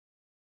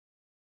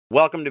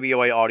Welcome to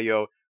BOA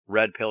Audio,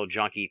 Red Pill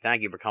Junkie.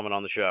 Thank you for coming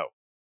on the show.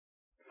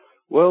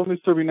 Well,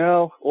 Mr.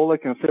 Vinal, all I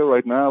can say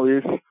right now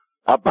is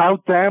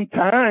about damn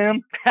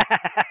time.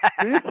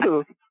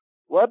 Jesus,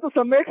 what does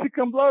a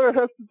Mexican blogger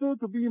have to do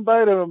to be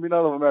invited on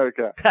Vinal of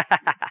America?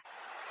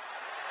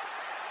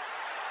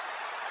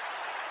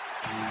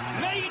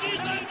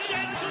 Ladies and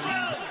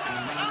gentlemen,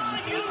 are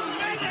you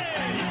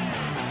ready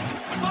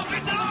for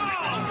Vinal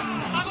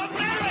of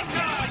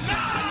America Live?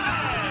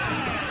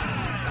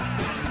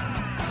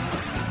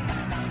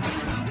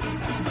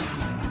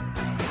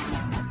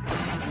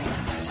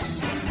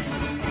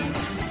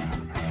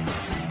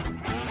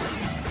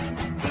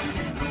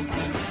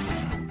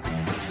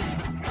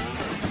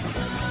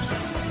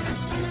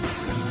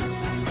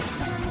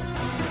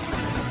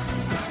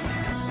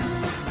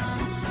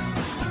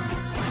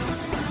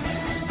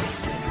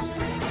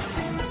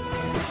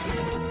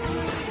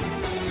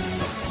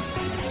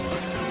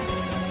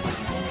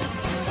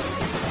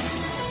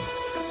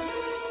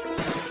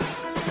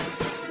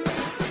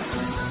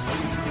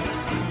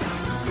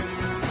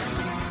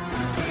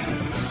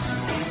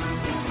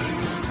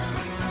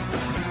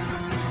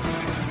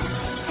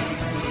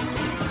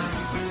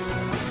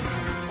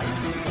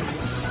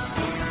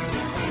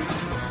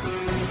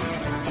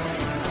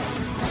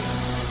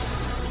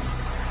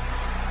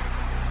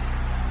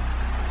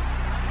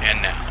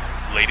 And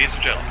now, ladies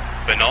and gentlemen,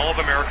 Vinal of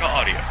America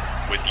Audio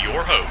with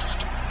your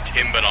host,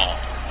 Tim Vinal.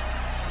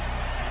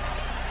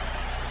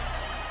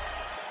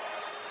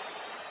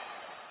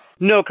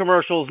 No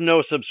commercials,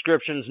 no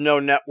subscriptions, no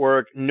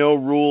network, no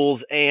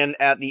rules, and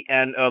at the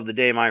end of the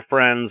day, my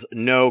friends,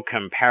 no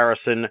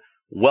comparison.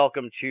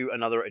 Welcome to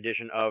another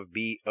edition of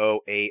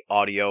BOA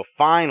Audio.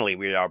 Finally,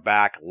 we are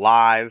back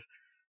live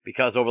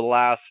because over the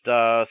last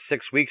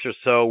 6 weeks or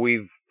so,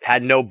 we've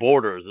had no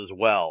borders as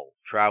well.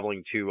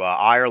 Traveling to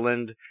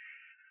Ireland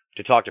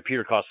to talk to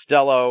Peter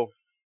Costello,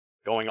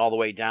 going all the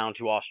way down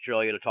to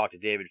Australia to talk to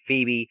David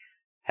Phoebe,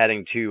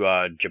 heading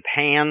to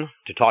Japan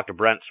to talk to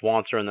Brent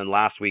Swancer, and then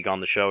last week on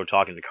the show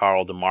talking to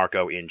Carl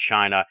DeMarco in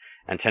China.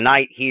 And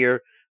tonight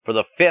here, for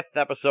the 5th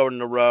episode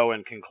in a row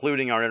and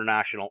concluding our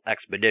international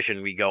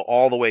expedition, we go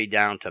all the way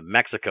down to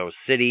Mexico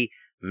City,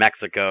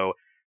 Mexico,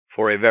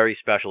 for a very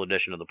special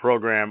edition of the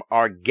program.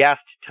 Our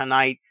guest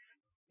tonight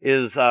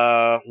is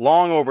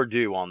long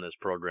overdue on this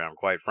program,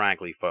 quite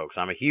frankly, folks.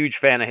 I'm a huge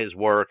fan of his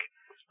work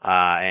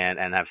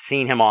and have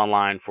seen him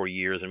online for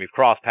years, and we've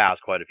crossed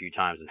paths quite a few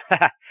times. And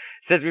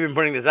since we've been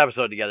putting this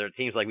episode together, it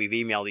seems like we've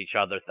emailed each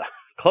other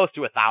close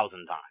to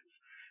 1,000 times.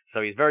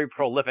 So he's very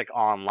prolific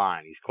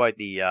online. He's quite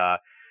the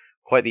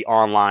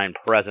online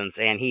presence,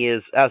 and he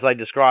is, as I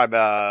describe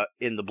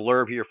in the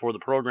blurb here for the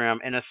program,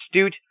 an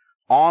astute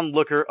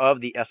onlooker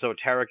of the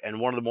esoteric and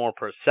one of the more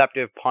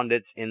perceptive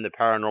pundits in the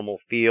paranormal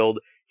field.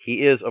 He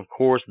is, of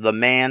course, the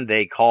man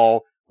they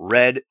call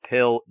Red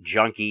Pill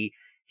Junkie.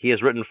 He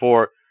has written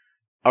for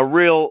a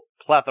real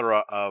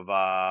plethora of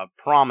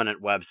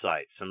prominent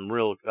websites, some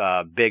real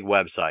big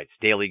websites,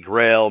 Daily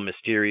Grail,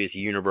 Mysterious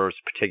Universe,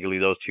 particularly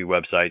those two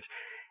websites.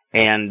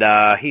 And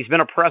he's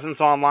been a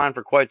presence online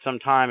for quite some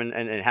time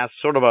and has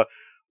sort of a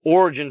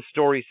origin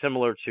story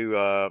similar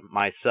to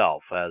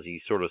myself, as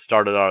he sort of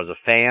started out as a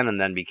fan and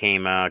then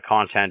became a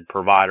content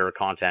provider,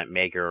 content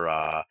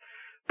maker,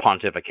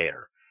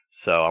 pontificator.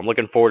 So I'm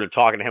looking forward to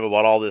talking to him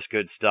about all this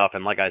good stuff.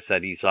 And like I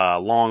said, he's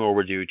long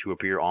overdue to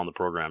appear on the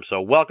program.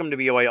 So welcome to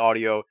BOA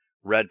Audio,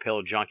 Red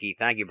Pill Junkie.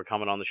 Thank you for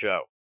coming on the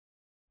show.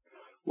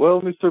 Well,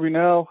 Mr.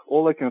 Vinal,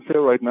 all I can say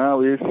right now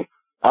is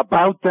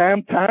about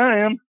damn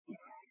time.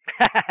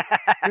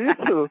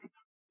 Jesus,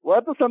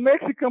 what does a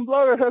Mexican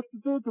blogger have to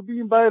do to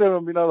be invited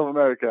on Vinal of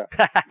America?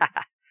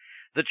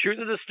 The truth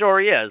of the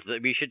story is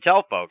that we should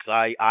tell folks.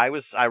 I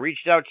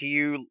reached out to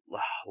you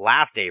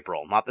last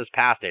April, not this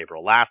past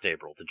April, last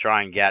April, to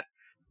try and get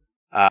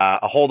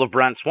a hold of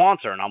Brent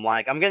Swancer, and I'm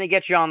like, I'm going to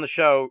get you on the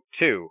show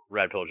too,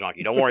 Red Pill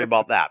Junkie. Don't worry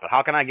about that. But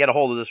how can I get a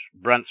hold of this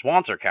Brent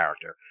Swancer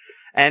character?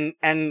 And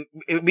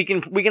we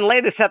can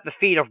lay this at the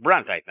feet of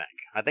Brent.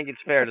 I think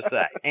it's fair to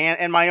say,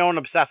 and my own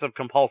obsessive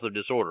compulsive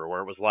disorder,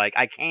 where it was like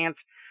I can't.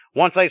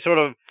 Once I sort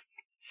of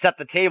set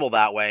the table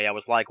that way, I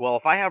was like, well,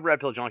 if I have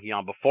Red Pill Junkie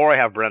on before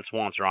I have Brent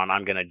Swancer on,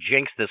 I'm going to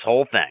jinx this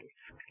whole thing.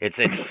 It's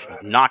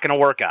not going to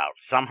work out.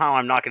 Somehow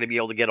I'm not going to be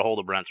able to get a hold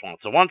of Brent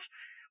Swancer. So once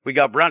we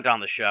got Brent on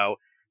the show,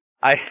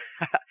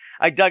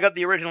 I dug up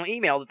the original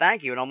email to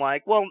thank you, and I'm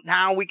like, well,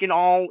 now it can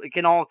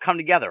all come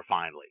together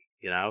finally,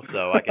 you know.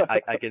 So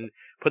I can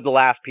put the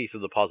last piece of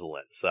the puzzle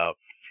in. So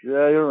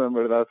yeah, you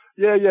remember that.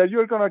 Yeah,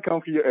 you're gonna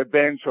come here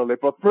eventually,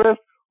 but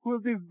first,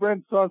 who's this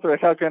Brent Swancer?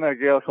 How can I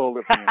get hold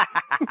of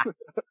him?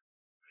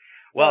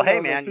 Well, hey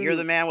man, you're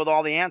the man with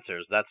all the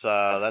answers. That's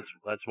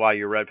why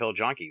you're Red Pill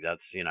Junkie. That's,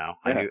 you know,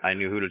 I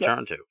knew who to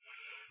turn to.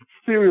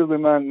 Seriously,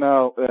 man.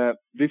 Now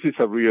this is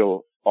a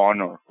real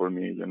honor for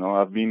me. You know,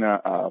 I've been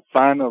a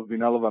fan of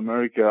Vinal of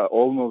America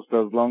almost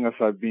as long as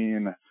I've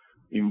been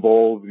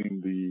involved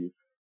in the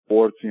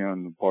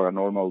Fortean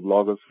paranormal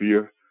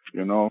blogosphere.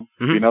 You know,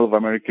 Vinal of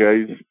America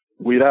is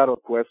without a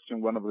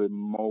question one of the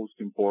most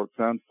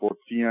important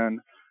Fortean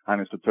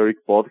and esoteric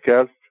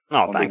podcasts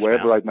on the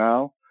web right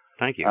now.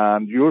 Thank you.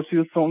 And yours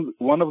is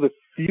one of the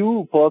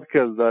few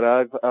podcasts that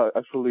I've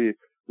actually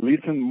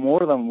listened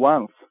more than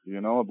once.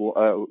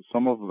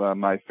 Some of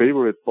my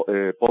favorite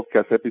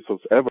podcast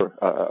episodes ever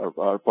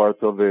are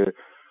part of the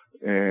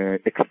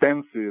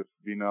extensive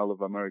Bienal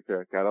of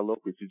America catalog,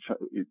 which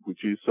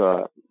is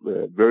a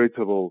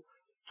veritable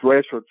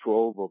treasure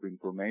trove of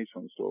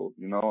information. So,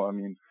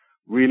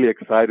 really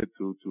excited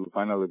to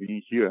finally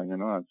be here,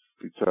 and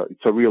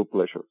it's a real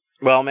pleasure.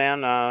 Well, man,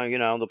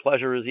 the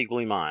pleasure is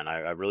equally mine.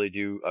 I really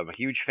do. I'm a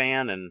huge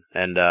fan,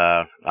 and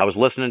I was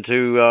listening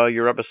to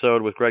your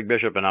episode with Greg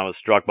Bishop, and I was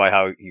struck by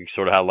how you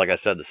sort of had, like I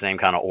said, the same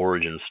kind of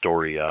origin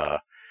story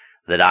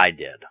that I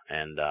did.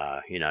 And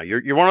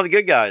you're one of the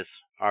good guys,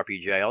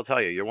 RPJ. I'll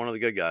tell you, you're one of the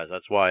good guys.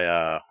 That's why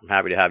I'm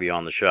happy to have you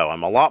on the show.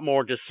 I'm a lot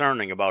more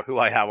discerning about who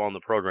I have on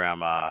the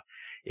program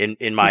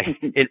in my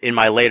in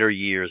my later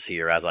years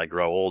here as I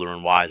grow older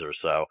and wiser.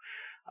 So.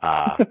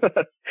 I'm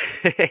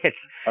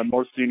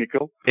more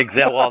cynical.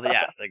 Well,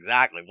 yes,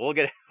 exactly. We'll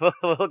get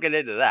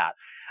into that.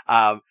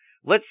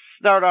 Let's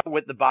start off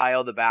with the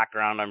bio, the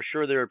background. I'm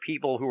sure there are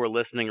people who are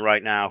listening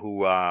right now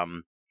who, I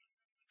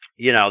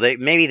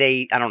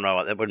don't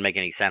know, that wouldn't make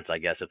any sense, I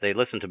guess. If they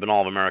listen to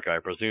Bienal of America, I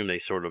presume they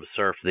sort of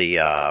surf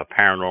the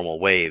paranormal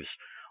waves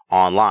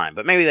online,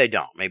 but maybe they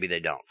don't.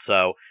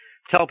 So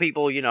tell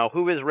people,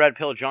 who is Red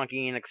Pill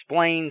Junkie, and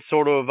explain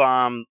sort of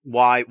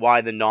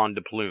why the nom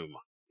de plume,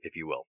 if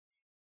you will.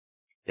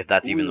 If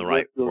that's even the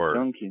right word.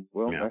 Junkie?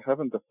 Well, yeah. I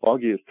haven't the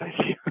foggiest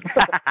idea.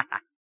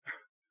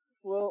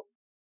 Well,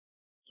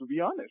 to be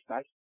honest,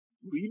 I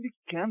really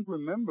can't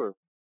remember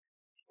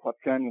what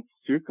kind of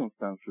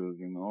circumstances,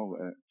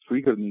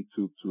 triggered me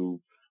to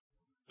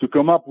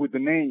come up with the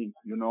name,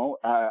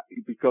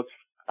 because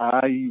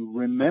I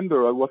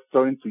remember I was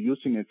starting to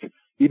using it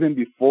even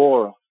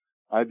before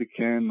I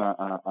became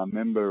a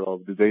member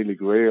of the Daily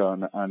Grail,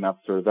 and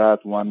after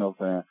that, one of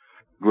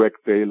Greg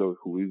Taylor,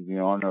 who is the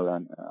owner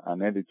and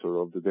editor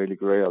of the Daily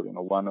Grail,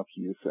 one of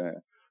his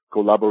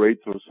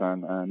collaborators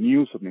and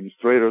news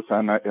administrators,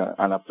 and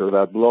after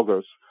that,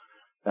 bloggers.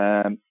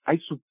 And I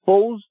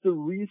suppose the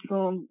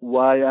reason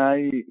why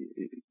I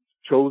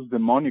chose the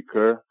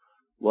moniker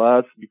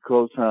was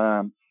because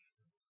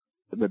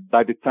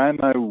by the time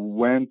I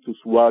went to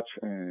watch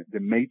the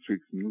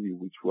Matrix movie,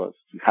 which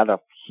had a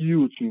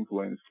huge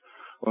influence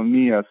on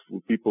me, as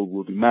people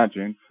would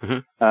imagine.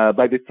 Mm-hmm.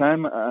 By the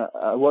time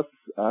I was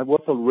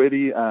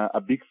already a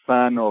big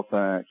fan of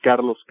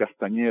Carlos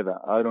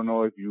Castañeda. I don't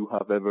know if you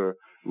have ever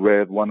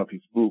read one of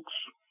his books.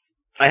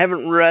 I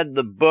haven't read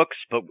the books,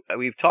 but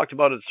we've talked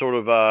about it sort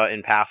of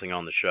in passing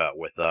on the show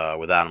with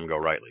Adam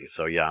Gorightly.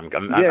 So yeah, I'm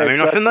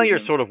familiar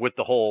sort of with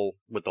the whole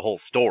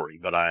story,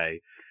 but I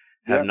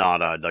have not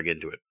dug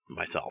into it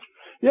myself.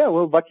 Yeah,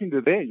 well, back in the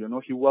day,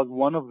 he was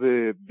one of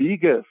the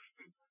biggest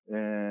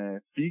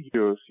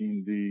figures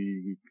in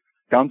the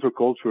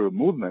counterculture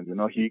movement.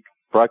 He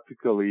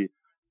practically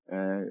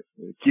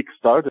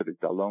kick-started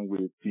it along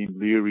with Tim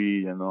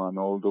Leary, and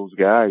all those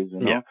guys,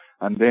 Yeah.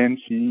 And then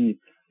he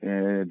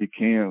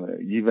became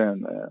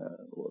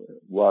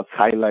was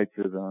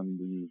highlighted on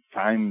the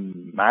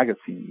Time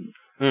magazine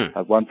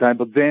at one time.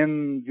 But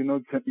then,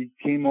 it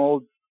came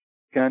all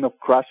kind of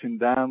crashing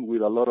down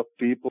with a lot of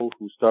people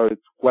who started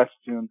to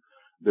question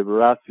the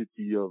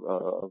veracity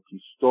of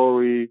his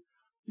story,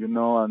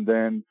 and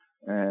then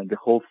the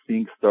whole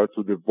thing started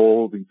to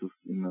devolve into,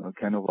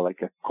 kind of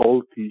like a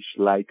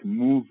cultish-like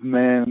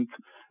movement.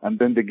 And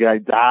then the guy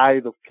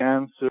died of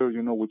cancer,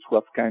 which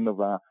was kind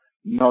of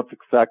not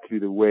exactly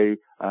the way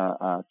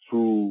a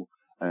true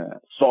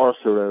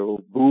sorcerer or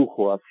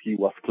brujo, as he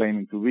was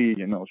claiming to be,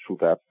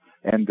 should have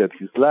ended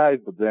his life.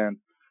 But then,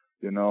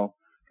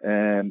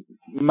 and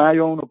my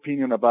own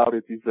opinion about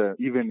it is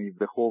even if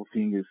the whole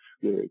thing is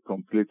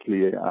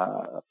completely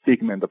a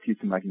figment of his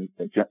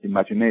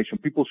imagination,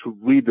 people should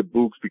read the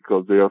books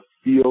because they are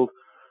filled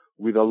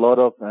with a lot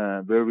of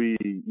very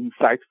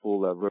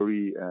insightful,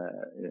 very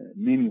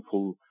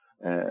meaningful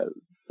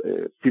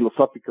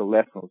philosophical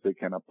lessons they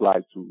can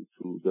apply to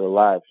their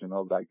lives.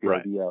 Like the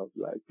idea of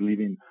like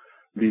living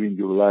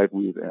your life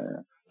with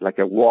like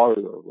a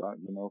warrior,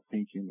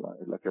 thinking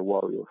like a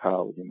warrior,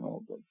 how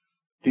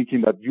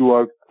thinking that you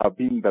are a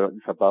being that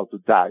is about to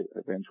die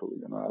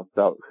eventually,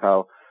 about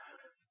how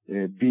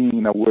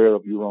being aware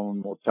of your own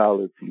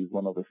mortality is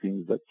one of the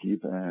things that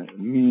give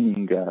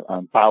meaning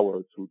and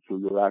power to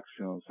your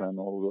actions and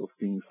all those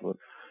things.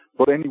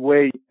 But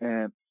anyway,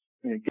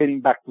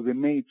 getting back to the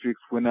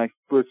Matrix, when I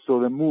first saw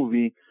the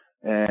movie,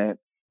 the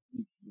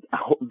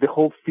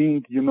whole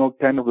thing,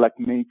 kind of like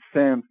made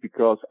sense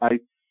because I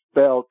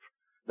felt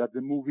that the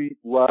movie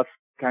was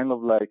kind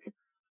of like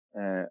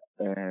the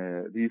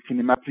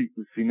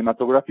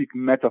cinematographic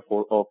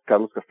metaphor of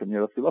Carlos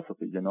Castañeda's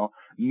philosophy.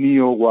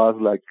 Neo was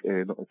like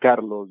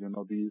Carlos,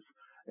 this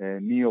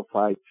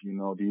neophyte,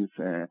 this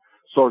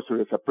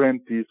sorcerer's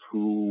apprentice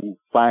who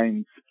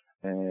finds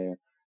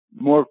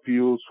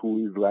Morpheus,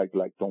 who is like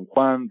Don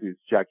Juan, this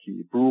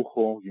Jackie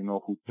Brujo,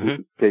 who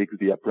takes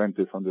the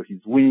apprentice under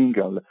his wing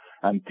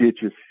and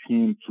teaches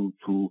him to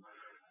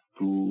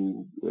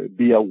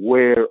be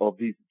aware of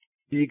this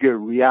bigger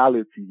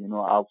reality,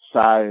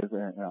 outside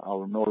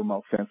our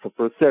normal sense of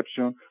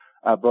perception.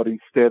 But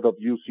instead of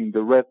using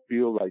the red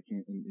pill like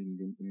in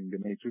the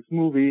Matrix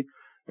movie,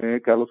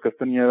 Carlos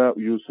Castañeda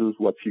uses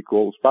what he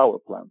calls power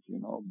plants,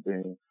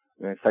 the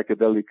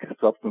psychedelic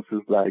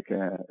substances like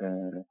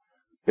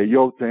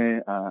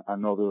peyote,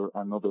 another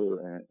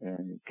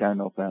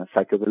kind of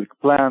psychedelic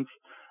plants.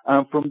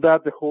 And from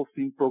that, the whole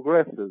thing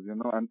progresses,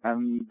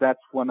 and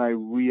that's when I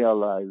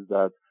realized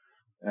that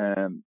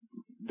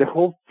the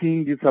whole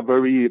thing is a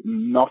very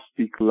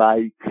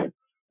Gnostic-like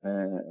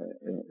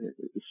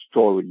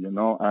story, and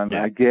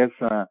I guess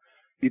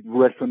it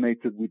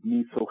resonated with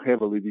me so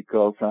heavily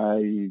because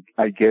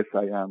I guess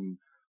I am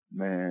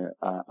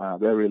a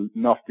very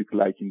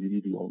Gnostic-like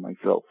individual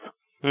myself.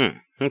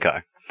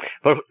 Okay.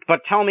 But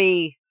tell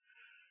me,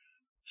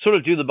 sort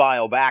of do the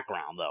bio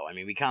background, though. I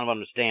mean, we kind of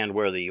understand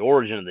where the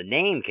origin of the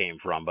name came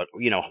from, but,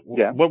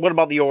 what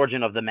about the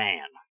origin of the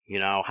man?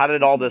 How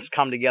did all this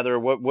come together?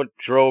 What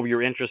drove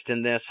your interest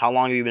in this? How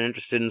long have you been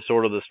interested in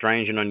sort of the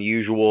strange and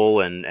unusual,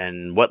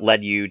 and what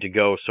led you to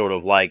go sort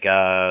of like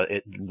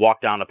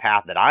walk down a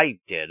path that I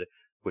did,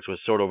 which was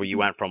sort of where you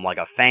went from like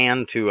a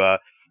fan to a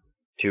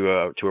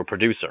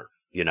producer?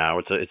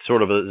 It's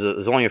sort of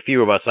there's only a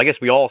few of us. I guess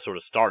we all sort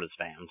of start as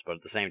fans, but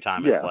at the same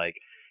time, It's like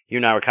you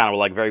and I were kind of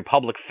like very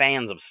public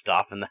fans of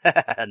stuff,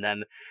 and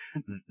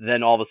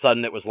then all of a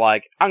sudden it was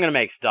like, I'm gonna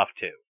make stuff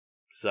too.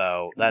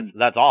 So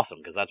that's awesome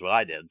because that's what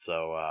I did.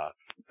 So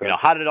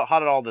how did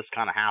all this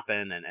kind of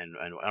happen, and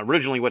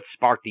originally what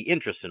sparked the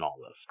interest in all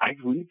this? I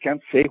really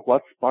can't say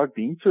what sparked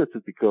the interest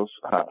because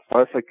as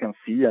far as I can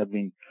see, I've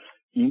been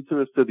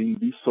interested in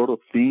these sort of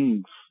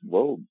things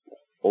all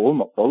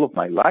of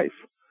my life.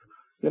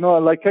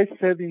 Like I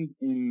said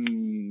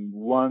in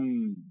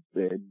one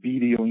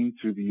video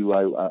interview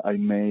I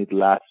made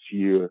last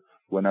year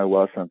when I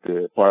was at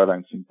the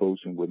Paradigm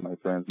Symposium with my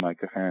friends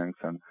Micah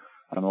Hanks and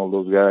all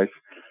those guys.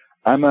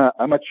 I'm a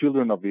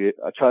child of the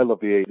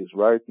 80s,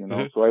 right?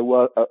 So I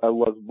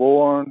was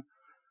born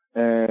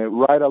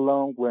right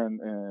along when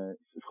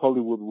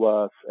Hollywood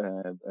was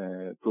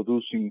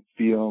producing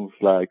films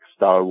like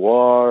Star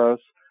Wars,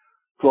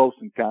 Close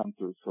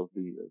Encounters of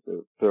the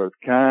Third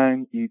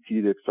Kind, E.T.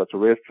 the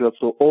Extraterrestrial.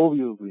 So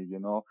obviously,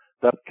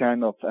 that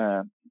kind of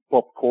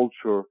pop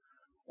culture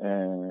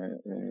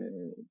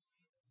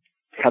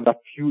had a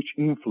huge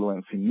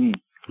influence in me.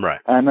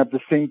 Right. And at the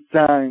same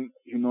time,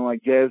 I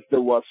guess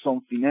there was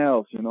something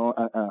else,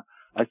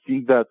 I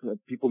think that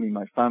people in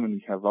my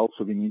family have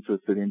also been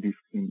interested in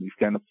these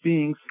kind of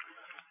things,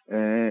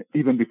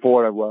 even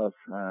before I was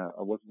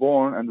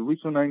born. And the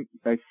reason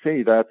I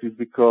say that is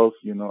because,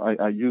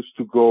 I used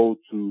to go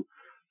to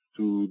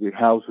the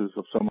houses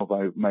of some of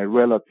my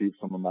relatives,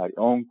 some of my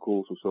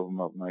uncles or some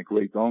of my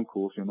great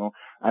uncles,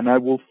 and I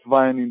will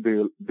find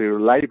in their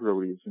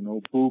libraries,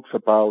 books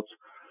about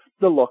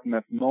the Loch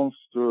Ness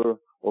Monster,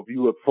 of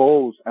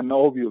UFOs, and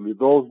obviously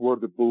those were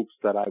the books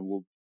that I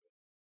would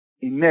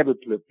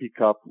inevitably pick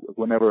up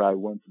whenever I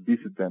went to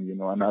visit them,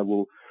 and I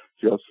will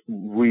just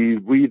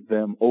reread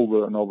them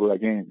over and over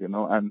again,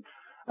 and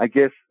I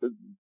guess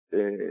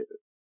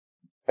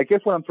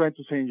what I'm trying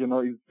to say, is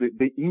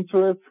the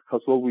interest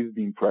has always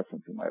been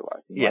present in my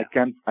life.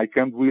 I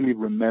can't really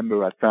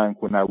remember a time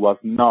when I was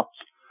not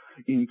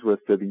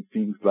interested in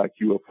things like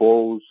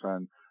UFOs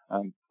and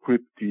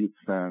cryptids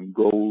and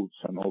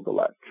ghosts and all the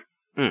like.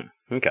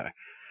 Okay.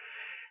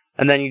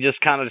 And then you just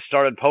kind of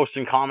started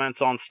posting comments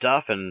on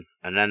stuff and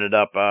ended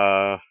up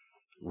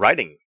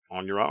writing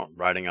on your own,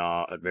 writing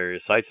at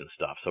various sites and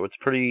stuff. So it's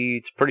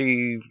pretty,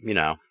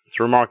 it's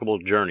a remarkable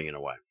journey in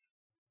a way.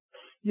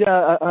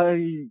 Yeah,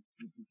 I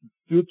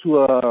due to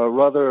a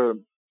rather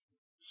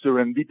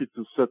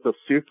serendipitous set of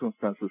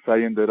circumstances,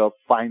 I ended up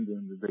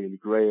finding the Daily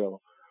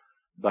Grail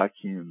back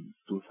in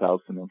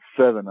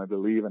 2007, I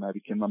believe, and I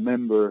became a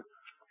member.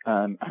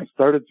 And I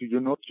started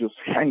to, just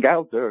hang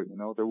out there.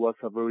 There was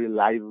a very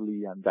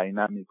lively and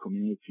dynamic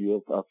community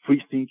of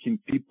free-thinking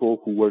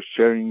people who were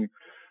sharing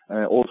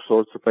all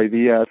sorts of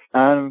ideas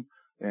and,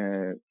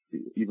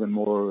 even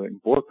more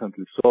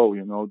importantly so,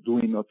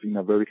 doing it in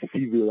a very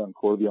civil and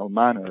cordial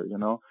manner,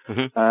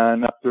 Mm-hmm.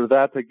 And after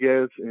that, I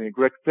guess,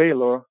 Greg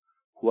Taylor,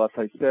 who, as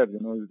I said,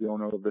 is the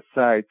owner of the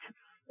site,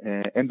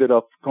 ended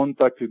up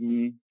contacting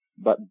me,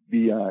 but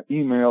via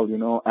email,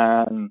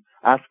 and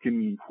asking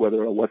me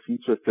whether I was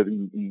interested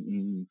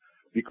in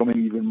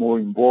becoming even more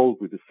involved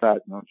with the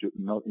site, not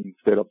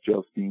instead of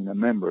just being a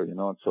member,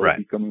 so right.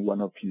 Becoming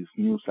one of his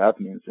news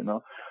admins,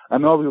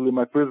 and obviously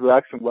my first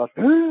reaction was,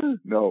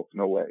 no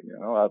way,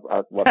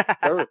 I was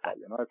terrified,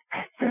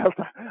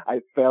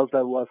 I felt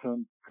I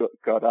wasn't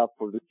cut up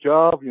for the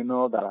job,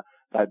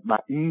 that my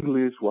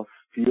English was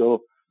still,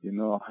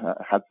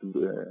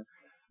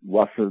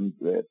 wasn't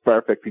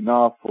perfect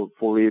enough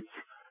for it.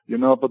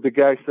 But the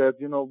guy said,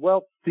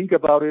 well, think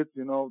about it,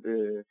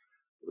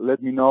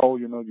 let me know,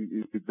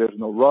 if there's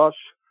no rush.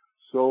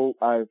 So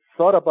I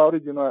thought about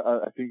it,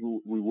 I think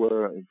we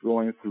were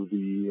going through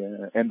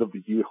the end of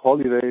the year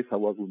holidays. I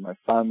was with my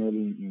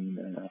family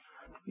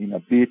in a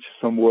beach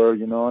somewhere,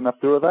 and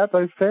after that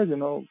I said,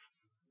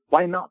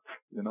 why not?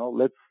 You know,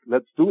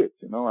 let's do it.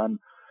 You know, and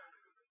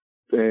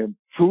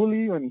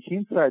truly, in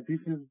hindsight,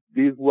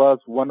 this was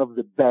one of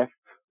the best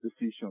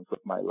decisions of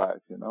my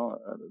life. You know,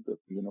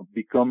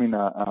 becoming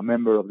a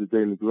member of the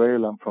Daily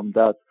Grail, and from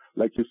that,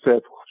 like you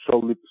said,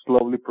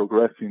 slowly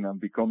progressing and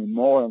becoming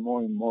more and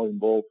more and more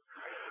involved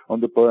on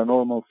the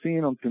paranormal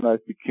scene until I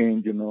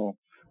became,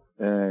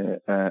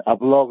 a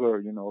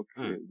blogger,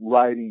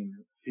 writing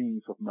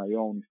things of my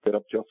own instead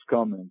of just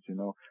comments,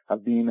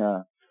 have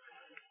been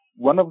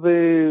one of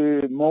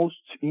the most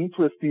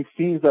interesting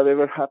things that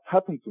ever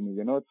happened to me.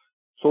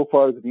 So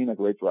far it's been a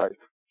great ride.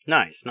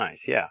 Nice,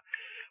 yeah.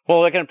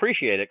 Well, I can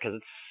appreciate it because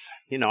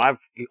it's, I've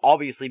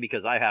obviously,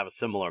 because I have a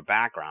similar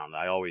background,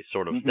 I always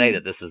sort of say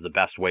that this is the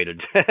best way to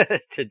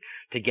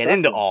to get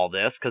into all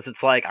this, because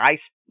it's like I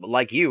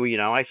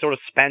sort of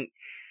spent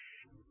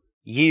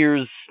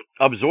years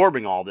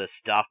absorbing all this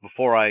stuff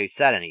before I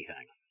said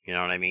anything. You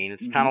know what I mean?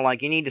 It's kind of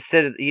like you need to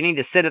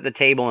sit at the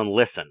table and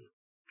listen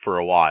for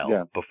a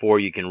while before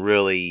you can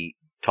really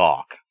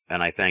talk.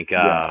 And I think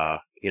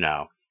to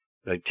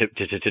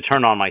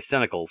turn on my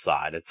cynical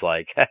side, it's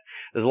like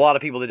there's a lot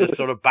of people that just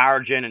sort of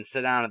barge in and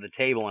sit down at the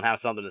table and have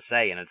something to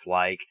say, and it's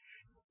like,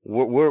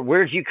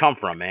 where'd you come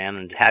from, man?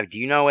 And do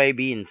you know A,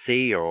 B, and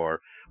C,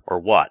 or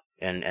what?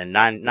 And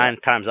nine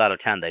times out of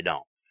 10 they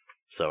don't.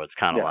 So it's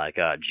kind of like,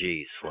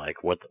 geez,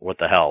 like what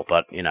the hell?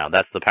 But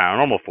that's the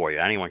paranormal for you.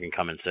 Anyone can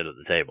come and sit at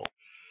the table.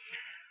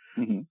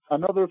 Mm-hmm.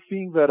 Another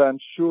thing that I'm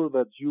sure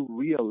that you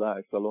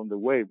realized along the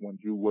way when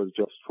you were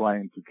just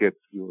trying to get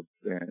your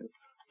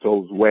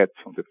toes wet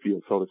on the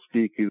field, so to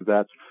speak, is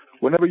that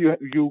whenever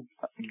you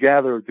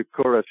gather the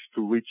courage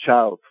to reach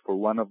out for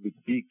one of the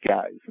big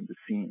guys in the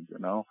scene,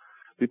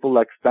 people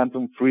like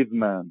Stanton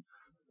Friedman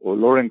or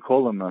Loren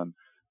Coleman,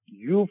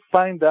 you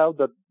find out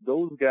that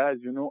those guys,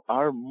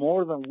 are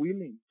more than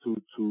willing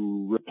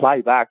to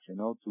reply back,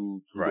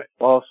 to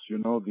us,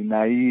 the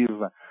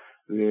naive,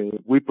 the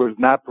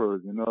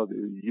whippersnappers,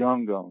 the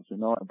young guns,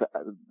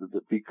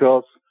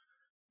 because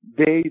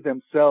they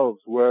themselves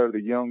were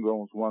the young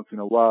guns once in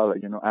a while,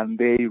 and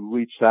they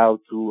reached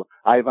out to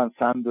Ivan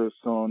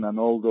Sanderson and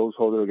all those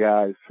other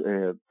guys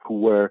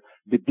who were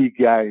the big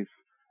guys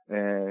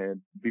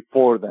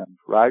before them,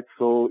 right?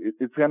 So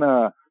it's kind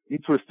of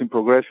interesting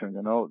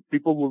progression,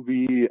 People will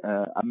be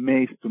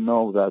amazed to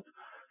know that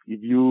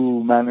if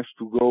you manage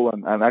to go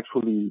and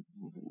actually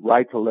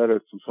write a letter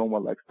to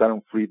someone like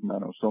Stanton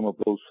Friedman or some of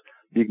those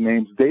big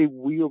names, they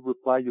will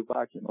reply you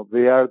back.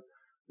 They are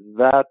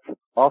that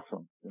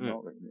awesome,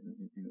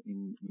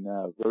 in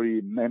a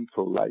very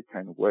mentor-like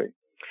kind of way.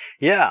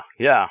 Yeah.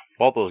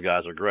 Both those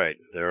guys are great.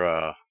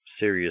 They're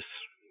serious,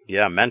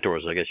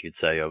 mentors, I guess you'd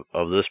say,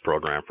 of this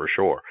program for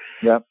sure.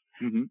 Yeah.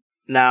 Mm-hmm.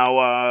 Now,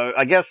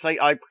 I guess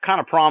I kind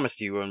of promised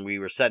you when we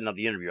were setting up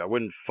the interview I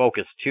wouldn't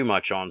focus too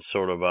much on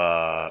sort of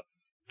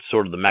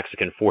the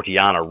Mexican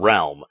Forteana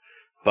realm,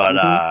 but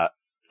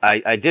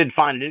I did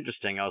find it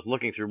interesting. I was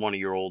looking through one of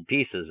your old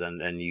pieces,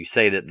 and you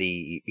say that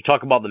you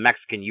talk about the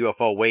Mexican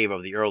UFO wave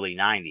of the early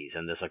 90s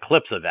and this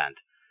eclipse event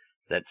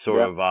that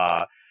sort of,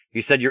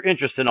 you said your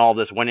interest in all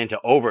this went into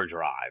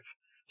overdrive.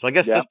 So I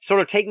guess just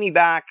sort of take me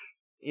back,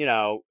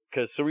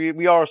 because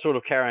we are sort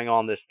of carrying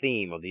on this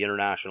theme of the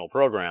international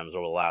programs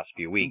over the last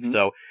few weeks. Mm-hmm.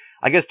 So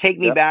I guess take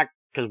me back,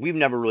 because we've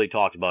never really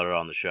talked about it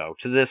on the show,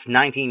 to this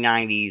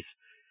 1990s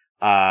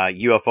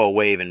UFO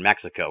wave in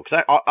Mexico.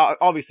 Because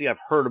obviously I've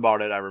heard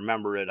about it, I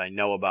remember it, I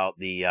know about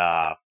the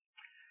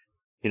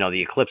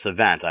the eclipse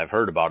event. I've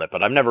heard about it,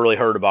 but I've never really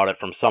heard about it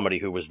from somebody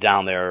who was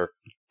down there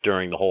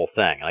during the whole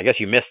thing. And I guess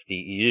you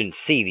didn't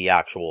see the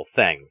actual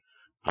thing.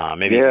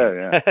 Maybe.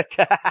 Yeah.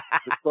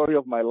 The story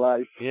of my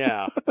life.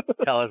 Yeah.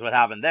 Tell us what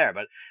happened there.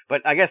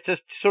 But I guess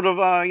just sort of,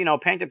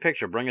 paint a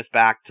picture, bring us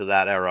back to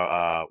that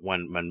era,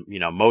 when,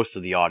 most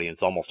of the audience,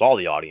 almost all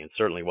the audience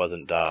certainly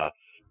wasn't,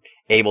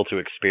 able to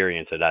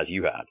experience it as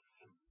you had.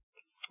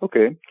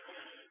 Okay.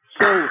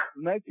 So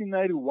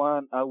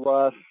 1991, I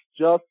was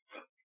just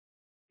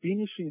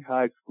finishing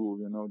high school,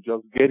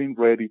 just getting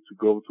ready to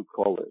go to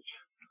college,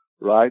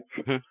 right?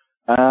 Mm-hmm.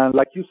 And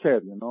like you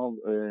said,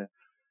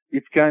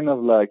 it's kind of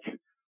like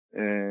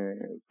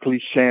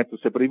cliche to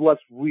say, but it was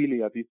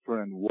really a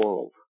different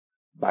world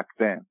back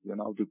then.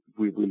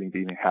 We really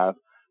didn't have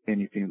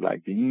anything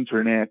like the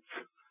internet,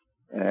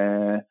 we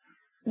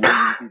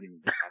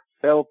didn't have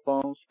cell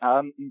phones,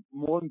 and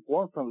more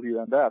importantly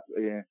than that,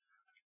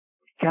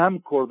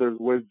 camcorders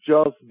were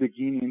just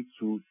beginning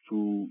to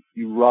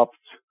erupt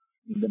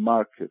in the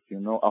market.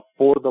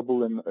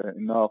 Affordable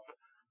enough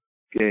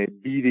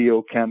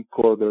video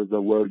camcorders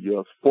that were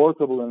just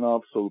portable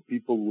enough so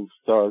people will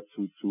start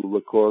to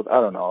record,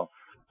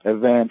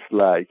 events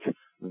like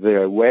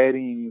their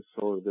weddings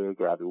or their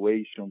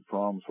graduation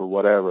proms or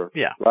whatever.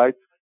 Yeah. Right?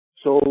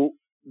 So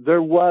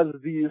there was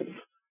this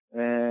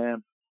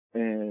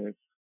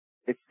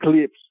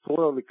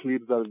total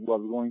eclipse that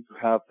was going to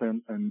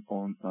happen in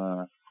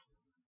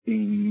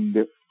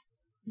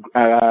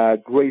a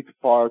great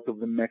part of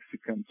the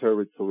Mexican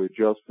territory,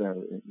 just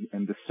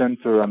in the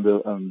center and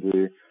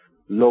the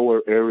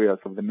lower areas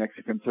of the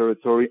Mexican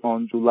territory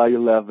on July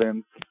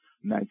 11th,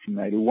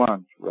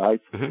 1991,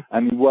 right? Mm-hmm.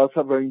 And it was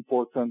a very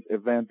important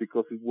event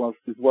because it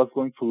was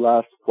going to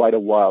last quite a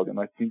while, and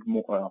I think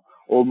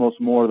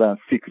almost more than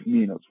 6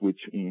 minutes,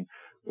 which in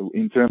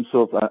terms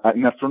of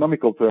in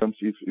astronomical terms,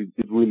 it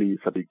really is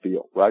a big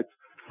deal, right?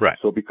 Right.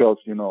 So because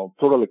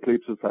total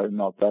eclipses are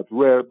not that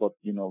rare, but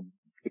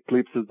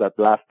eclipses that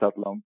last that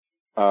long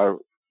are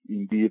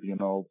indeed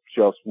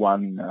just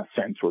one in a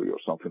century or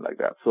something like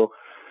that. So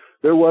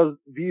there was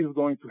this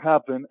going to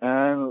happen,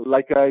 and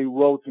like I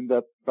wrote in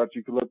that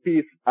particular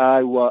piece,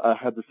 I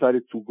had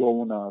decided to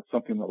go on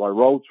something of a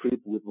road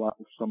trip with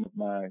some of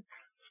my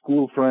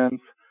school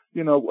friends.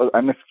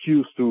 An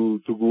excuse to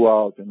go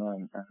out,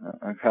 and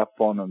have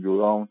fun on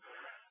your own.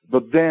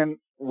 But then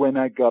when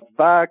I got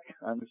back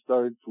and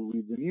started to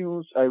read the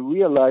news, I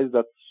realized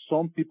that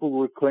some people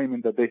were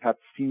claiming that they had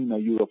seen a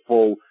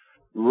UFO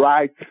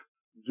right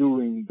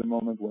during the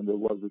moment when there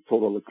was the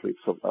total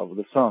eclipse of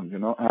the sun,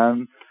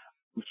 and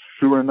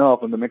sure enough,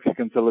 on the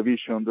Mexican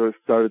television, there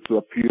started to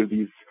appear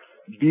these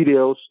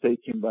videos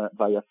taken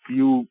by a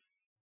few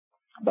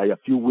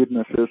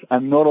witnesses,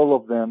 and not all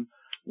of them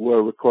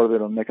were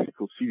recorded on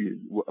Mexico City.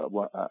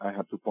 I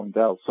have to point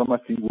out, some I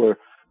think were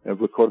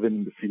recorded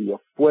in the city of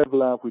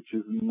Puebla, which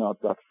is not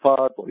that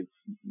far, but it's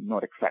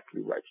not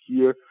exactly right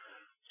here.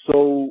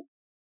 So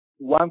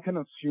one can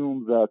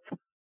assume that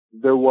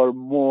there were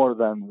more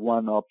than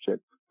one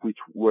object which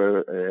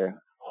were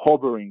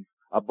hovering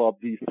above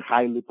these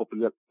highly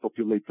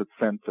populated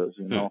centers,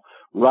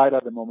 right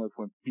at the moment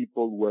when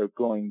people were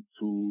going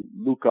to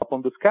look up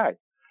on the sky.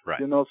 Right.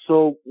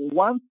 So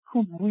one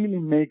could really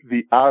make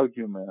the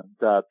argument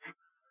that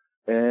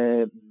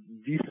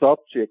these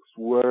objects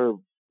were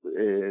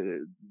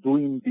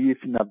doing this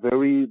in a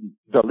very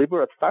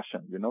deliberate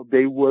fashion.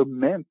 They were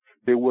meant,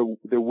 they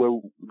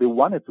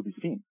wanted to be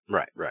seen.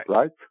 Right.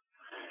 Right.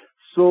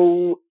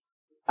 So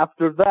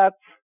after that,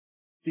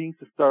 things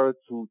started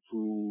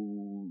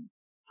to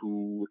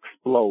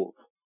explode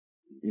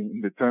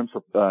in the terms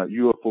of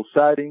UFO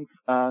sightings,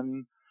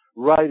 and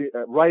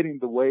riding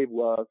the wave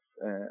was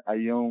a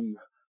young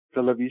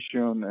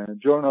television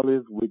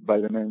journalist by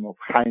the name of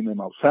Jaime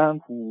Maussan,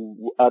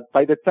 who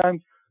by that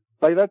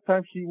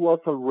time he was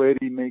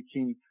already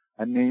making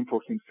a name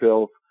for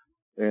himself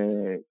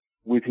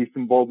with his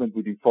involvement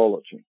with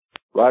ufology,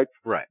 right?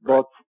 Right.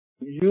 But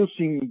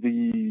using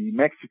the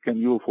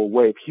Mexican UFO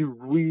wave, he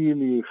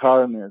really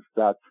harnessed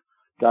that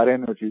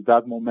energy,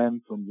 that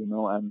momentum,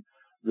 and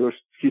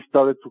he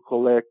started to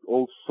collect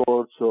all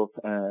sorts of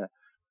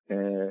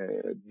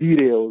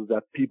videos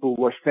that people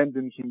were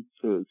sending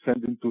to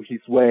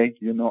his way,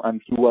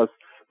 and he was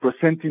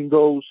presenting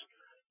those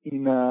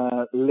in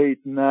a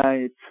late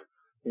night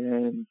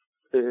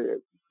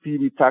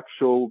TV talk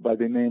show by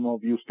the name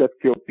of Usted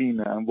Que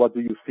Opina, and What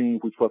Do You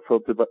Think, which was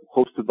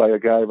hosted by a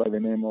guy by the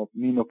name of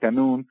Nino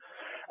Canun.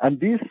 And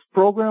these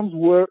programs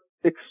were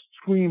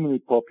extremely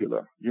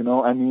popular,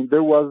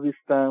 there was this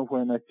time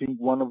when I think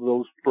one of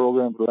those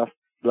programs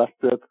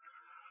lasted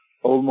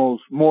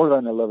almost more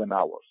than 11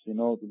 hours, it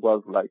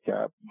was like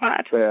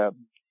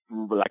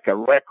a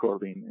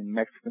record in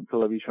Mexican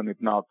television,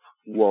 if not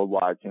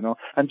worldwide,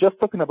 and just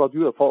talking about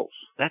UFOs.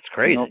 That's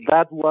crazy.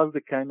 That was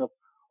the kind of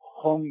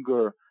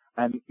hunger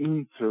and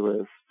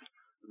interest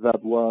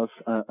that was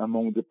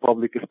among the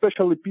public,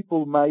 especially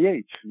people my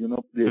age,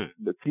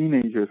 the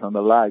teenagers and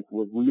the like,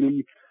 were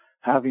really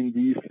having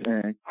this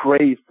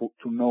crave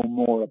to know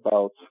more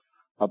about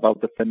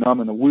the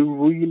phenomenon. We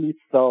really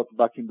thought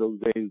back in those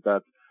days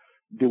that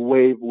the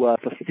wave was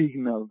a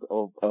signal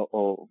of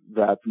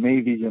that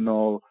maybe,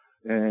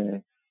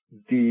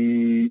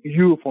 the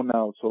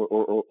UFOnauts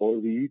or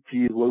the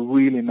ETs were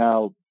really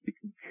now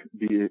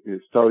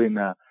starting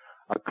a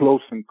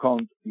close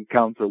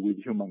encounter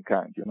with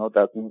humankind,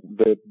 that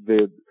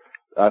the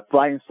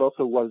flying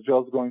saucer was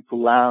just going to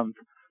land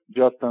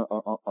just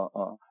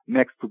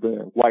next to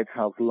the White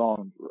House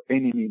lawn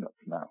any minute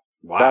now.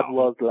 Wow. That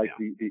was like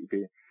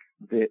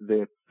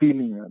the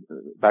feeling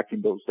back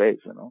in those days,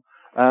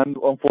 And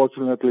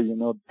unfortunately,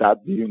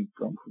 that didn't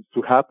come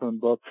to happen,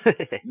 but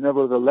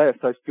nevertheless,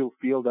 I still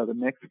feel that the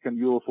Mexican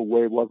UFO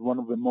wave was one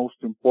of the most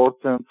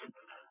important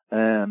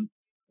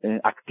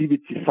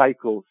activity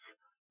cycles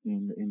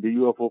in the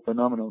UFO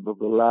phenomenon of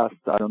the last,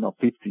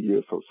 50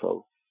 years or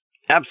so.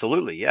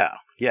 Absolutely, yeah.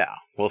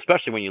 Well,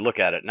 especially when you look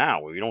at it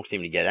now, where you don't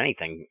seem to get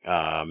anything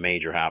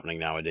major happening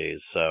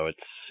nowadays. So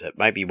it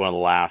might be one of the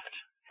last,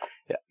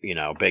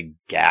 big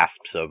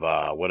gasps of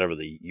whatever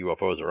the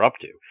UFOs are up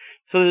to.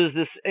 So there's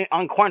this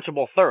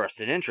unquenchable thirst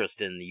and interest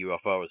in the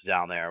UFOs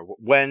down there.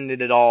 When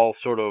did it all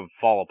sort of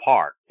fall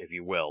apart, if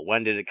you will?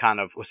 When did it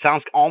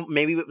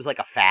maybe it was like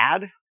a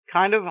fad,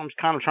 kind of? I'm just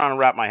kind of trying to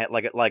wrap my head,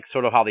 like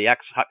sort of how the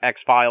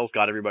X-Files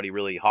got everybody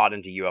really hot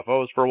into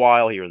UFOs for a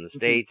while here in the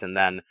States, and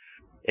then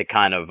it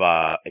kind of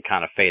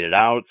faded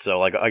out.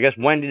 So I guess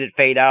when did it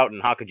fade out,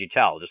 and how could you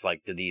tell? Just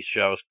like, did these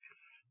shows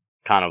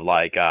kind of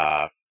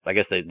I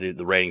guess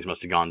the ratings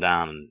must have gone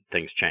down and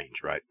things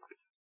changed, right?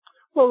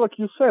 Well, like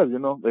you said,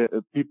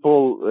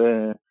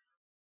 people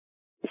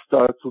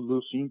start to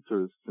lose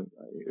interest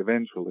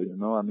eventually.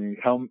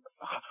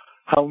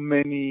 how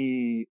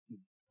many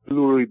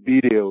blurry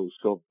videos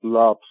of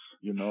blobs,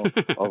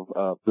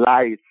 of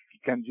lights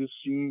can you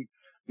see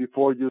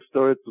before you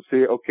started to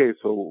say, okay,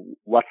 so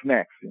what's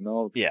next?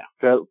 Yeah.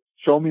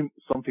 Show me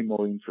something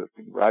more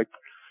interesting, right?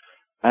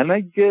 And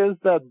I guess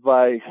that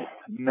by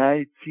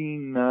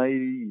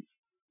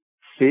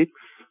 1996,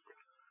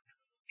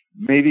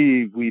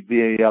 maybe with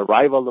the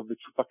arrival of the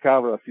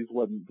chupacabras is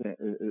when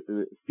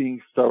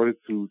things started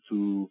to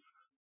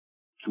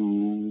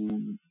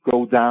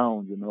go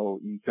down,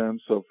 in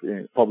terms of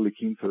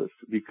public interest.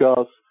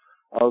 Because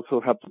I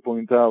also have to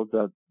point out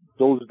that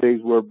those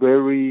days were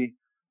very,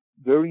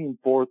 very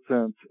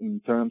important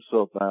in terms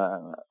of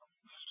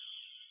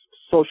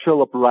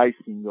social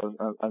uprising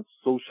and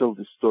social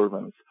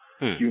disturbance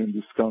here in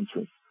this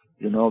country.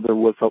 There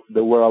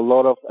were a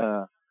lot of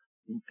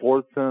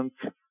important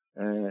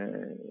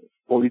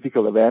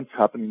political events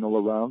happening all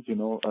around.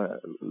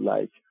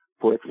 Like,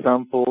 for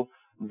example,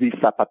 the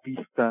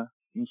Zapatista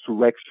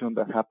insurrection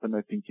that happened,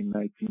 I think, in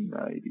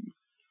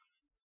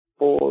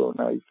 1994 or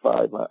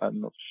 95.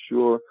 I'm not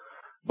sure.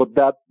 But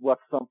that was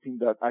something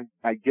that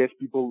I guess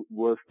people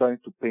were starting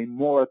to pay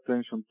more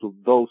attention to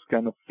those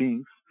kind of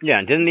things. Yeah,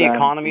 and didn't the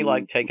economy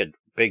take a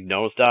big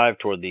nosedive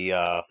toward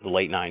the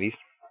late 90s?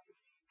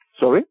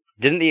 Sorry?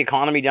 Didn't the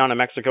economy down in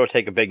Mexico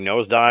take a big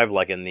nosedive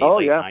in the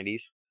late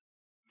 90s?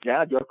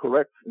 Yeah, you're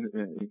correct.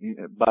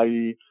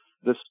 By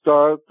the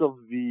start of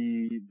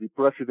the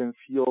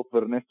presidency of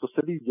Ernesto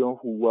Zedillo,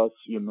 who was,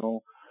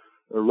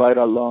 right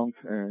along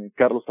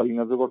Carlos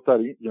Salinas de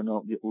Gortari,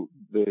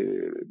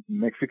 the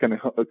Mexican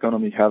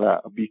economy had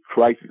a big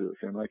crisis,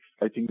 and I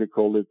think they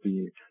call it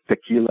the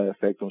tequila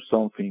effect or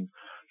something.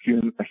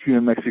 Here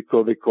in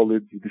Mexico, they call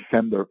it the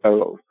December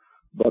error.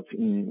 But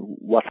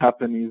what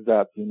happened is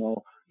that,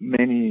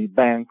 many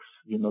banks,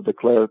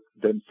 declared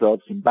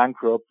themselves in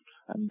bankrupt,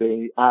 and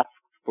they asked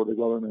for the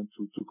government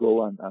to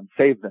go and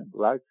save them,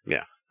 right?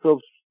 Yeah. So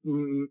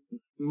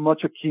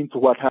much akin to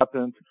what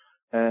happened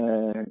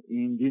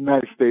in the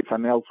United States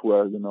and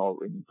elsewhere,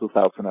 in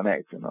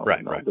 2008,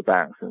 right. The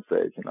banks and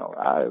say,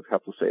 I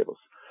have to save us.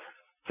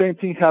 Same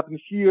thing happened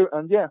here,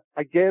 and yeah,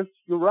 I guess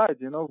you're right.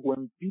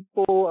 When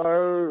people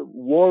are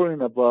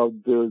worrying about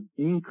their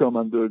income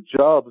and their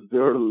jobs,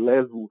 they're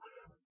less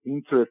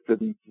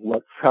interested in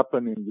what's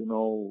happening,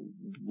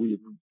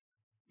 with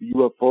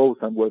UFOs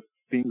and with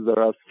things that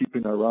are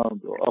skipping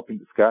around or up in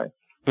the sky.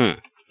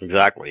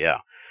 Exactly,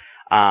 yeah.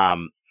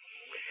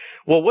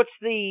 Well,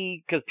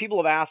 because people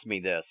have asked me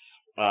this,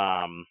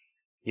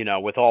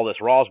 with all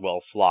this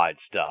Roswell slide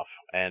stuff,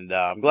 and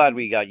I'm glad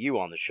we got you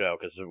on the show,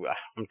 because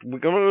we're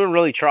going to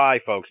really try,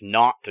 folks,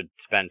 not to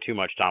spend too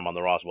much time on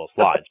the Roswell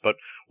slides. But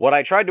what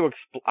I tried to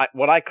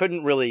what I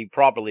couldn't really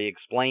properly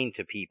explain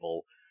to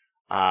people,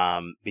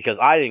 because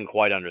I didn't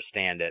quite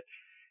understand it,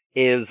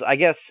 is, I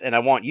guess, and I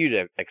want you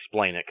to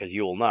explain it because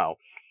you'll know.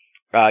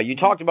 You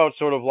talked about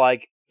sort of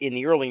in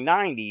the early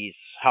 90s,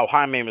 how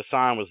Jaime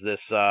Maussan was this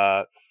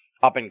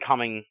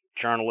up-and-coming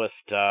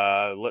journalist,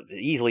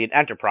 easily an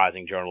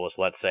enterprising journalist,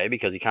 let's say,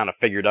 because he kind of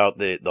figured out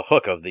the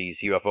hook of these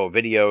UFO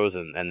videos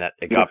and that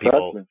it got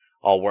people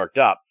all worked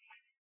up.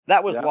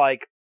 That was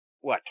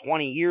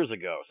 20 years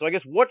ago. So I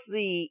guess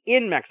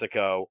in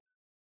Mexico,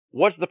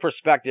 what's the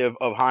perspective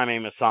of Jaime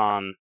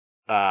Maussan,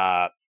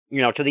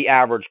 to the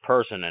average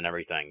person and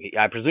everything?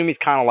 I presume he's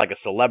kind of like a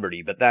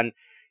celebrity, but then,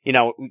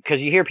 because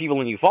you hear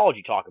people in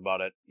ufology talk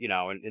about it,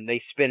 and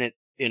they spin it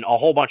in a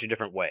whole bunch of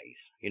different ways.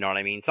 You know what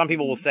I mean? Some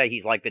people will say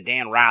he's like the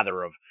Dan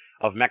Rather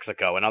of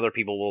Mexico, and other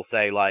people will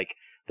say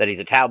that he's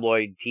a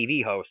tabloid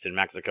TV host in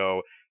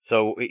Mexico.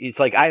 So it's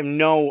I have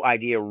no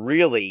idea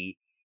really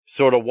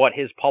sort of what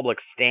his public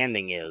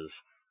standing is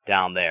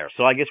down there.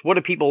 So I guess what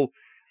do people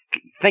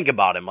think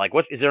about him?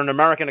 Is there an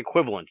American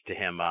equivalent to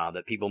him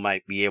that people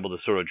might be able to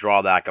sort of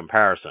draw that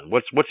comparison?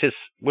 What's the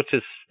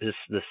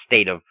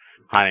state of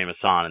Jaime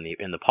Maussan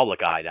in the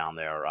public eye down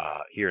there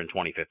here in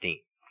 2015?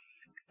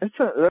 That's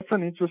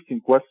an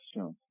interesting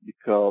question,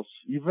 because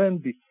even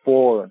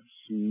before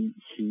he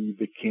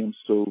became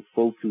so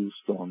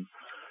focused on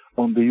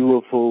the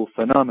UFO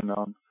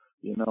phenomenon,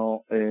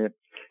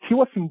 he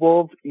was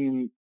involved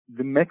in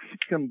the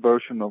Mexican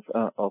version of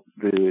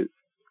the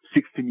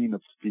 60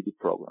 Minutes TV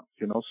program,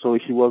 so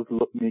he was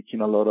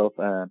making a lot of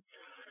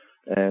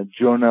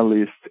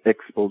journalist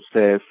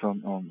exposés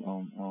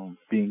on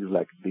things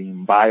like the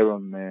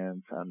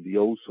environment and the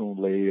ozone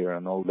layer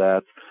and all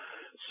that.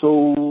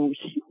 So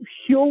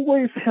he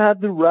always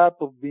had the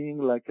rap of being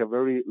a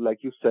very,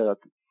 like you said,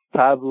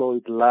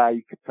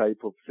 tabloid-like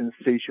type of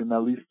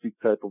sensationalistic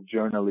type of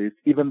journalist,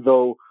 even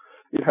though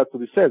it has to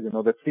be said,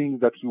 the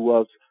things that he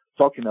was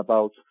talking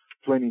about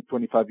 20,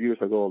 25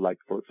 years ago, like,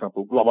 for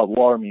example, global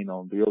warming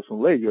on the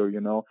ozone layer,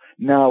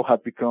 now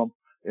have become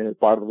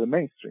part of the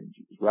mainstream,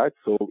 right?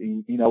 So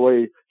in a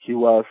way, he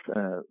was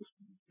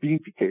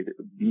vindicated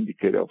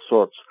of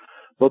sorts.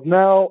 But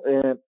now,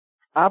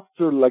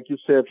 after, like you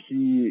said,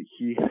 he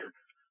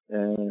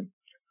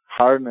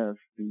harnessed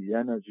the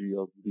energy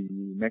of the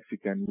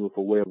Mexican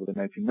UFO wave of the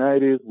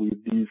 1990s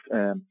with these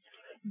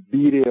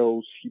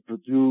videos he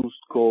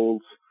produced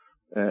called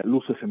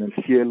Luces en el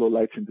Cielo,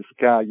 Lights in the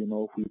Sky,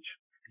 which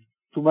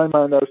to my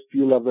mind are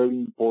still a very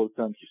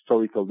important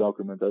historical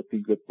document. I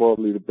think that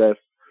probably the best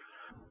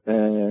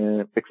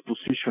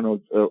exposition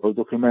or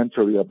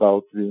documentary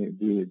about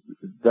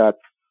that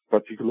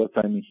particular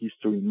time in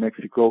history in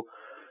Mexico.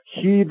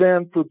 He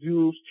then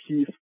produced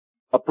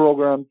a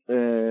program,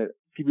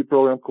 TV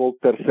program called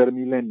Tercer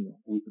Milenio,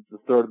 the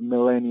third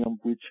millennium,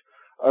 which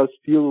are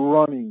still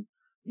running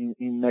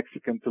in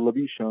Mexican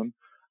television.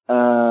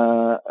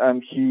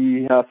 And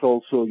he has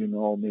also,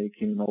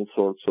 making all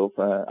sorts of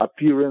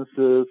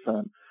appearances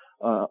and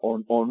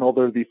on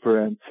other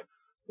different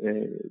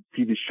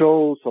TV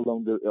shows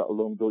along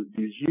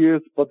these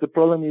years. But the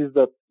problem is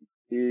that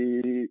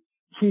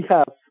he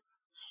has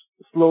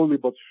slowly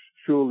but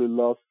surely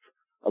lost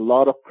a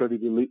lot of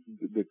credibility,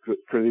 the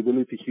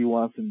credibility he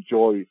once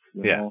enjoyed,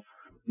 you know,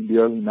 in the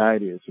early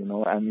 90s,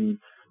 I mean,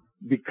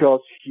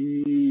 because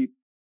he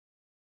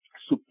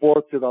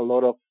supported a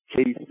lot of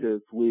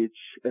cases which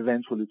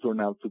eventually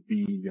turned out to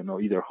be,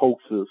 either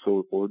hoaxes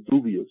or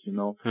dubious,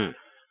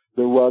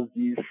 There was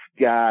this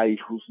guy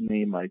whose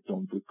name I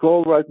don't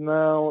recall right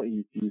now.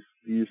 It is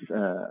this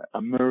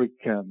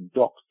American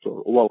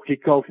doctor. Well, he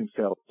calls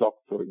himself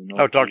doctor,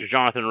 Oh, Dr.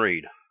 Jonathan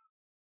Reed.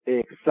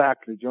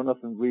 Exactly,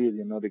 Jonathan Reed,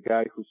 the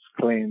guy who's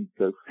claimed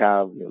to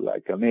have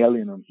like an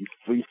alien on his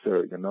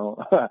freezer,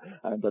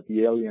 and that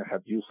the alien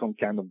had used some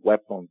kind of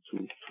weapon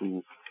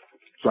to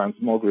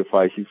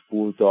transmogrify his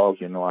poor dog,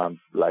 and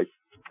like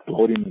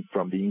exploding it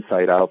from the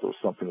inside out or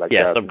something like that.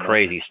 Yeah, some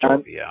crazy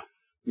story,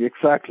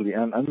 Exactly,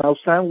 and now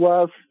Sam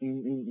was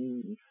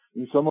in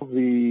some of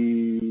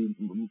the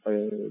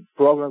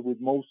programs with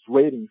most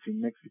ratings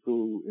in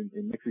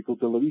Mexico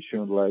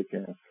television, like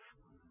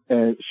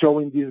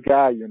showing this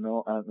guy,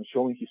 and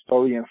showing his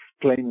story and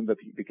claiming that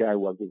the guy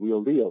was the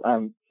real deal.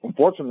 And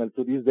unfortunately,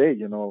 to this day,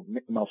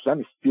 Maussan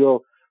is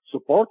still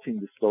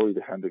supporting the story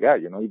behind the guy,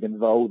 even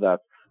though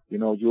that,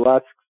 you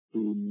ask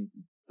to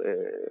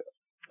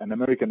an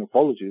American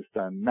ufologist,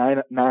 and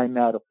 9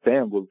 out of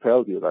 10 will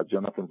tell you that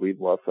Jonathan Reed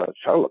was a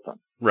charlatan.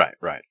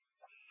 Right.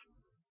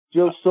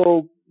 Just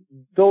so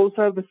those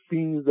are the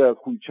things that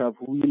which have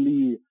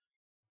really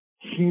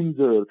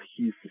hindered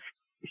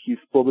his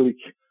public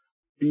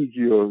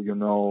figure,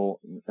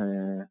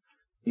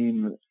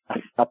 in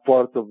a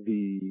part of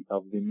the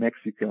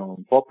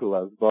Mexican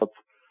populace. But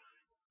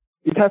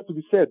it has to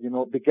be said,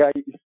 the guy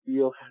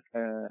still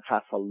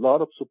has a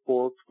lot of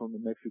support from the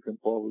Mexican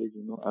public,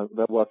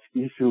 that was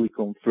easily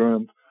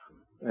confirmed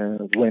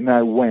when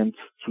I went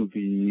to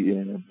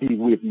the Big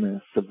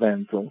Witness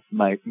event of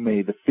May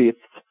the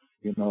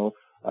 5th,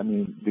 I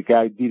mean, the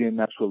guy didn't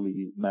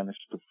actually manage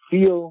to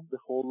fill the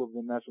whole of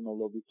the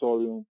National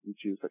Auditorium, which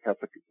has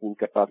a full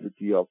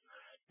capacity of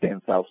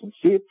 10,000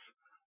 seats,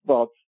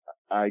 but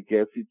I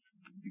guess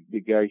the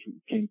guy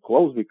came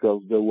close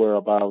because there were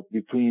about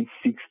between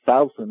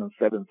 6,000 and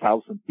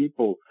 7,000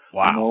 people,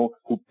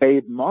 who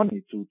paid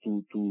money to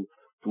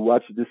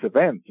watch this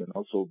event,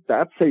 so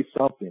that says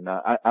something.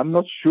 I'm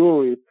not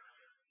sure if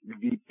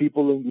the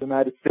people in the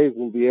United States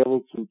will be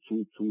able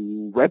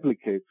to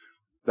replicate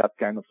that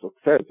kind of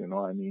success,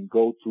 I mean,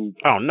 go to...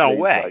 Oh, no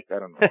way. Like, I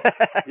don't know.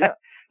 Yeah.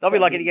 They'll be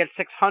lucky to get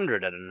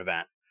 600 at an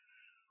event.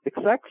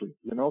 Exactly,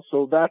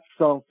 so that's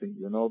something,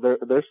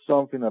 there's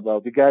something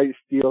about the guy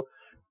still,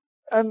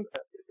 and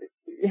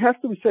it has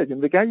to be said,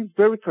 the guy is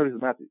very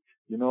charismatic,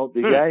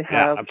 the guy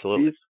has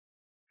this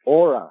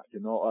aura,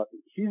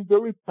 he's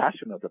very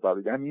passionate about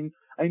it. I mean,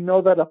 I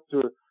know that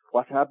after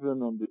what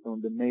happened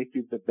on the May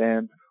 5th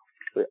event,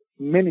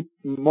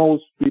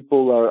 most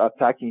people are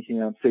attacking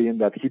him and saying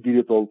that he did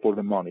it all for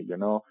the money,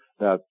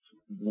 that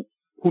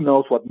who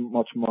knows what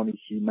much money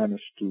he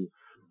managed to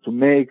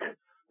make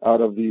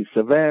out of this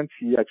event.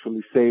 He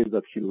actually says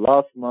that he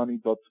lost money,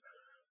 but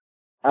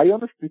I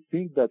honestly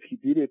think that he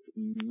did it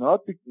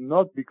not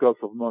because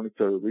of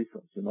monetary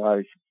reasons.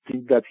 I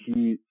think that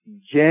he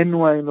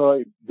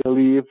genuinely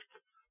believed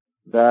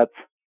that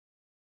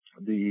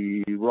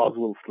the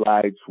Roswell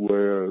slides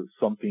were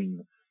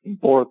something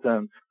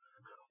important,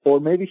 or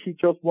maybe he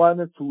just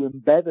wanted to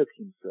embed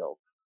himself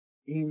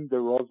in the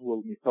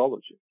Roswell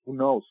mythology. Who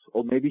knows?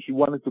 Or maybe he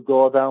wanted to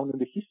go down in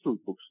the history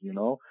books,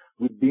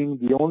 with being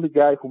the only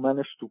guy who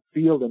managed to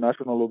fill the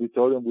National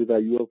Auditorium with a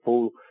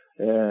UFO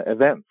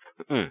event.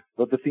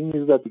 But the thing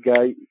is that the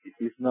guy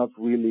is not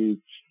really,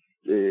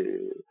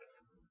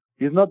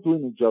 he's not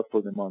doing it just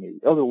for the money.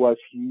 Otherwise,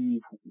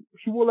 he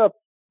would have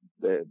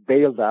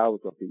bailed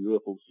out of the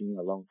UFO scene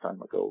a long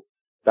time ago.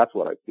 That's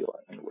what I feel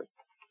anyway.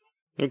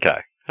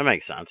 Okay, that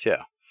makes sense,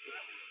 yeah.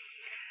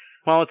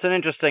 Well, it's an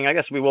interesting, I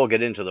guess we will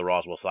get into the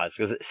Roswell slides,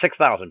 because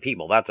 6,000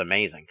 people, that's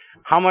amazing.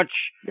 How much,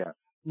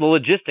 the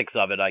logistics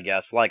of it, I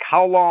guess, like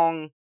how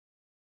long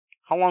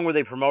were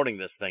they promoting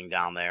this thing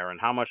down there, and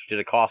how much did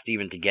it cost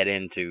even to get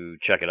in to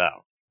check it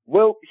out?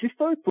 Well, he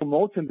started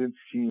promoting it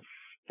since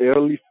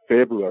early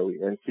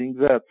February. I think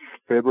that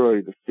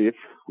February the 5th,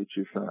 which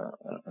is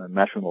a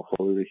national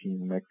holiday here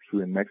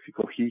in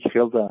Mexico, he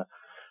held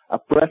a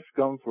press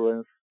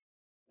conference,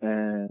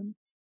 and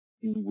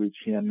in which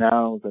he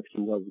announced that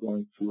he was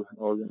going to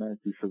organize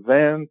this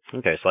event.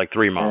 Okay, so like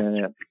 3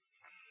 months.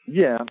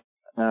 Yeah,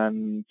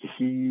 and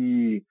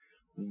he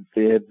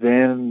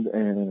then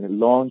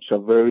launched a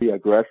very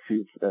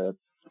aggressive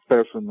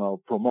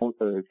personal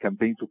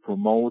campaign to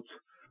promote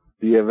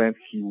the event.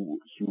 He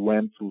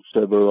went to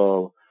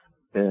several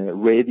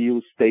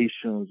radio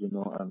stations, you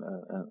know,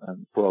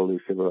 and probably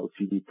several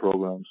TV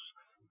programs,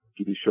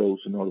 TV shows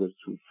in order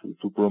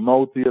to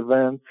promote the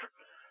event.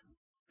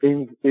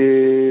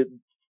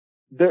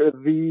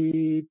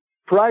 The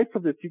price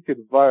of the ticket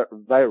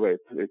varied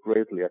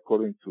greatly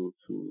according to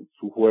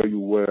where you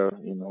were,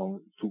 you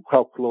know, to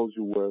how close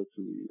you were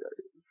to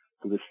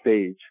the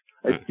stage.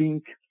 I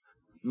think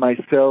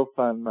myself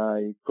and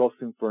my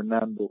cousin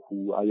Fernando,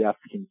 who I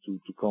asked him to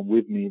come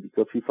with me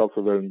because he's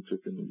also very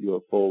interested in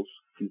UFOs.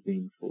 He's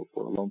been for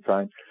a long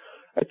time.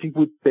 I think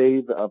we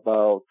paid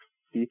about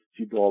 $50,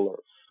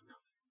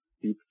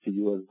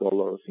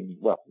 $50 in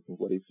what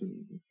is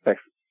in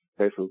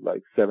pesos,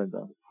 like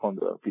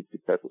 750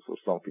 pesos or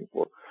something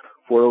for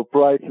our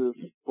prices,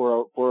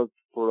 for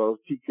our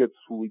tickets,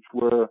 which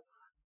were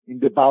in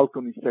the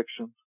balcony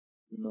section,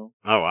 you know.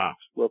 Oh wow.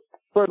 Well,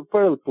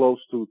 fairly close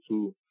to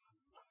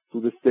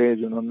the stage,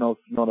 you know,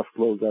 not as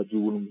close that you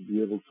wouldn't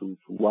be able to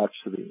watch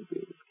the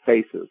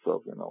faces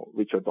of, you know,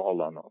 Richard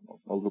Dolan or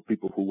all the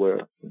people who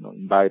were, you know,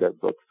 invited.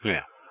 But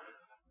yeah,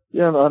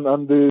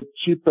 and the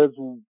cheapest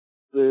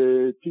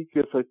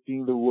tickets, I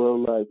think there were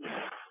like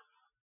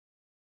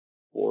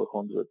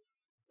 400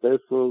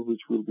 pesos,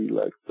 which will be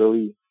like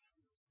 $30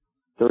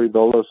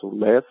 or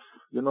less.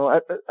 You know, I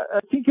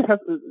think it has.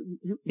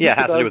 It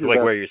has to do with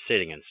like where you're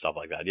sitting and stuff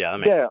like that.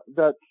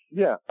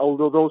 Yeah,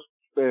 although those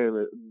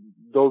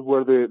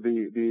were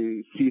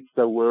the seats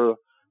that were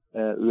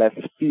less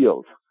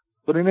filled.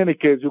 But in any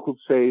case, you could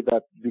say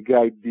that the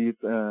guy did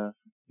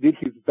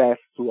his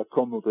best to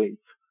accommodate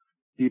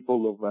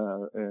people of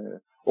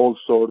all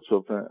sorts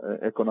of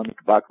economic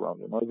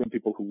background. You know, even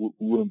people who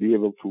wouldn't be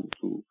able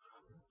to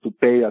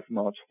pay as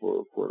much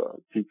for a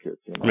ticket.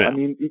 You know, I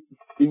mean,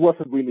 it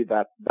wasn't really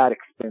that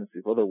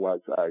expensive.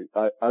 Otherwise,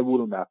 I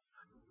wouldn't have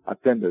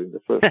attended in the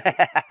first place.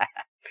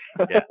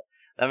 Yeah.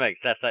 That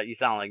makes sense. You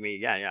sound like me.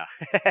 Yeah.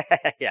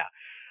 Yeah.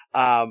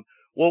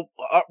 Well,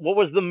 what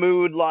was the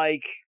mood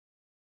like?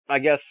 I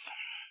guess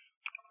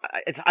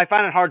I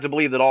find it hard to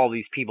believe that all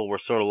these people were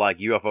sort of like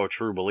UFO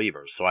true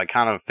believers. So I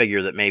kind of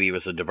figure that maybe it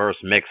was a diverse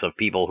mix of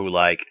people who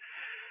like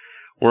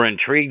were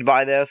intrigued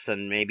by this,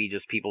 and maybe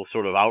just people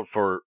sort of out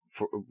for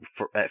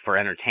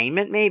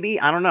entertainment. Maybe,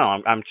 I don't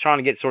know. I'm trying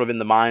to get sort of in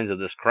the minds of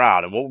this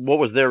crowd, and what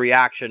was their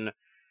reaction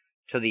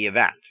to the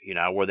event? You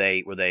know, were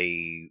they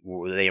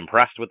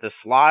impressed with this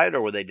slide,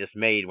 or were they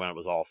dismayed when it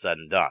was all said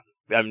and done?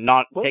 I'm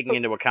not taking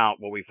into account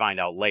what we find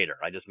out later.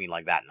 I just mean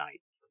like that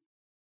night.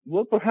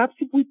 Well, perhaps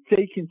if we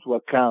take into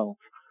account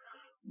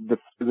the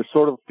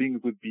sort of things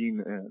we've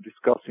been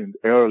discussing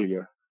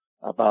earlier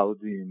about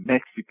the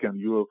Mexican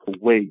UFO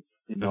wave,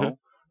 you know,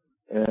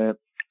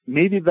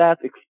 maybe that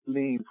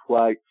explains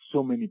why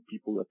so many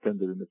people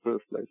attended in the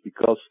first place,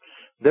 because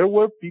there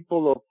were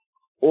people of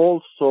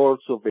all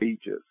sorts of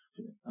ages.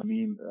 I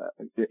mean,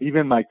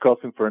 even my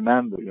cousin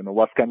Fernando, you know,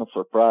 was kind of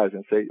surprised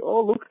and say,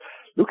 "Oh,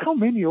 look how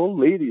many old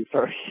ladies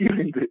are here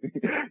in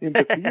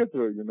the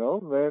theater," you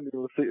know, man.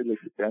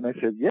 And I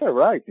said, "Yeah,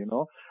 right," you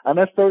know. And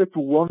I started to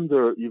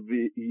wonder if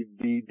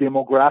the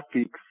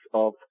demographics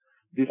of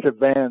this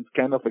event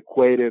kind of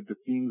equated the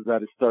things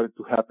that started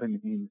to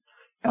happen in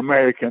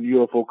American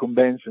UFO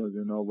conventions,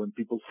 you know, when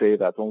people say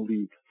that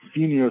only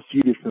senior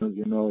citizens,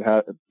 you know,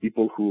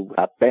 people who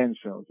have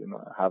pensions, you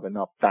know, have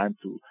enough time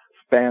to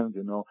spend,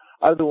 you know,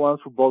 are the ones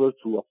who bother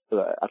to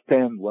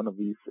attend one of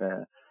these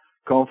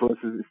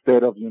conferences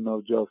instead of, you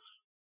know, just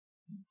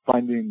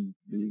finding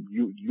the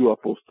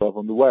UFO stuff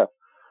on the web.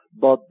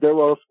 But there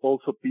were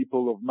also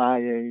people of my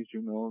age,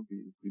 you know,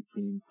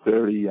 between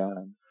 30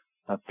 and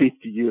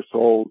 50 years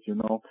old, you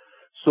know.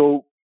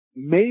 So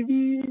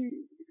maybe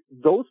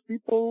those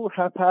people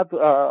have had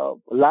a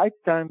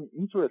lifetime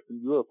interest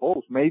in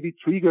UFOs, maybe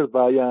triggered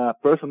by a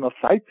personal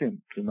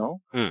sighting, you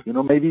know. You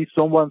know, maybe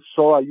someone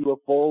saw a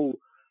UFO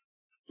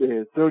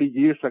 30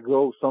 years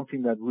ago,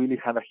 something that really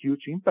had a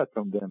huge impact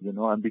on them, you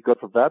know, and because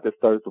of that, they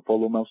started to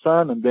follow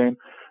Maussan, and then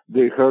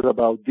they heard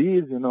about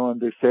this, you know, and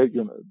they said,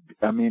 you know,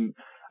 I mean,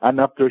 and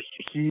after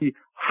he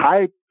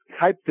hyped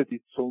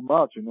it so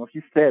much, you know, he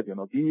said, you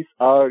know, these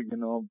are, you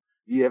know,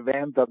 the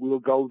event that will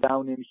go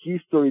down in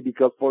history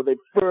because for the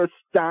first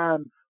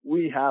time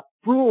we have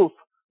proof,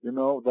 you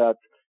know, that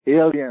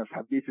aliens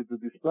have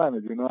visited this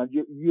planet, you know, and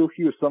you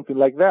hear something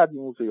like that, you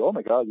will say, "Oh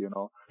my God," you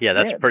know. Yeah,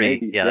 that's that's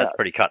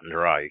pretty cut and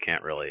dry. You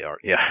can't really,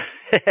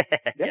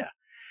 yeah.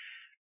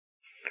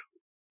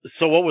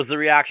 So what was the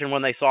reaction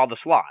when they saw the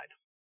slide?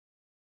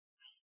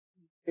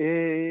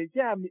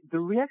 Yeah, I mean, the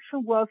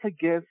reaction was, I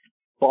guess,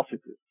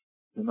 positive.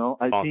 You know,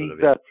 I think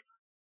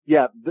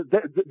yeah.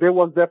 that, there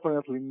was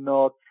definitely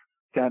not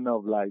kind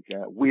of like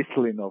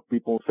whistling of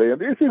people saying,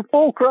 "This is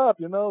bull crap,"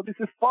 you know, "This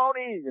is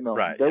phony," you know.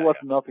 Right, there was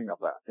nothing of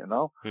that, you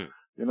know.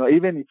 You know,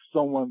 even if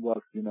someone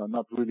was, you know,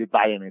 not really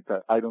buying it,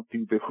 I don't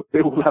think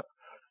they would have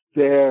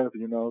dared,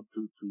 to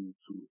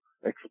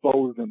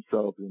expose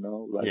themselves,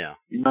 like Yeah.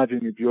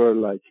 imagine if you're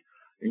like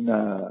in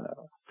a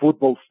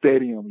football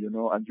stadium,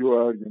 and you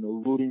are,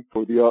 rooting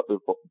for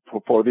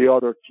the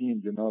other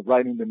team,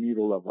 right in the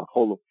middle of a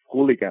hall of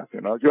hooligans,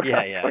 you're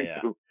Yeah.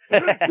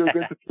 you're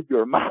going to keep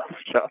your mouth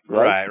shut,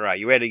 right? Right.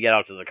 You had to get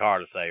out to the car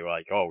to say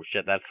like, "Oh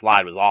shit, that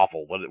slide was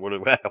awful.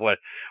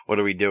 What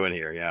are we doing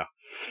here?" Yeah.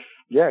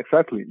 Yeah,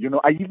 exactly.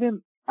 I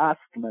even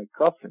asked my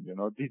cousin,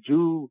 did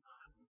you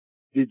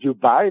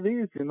buy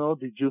this?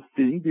 Did you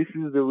think this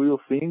is the real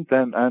thing?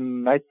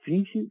 And I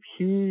think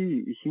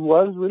he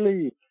was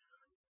really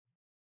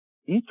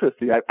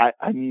interested.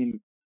 I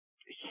mean,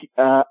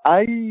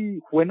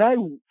 when I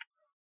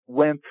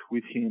went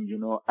with him,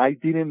 I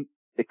didn't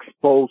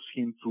expose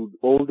him to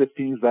all the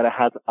things that I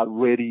had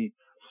already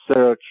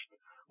searched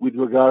with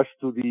regards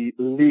to the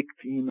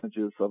leaked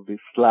images of the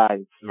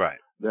slides Right.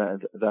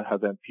 that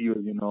had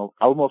appeared,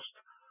 almost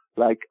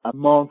like a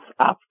month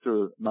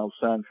after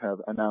Maussan had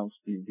announced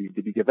the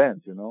big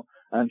event,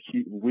 and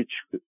which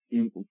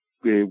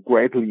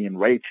greatly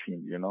enraged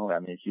him, I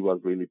mean, he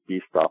was really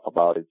pissed off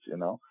about it,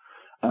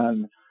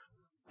 and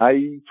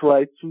I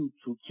tried to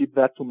keep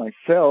that to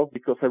myself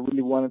because I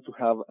really wanted to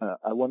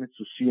I wanted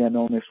to see an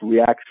honest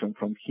reaction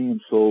from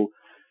him. So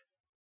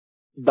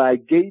by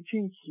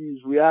gauging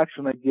his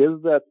reaction, I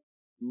guess that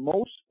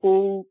most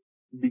people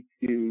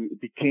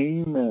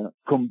became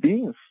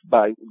convinced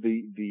by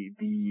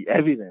the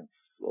evidence,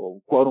 or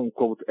quote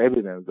unquote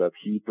evidence, that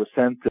he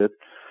presented.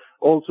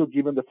 Also,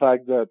 given the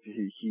fact that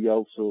he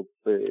also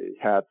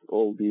had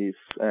all these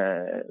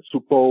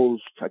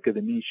supposed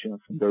academicians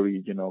and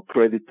very,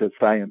 credited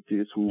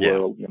scientists who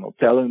were,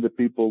 telling the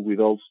people with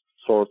all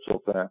sorts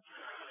of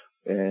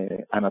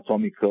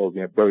anatomical,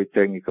 very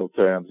technical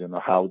terms,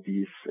 how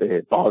this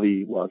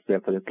body was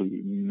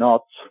definitely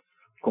not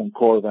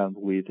concordant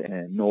with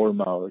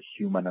normal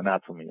human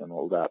anatomy and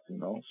all that,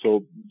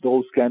 So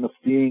those kind of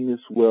things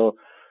were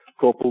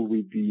coupled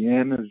with the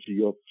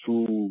energy of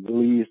true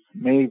belief.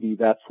 Maybe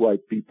that's why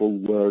people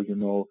were,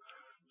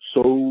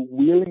 so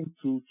willing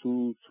to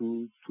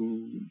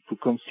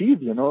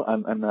concede,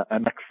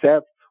 and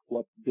accept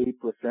what they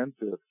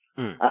presented,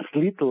 as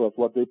little of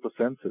what they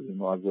presented,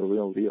 as the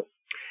real deal.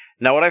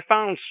 Now, what I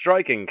found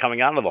striking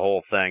coming out of the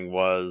whole thing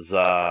was,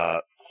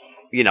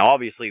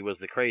 obviously was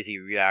the crazy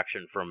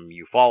reaction from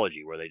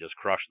ufology, where they just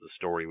crushed the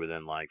story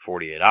within like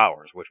 48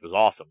 hours, which was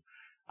awesome.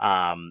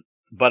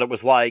 But it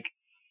was like,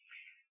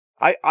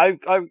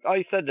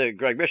 I said to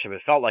Greg Bishop,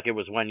 it felt like it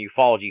was when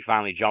ufology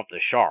finally jumped the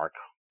shark,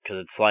 because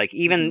it's like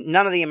even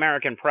none of the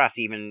American press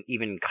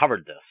even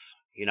covered this.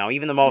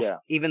 Even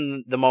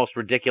the most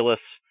ridiculous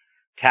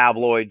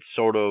tabloid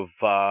sort of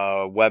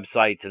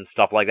websites and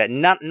stuff like that.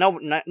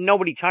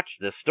 Nobody touched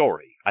this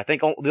story. I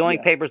think the only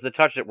papers that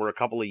touched it were a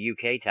couple of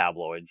UK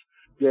tabloids.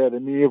 Yeah, the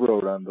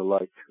Mirror and the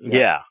like.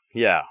 Yeah.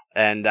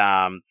 And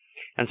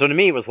so to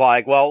me it was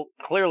like, well,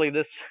 clearly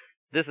this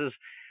is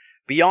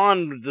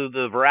beyond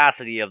the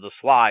veracity of the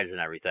slides and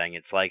everything.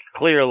 It's like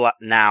clear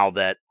now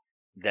that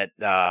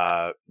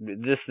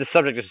this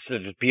subject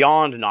is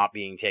beyond not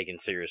being taken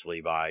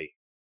seriously by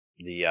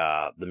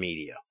the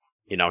media.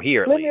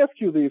 Here at Let least. me ask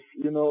you this,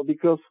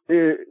 because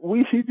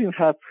we even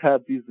have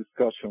had this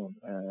discussion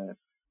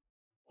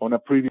on a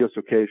previous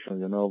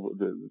occasion.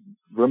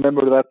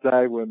 Remember that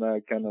time when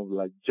I kind of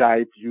like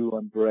jibed you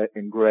and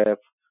Gref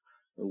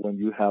when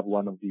you have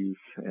one of these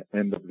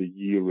end of the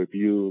year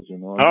reviews,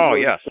 Oh,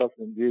 yes.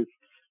 Discussing this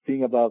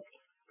thing about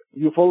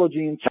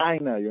ufology in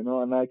China,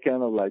 and I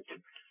kind of like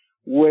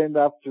went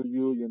after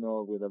you,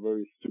 with a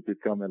very stupid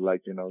comment,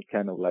 like,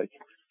 kind of like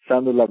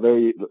sounded like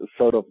very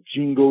sort of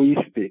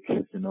jingoistic,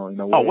 in a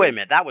way. Oh, wait a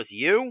minute, that was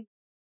you?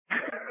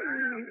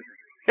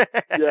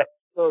 Yeah,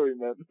 sorry,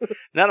 man.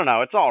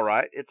 No, it's all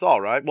right.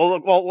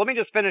 Well, let me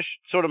just finish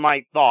sort of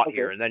my thought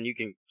here, and then you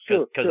can,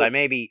 because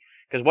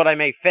because what I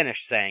may finish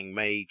saying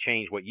may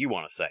change what you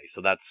want to say.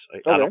 So that's,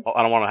 I don't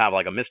want to have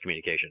like a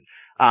miscommunication.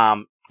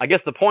 I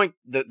guess the point,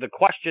 the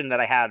question that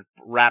I had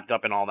wrapped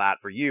up in all that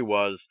for you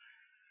was,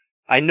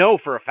 I know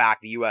for a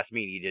fact the U.S.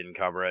 media didn't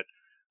cover it.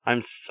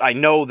 I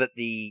know that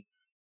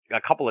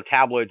a couple of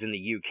tabloids in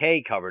the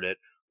UK covered it.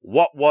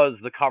 What was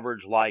the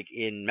coverage like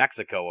in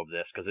Mexico of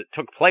this? Because it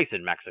took place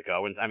in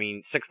Mexico, and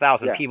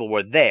 6,000 people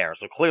were there.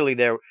 So clearly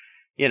there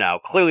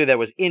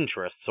was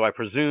interest. So I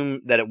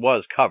presume that it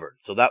was covered.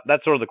 So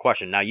that's sort of the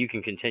question. Now you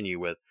can continue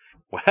with.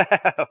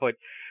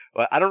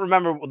 I don't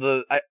remember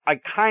I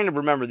kind of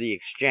remember the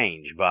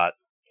exchange, but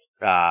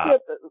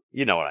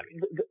you know what I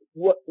mean.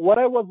 What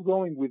I was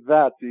going with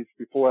that is,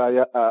 before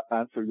I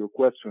answer your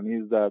question,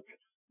 is that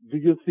do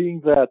you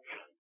think that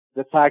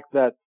the fact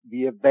that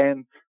the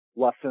event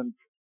wasn't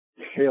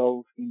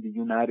held in the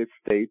United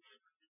States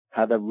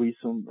had a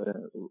reason,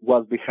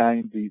 was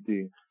behind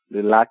the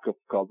lack of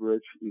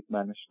coverage it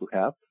managed to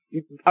have?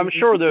 I'm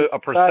sure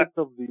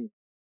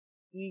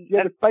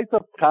despite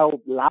of how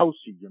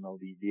lousy,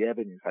 the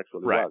evidence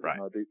actually was. Right.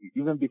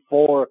 Even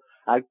before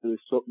actually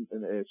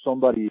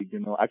somebody,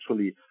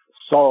 actually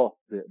saw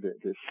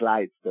the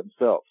slides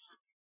themselves.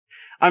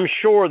 I'm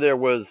sure there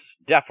was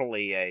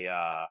definitely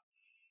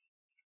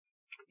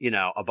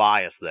a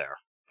bias there.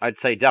 I'd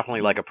say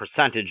definitely like a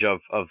percentage of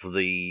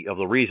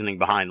the reasoning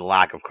behind the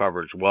lack of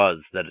coverage was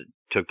that it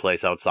took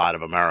place outside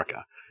of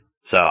America.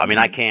 So,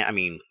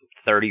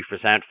 30%,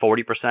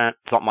 40%,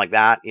 something like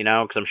that,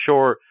 because I'm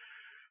sure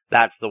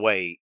that's the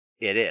way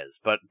it is.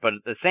 But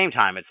at the same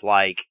time, it's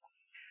like,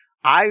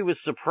 I was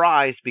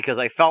surprised because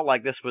I felt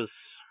like this was,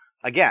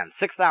 again,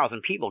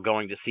 6,000 people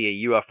going to see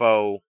a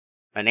UFO,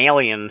 an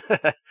alien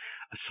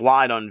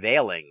slide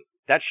unveiling.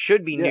 That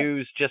should be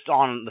news just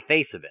on the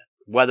face of it,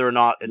 whether or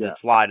not the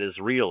slide is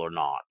real or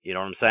not. You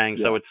know what I'm saying?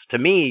 Yeah. So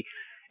to me,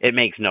 it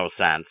makes no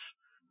sense.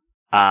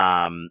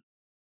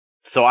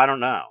 So I don't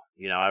know.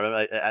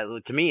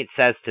 To me, it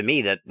says to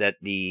me that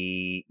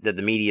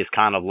the media is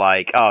kind of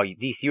like, oh,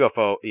 these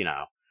UFO,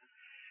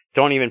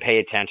 don't even pay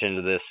attention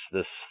to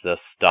this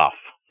stuff.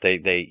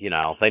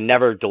 They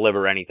never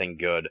deliver anything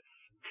good.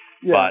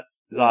 Yeah.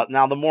 But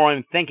now the more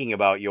I'm thinking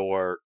about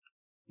your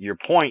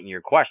point and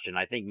your question,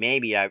 I think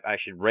maybe I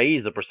should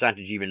raise the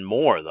percentage even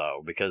more,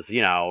 though, because,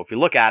 if you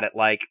look at it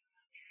like,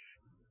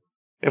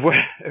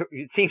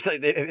 it seems like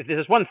if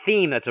there's one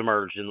theme that's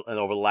emerged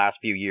over the last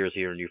few years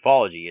here in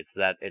ufology, it's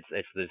that it's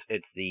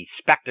the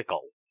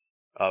spectacle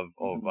of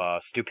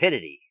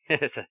stupidity.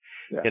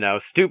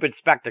 Stupid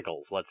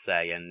spectacles, let's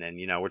say, and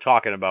we're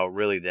talking about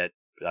really that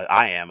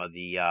I am of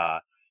the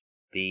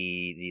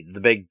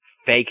big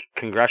fake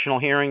congressional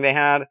hearing they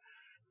had.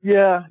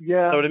 Yeah.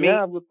 So to me,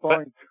 good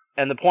point.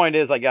 And the point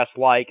is, I guess,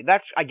 like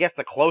that's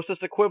the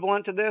closest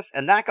equivalent to this,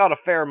 and that got a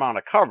fair amount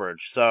of coverage.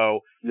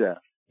 So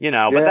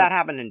but that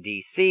happened in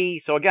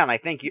D.C. So again, I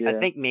think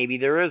maybe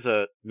there is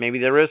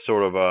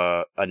sort of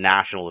a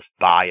nationalist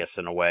bias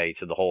in a way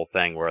to the whole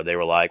thing, where they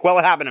were like, well,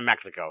 it happened in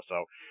Mexico,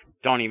 so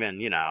don't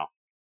even,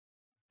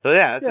 So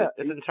it's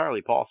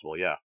entirely possible,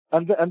 yeah.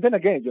 And then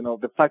again,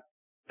 the fact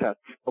that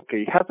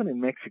it happened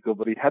in Mexico,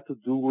 but it had to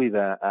do with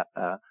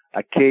a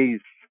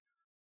case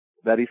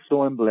that is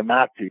so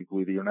emblematic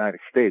with the United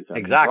States.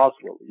 Exactly.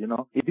 Roswell,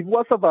 if it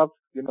was about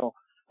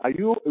a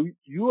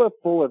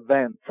UFO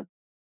event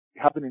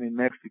happening in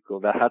Mexico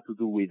that had to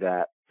do with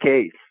a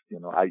case,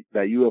 the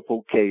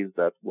UFO case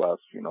that was,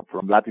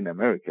 from Latin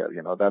America,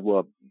 that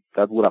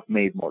would have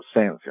made more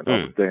sense,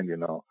 Then, it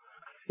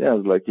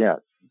was like,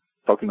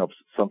 talking of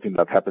something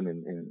that happened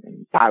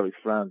in Paris,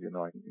 France,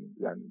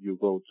 and you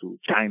go to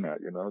China,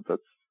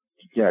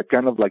 that's,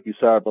 kind of like you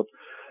said. But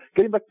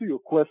getting back to your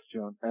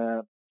question,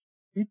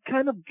 it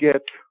kind of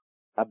gets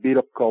a bit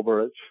of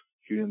coverage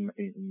here in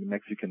the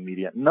Mexican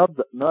media, not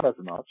as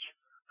much.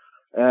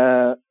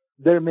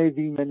 There may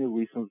be many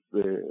reasons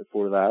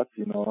for that,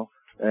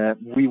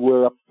 we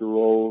were, after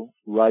all,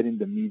 right in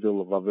the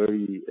middle of a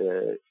very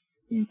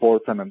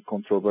important and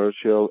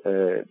controversial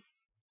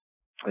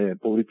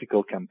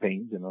political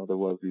campaign. There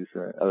was these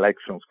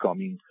elections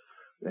coming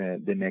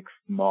the next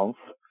month,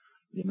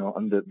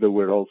 and there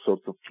were all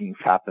sorts of things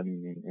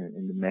happening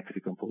in the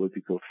Mexican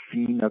political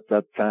scene at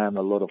that time,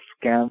 a lot of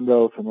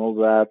scandals and all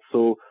that.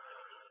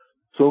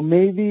 So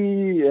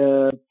maybe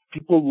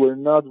people were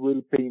not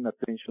really paying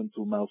attention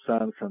to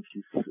Maussan and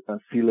his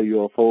Ancilla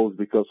UFOs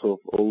because of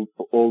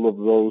all of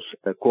those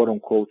quote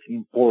unquote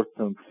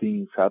important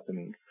things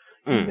happening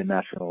in the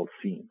national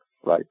scene,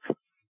 right?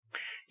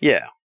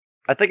 Yeah.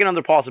 I think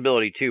another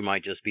possibility too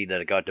might just be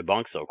that it got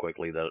debunked so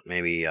quickly that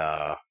maybe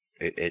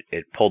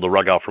it pulled the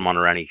rug out from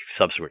under any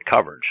subsequent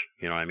coverage.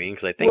 You know what I mean?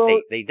 Because I think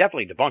they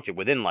definitely debunked it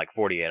within like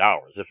 48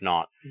 hours, if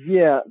not.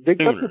 Yeah, they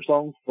got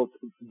debunked,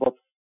 but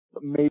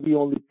maybe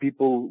only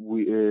people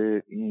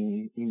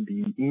in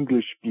the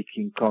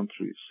English-speaking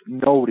countries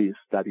noticed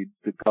that it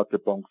got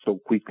debunked so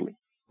quickly.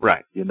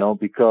 Right.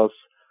 Because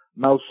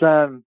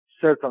Maussan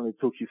certainly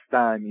took his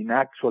time in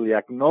actually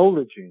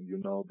acknowledging,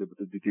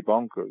 the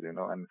debunkers,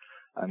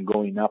 and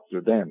going after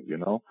them,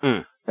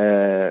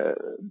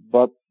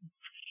 but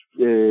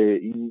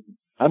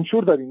I'm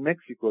sure that in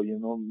Mexico,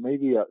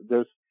 maybe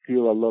there's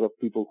still a lot of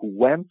people who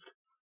went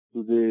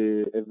to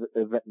the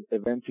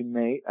event in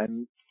May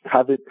and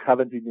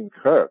haven't even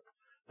heard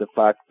the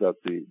fact that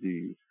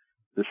the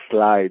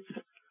slides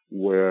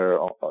were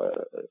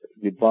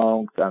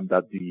debunked and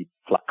that the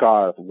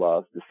placard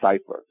was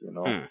deciphered,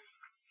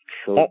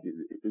 So,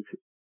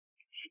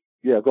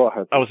 go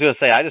ahead. I was going to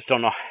say, I just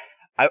don't know.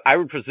 I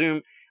would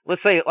presume,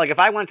 let's say, like, if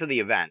I went to the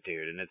event,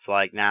 dude, and it's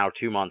like now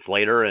 2 months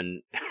later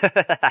and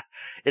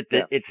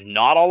it's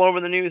not all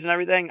over the news and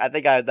everything, I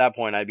think at that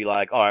point I'd be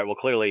like, all right, well,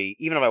 clearly,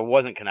 even if I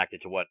wasn't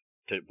connected to what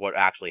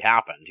actually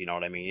happened, you know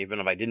what I mean? Even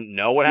if I didn't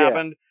know what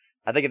happened,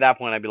 I think at that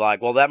point I'd be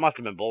like, well, that must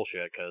have been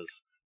bullshit because,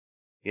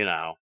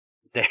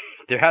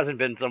 there hasn't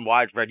been some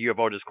widespread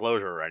UFO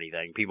disclosure or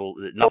anything.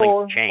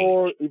 Nothing's changed.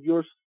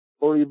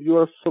 Or if you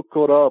are so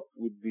caught up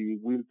with the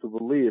will to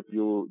believe,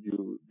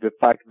 the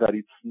fact that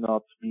it's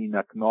not being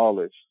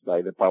acknowledged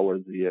by the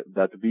powers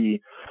that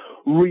be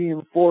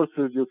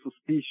reinforces your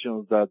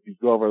suspicions that the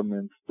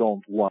governments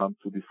don't want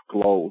to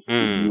disclose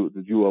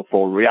the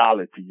UFO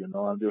reality, and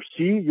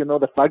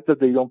the fact that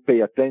they don't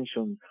pay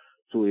attention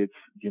to it,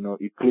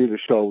 it clearly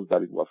shows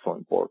that it was so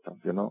important,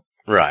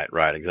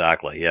 Right,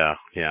 exactly. Yeah.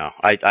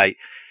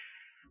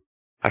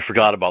 I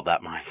forgot about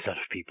that mindset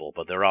of people,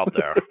 but they're out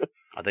there.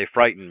 They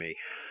frighten me.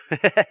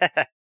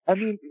 I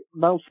mean,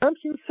 Maussan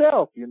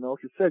himself, he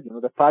said,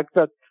 the fact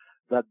that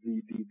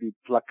the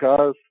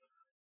placards,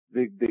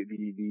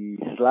 the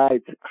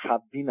slides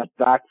have been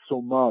attacked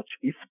so much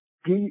is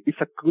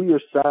a clear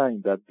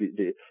sign that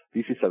the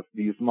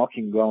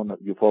smoking gun of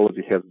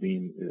ufology has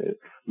been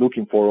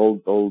looking for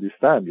all this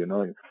time.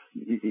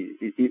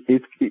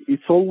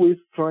 It's always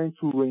trying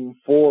to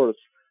reinforce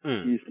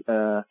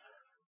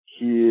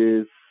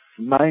his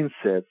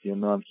mindset,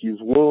 and his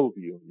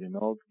worldview.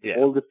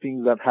 All the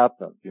things that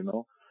happen.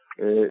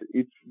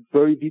 It's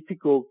very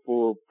difficult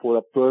for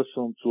a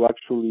person to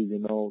actually,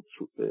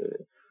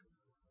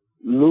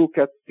 look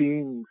at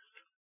things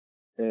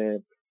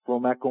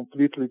from a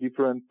completely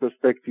different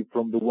perspective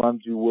from the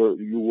ones you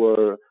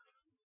were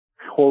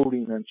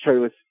holding and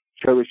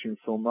cherishing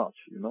so much.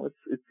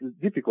 It's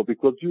difficult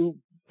because you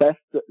best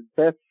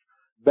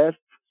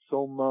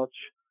so much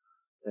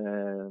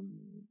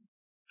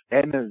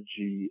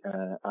energy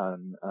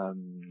and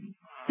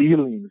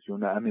feelings,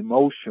 and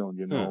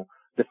emotion,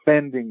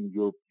 defending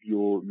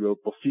your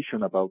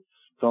position about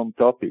some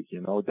topic,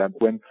 that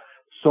when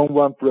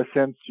someone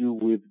presents you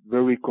with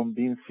very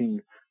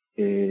convincing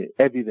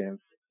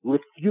evidence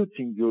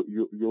refuting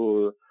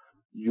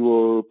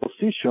your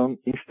position,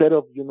 instead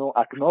of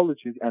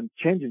acknowledging and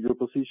changing your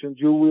position,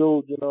 you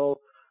will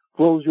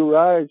close your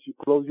eyes, you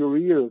close your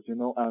ears,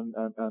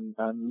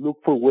 and look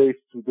for ways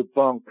to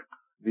debunk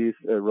this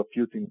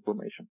refuting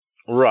information.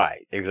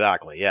 Right,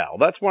 exactly. Yeah. Well,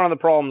 that's one of the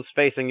problems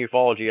facing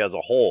ufology as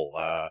a whole.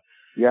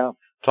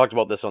 Talked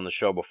about this on the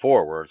show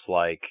before, where it's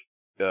like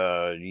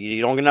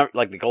you don't get,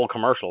 like the old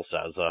commercial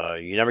says,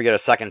 you never get a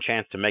second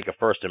chance to make a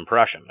first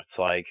impression. It's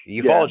like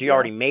ufology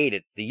already made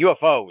it. The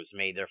UFOs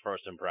made their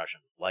first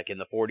impression, like in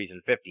the 40s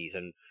and 50s,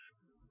 and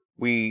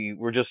we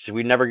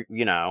never,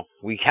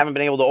 we haven't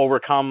been able to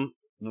overcome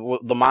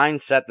the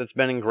mindset that's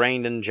been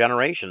ingrained in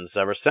generations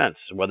ever since,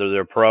 whether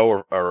they're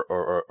pro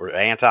or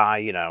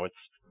anti.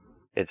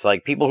 It's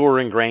like people who are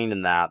ingrained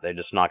in that, they're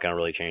just not going to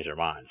really change their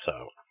mind.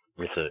 So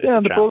it's a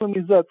the problem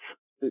is that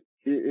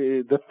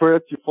the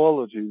first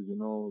ufologists,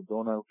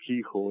 Donald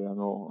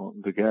Keyhoe,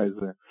 the guys,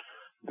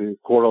 the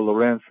Cora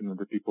Lorenzen, and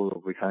the people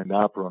behind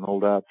APRO and all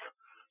that,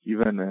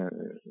 even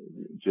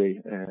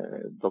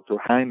Dr.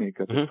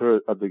 Hynek at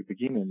the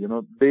beginning,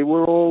 they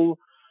were all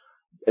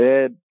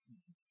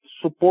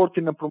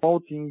supporting and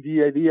promoting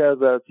the idea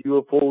that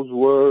UFOs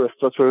were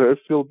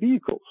extraterrestrial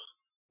vehicles.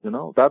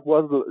 That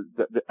was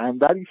and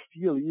that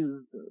still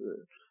is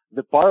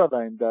the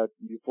paradigm that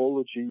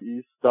ufology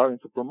is starting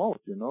to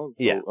promote,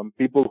 and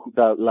people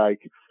that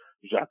like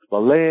Jacques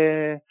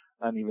Vallée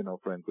and even our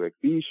friend Greg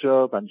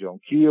Bishop and John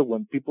Keel,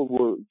 when people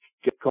will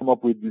come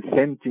up with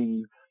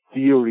dissenting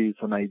theories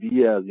and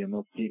ideas,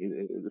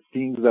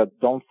 things that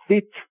don't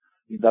fit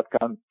in that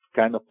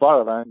kind of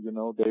paradigm,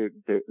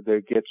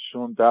 they get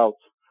shunned out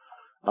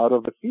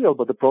of the field.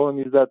 But the problem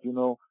is that,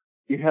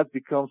 it has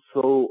become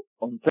so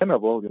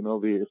untenable,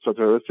 the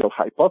extraterrestrial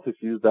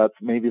hypothesis, that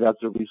maybe that's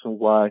the reason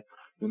why,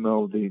 the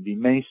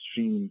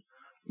mainstream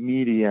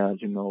media,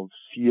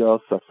 see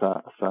us as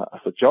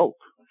a joke.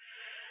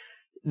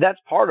 That's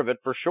part of it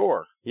for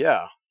sure.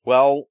 Yeah.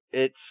 Well,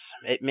 it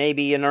may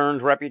be an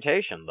earned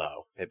reputation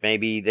though. They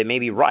may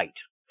be right.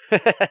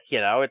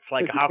 It's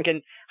like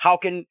how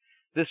can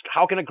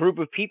a group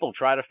of people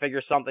try to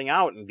figure something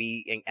out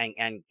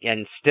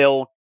and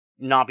still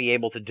not be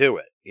able to do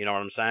it? You know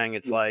what I'm saying?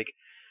 It's like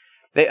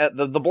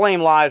the blame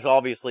lies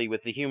obviously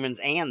with the humans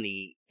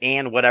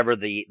and whatever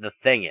the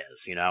thing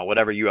is,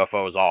 whatever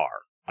UFOs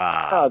are.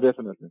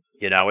 Definitely.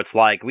 It's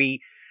like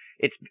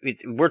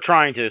we're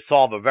trying to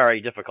solve a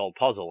very difficult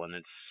puzzle, and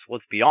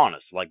let's be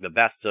honest, like the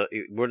best.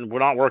 We're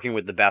not working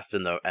with the best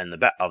of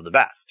the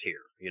best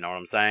here. You know what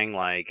I'm saying?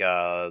 Like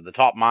the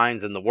top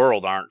minds in the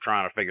world aren't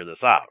trying to figure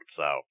this out.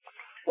 So.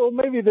 Well,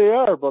 maybe they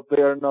are, but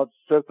they are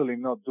certainly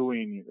not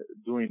doing it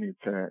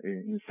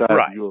inside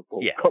UFO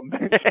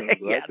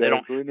conventions. Right?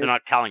 They're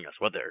not telling us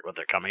what they're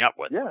coming up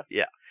with.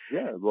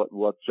 Yeah.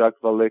 What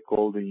Jacques Vallée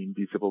called the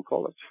invisible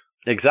college.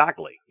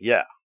 Exactly.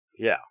 Yeah.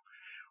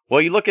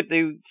 Well, you look at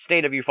the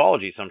state of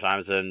ufology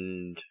sometimes,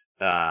 and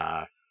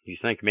you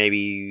think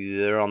maybe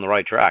they're on the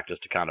right track,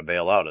 just to kind of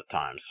bail out at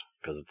times,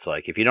 because it's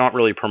like if you're not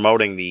really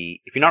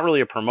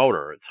a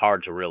promoter, it's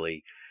hard to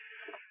really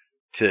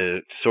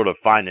to sort of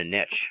find a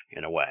niche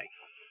in a way.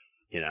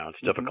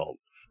 It's difficult.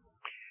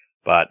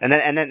 But and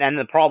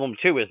the problem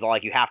too is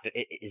like you have to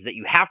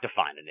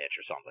find a niche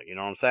or something. You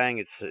know what I'm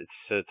saying?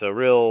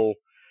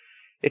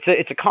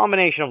 It's a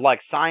combination of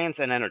like science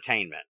and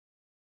entertainment.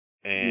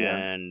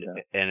 And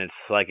it's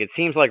like it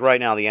seems like right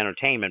now the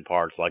entertainment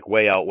part's like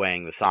way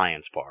outweighing the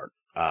science part.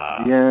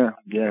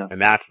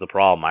 And that's the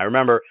problem. I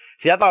remember.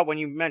 See, I thought when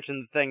you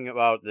mentioned the thing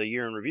about the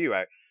year in review,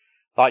 I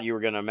thought you were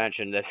going to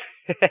mention that.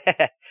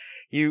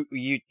 You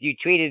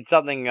tweeted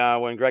something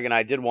when Greg and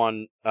I did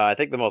one, I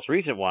think the most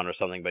recent one or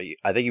something, but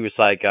I think it was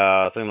like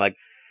something like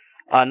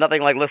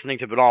nothing like listening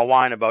to Banal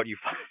whine about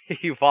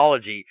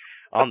ufology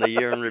on the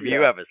year in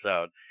review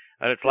episode.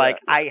 And it's like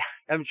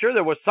I'm sure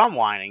there was some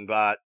whining,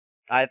 but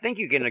I think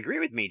you can agree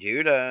with me,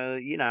 dude.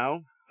 You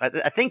know,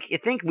 I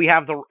think we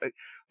have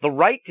the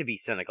right to be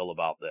cynical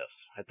about this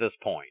at this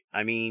point.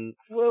 I mean,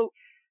 Well,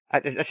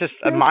 that's just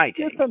yes, my take.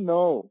 yes and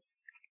no.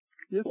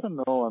 Yes and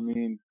no. I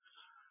mean,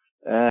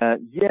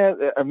 yeah.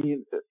 I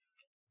mean,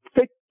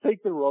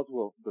 take the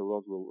Roswell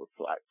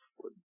flight,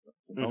 for instance.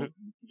 You know,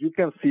 you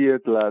can see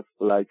it as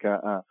like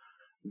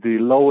the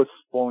lowest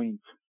point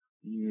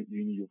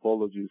in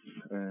ufology's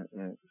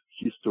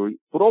history,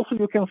 but also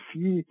you can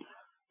see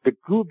the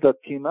good that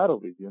came out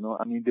of it. You know,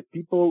 I mean,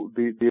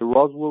 the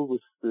Roswell was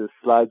the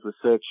Slide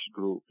Research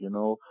Group. You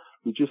know,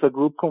 which is a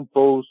group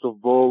composed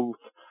of both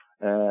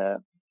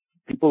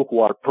people who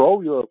are pro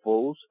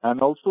UFOs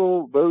and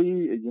also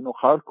very, you know,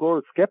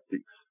 hardcore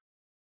skeptics.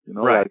 You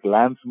know, Right. like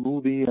Lance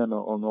Moody and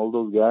all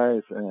those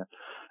guys.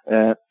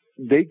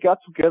 They got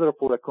together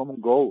for a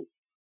common goal.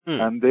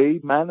 And they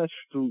managed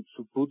to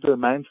put their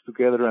minds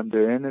together and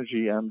their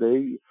energy, and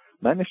they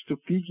managed to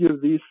figure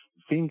this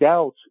thing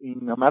out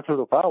in a matter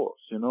of hours,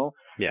 you know.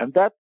 Yeah. And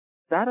that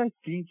I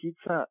think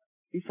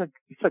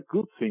it's a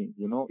good thing,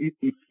 you know.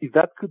 If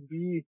that could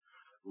be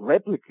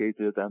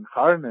replicated and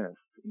harnessed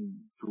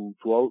to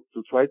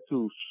try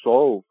to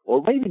solve,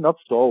 or maybe not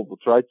solve,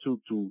 but try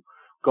to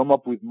come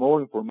up with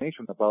more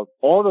information about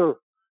other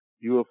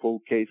UFO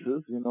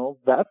cases, you know,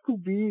 that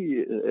could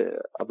be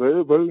a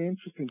very, very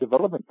interesting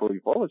development for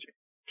ufology.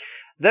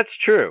 That's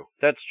true.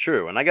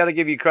 And I got to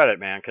give you credit,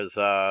 man, because,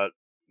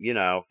 you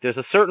know, there's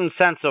a certain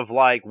sense of,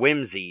 like,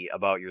 whimsy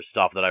about your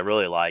stuff that I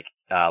really like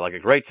a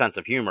great sense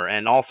of humor,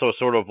 and also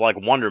sort of, like,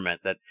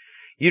 wonderment that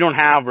you don't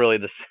have really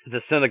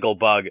the cynical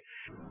bug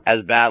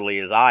as badly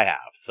as I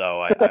have.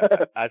 So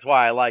that's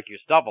why I like your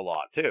stuff a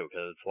lot, too,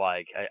 because it's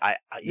like,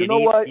 you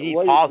need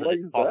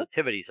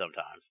positivity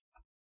sometimes.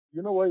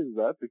 You know why is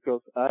that?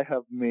 Because I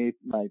have made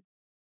my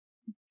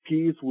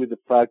peace with the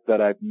fact that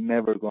I'm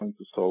never going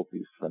to solve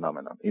this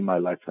phenomenon in my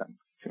lifetime.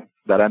 Okay?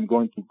 That I'm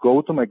going to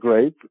go to my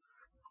grave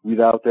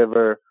without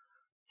ever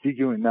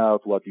figuring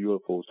out what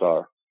UFOs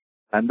are.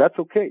 And that's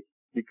okay,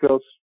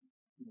 because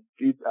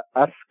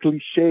as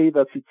cliche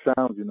as it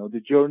sounds, you know,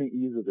 the journey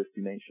is a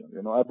destination.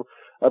 You know,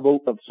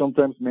 I've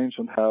sometimes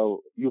mentioned how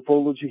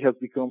ufology has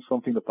become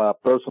something of a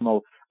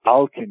personal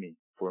alchemy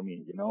for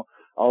me, you know.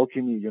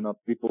 Alchemy, you know,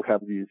 people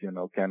have this, you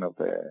know, kind of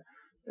a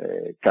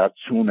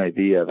cartoon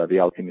idea that the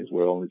alchemists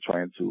were only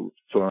trying to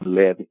turn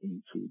lead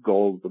into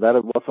gold, but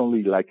that was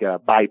only like a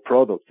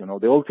byproduct, you know.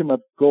 The ultimate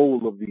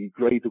goal of the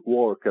great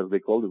work, as they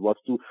called it, was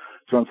to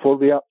transform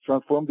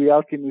the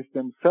alchemists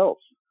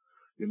themselves,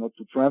 you know,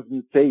 to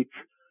transmutate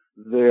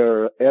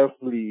their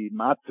earthly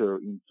matter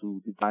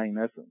into divine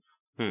essence.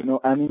 You know,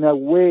 and in a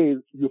way,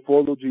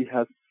 ufology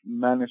has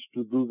managed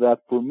to do that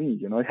for me.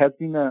 You know, it has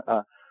been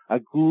a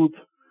good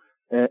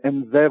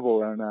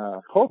endeavor and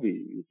a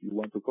hobby, if you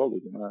want to call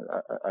it. You know,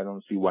 I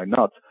don't see why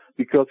not,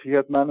 because he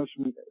has managed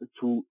me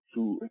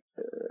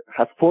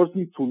has forced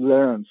me to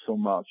learn so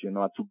much, you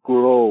know, to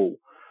grow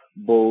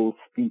both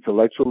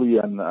intellectually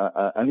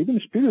and even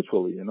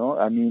spiritually, you know.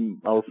 I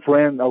mean, our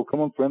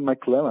common friend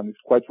Mike Cleland is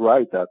quite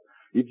right that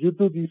if you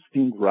do this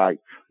thing right,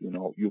 you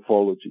know,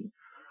 ufology,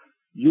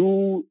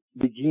 you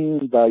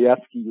begin by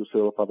asking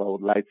yourself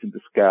about lights in the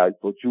sky,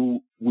 but you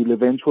will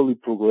eventually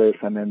progress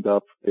and end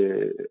up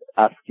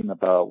asking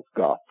about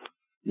God,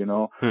 you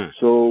know.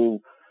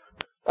 So,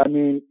 I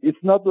mean,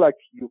 it's not like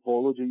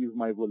ufology is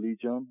my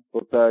religion,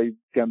 but I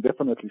can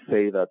definitely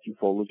say that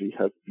ufology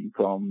has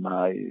become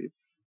my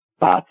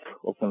path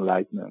of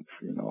enlightenment,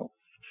 you know,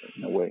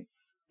 in a way.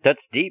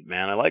 That's deep,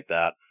 man. I like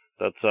that.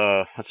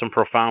 That's some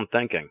profound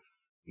thinking.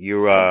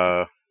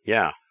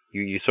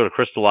 You sort of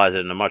crystallize it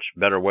in a much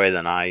better way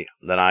than I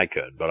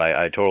could, but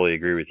I totally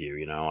agree with you.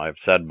 You know, I've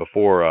said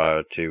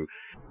before to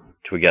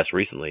a guest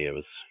recently, it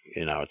was,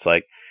 you know, it's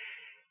like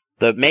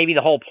maybe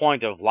the whole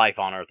point of life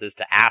on Earth is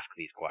to ask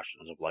these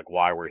questions of like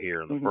why we're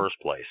here in the first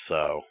place.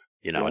 So,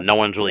 you know, and no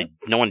one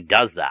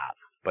does that,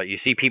 but you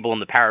see people in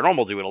the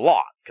paranormal do it a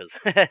lot, because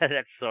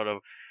that's sort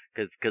of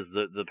because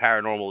the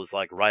paranormal is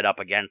like right up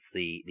against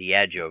the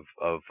edge of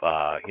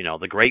you know,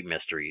 the great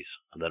mysteries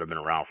that have been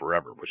around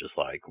forever, which is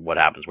like what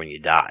happens when you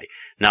die.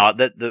 Now,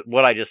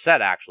 what I just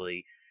said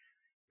actually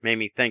made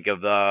me think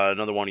of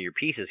another one of your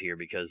pieces here,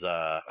 because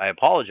I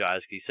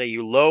apologize, because you say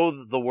you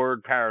loathe the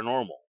word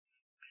paranormal.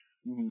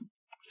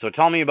 So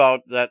tell me about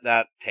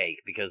that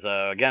take, because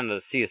again, to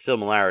see a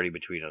similarity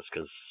between us,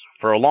 because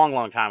for a long,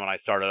 long time when I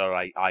started out,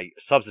 I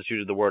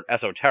substituted the word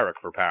esoteric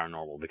for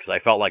paranormal, because I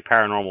felt like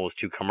paranormal was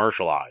too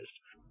commercialized.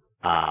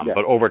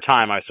 But over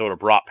time, I sort of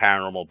brought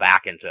paranormal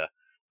back into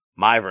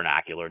my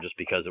vernacular, just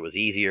because it was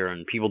easier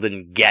and people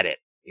didn't get it,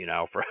 you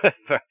know,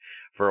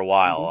 for a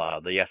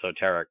while, the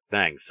esoteric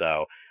thing.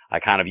 So I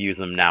kind of use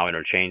them now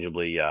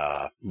interchangeably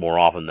more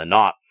often than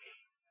not.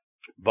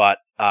 But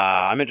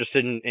I'm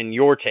interested in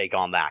your take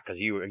on that, because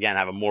you, again,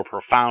 have a more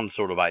profound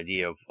sort of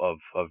idea of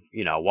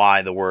you know,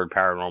 why the word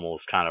paranormal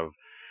is kind of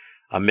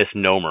a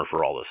misnomer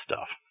for all this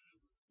stuff.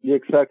 Yeah,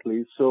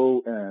 exactly.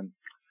 So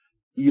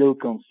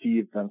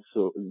ill-conceived and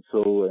so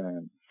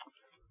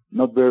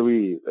not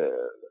very.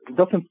 It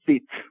doesn't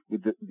fit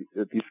with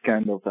this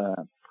kind of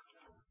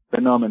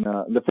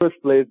phenomena. In the first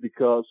place,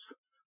 because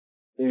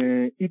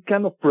it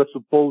kind of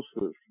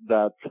presupposes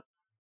that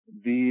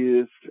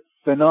these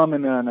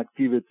phenomena and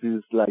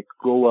activities like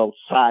go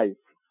outside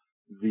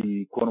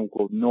the quote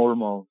unquote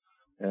normal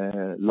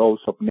laws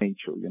of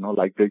nature,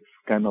 like they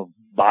kind of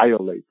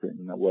violate them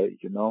in a way,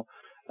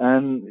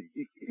 and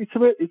it's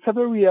a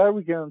very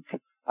arrogant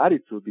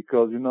attitude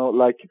because,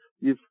 like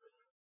if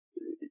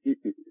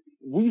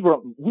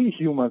we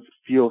humans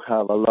still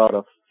have a lot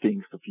of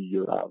things to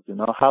figure out,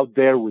 how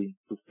dare we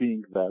to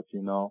think that,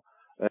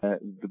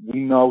 we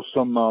know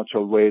so much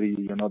already,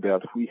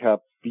 that we have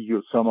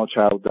figured so much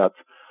out that,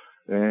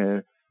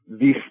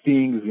 these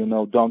things,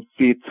 don't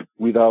fit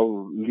with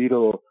our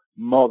little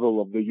model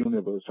of the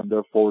universe and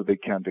therefore they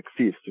can't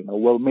exist,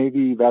 Well,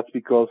 maybe that's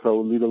because our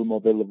little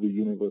model of the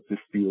universe is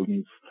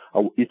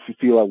it's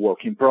still a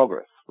work in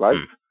progress, right?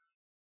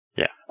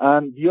 Yeah.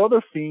 And the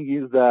other thing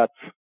is that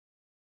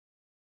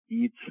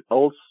it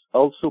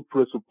also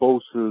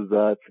presupposes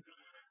that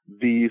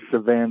these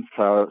events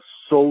are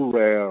so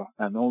rare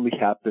and only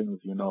happens,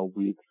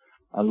 with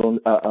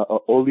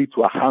only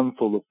to a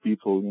handful of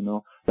people,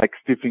 like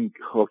Stephen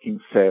Hawking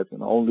said,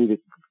 only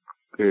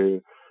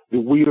the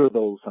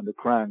weirdos and the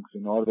cranks,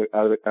 are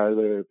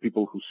the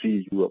people who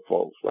see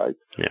UFOs, right?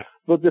 Yeah.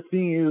 But the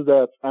thing is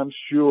that I'm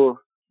sure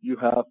you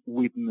have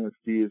witnessed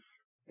this,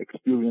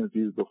 experienced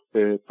this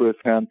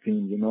first-hand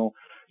thing,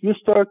 You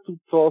start to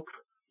talk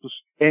to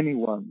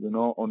anyone,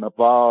 on a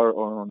bar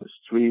or on the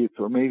street,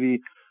 or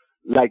maybe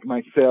like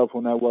myself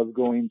when I was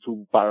going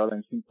to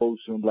Paradigm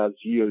Symposium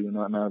last year,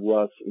 and I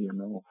was,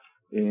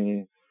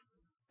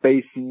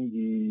 facing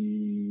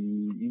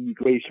the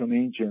immigration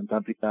agent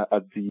at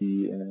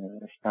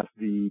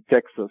the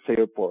Texas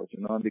airport,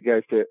 and the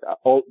guy said,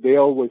 they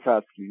always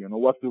ask you,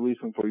 what's the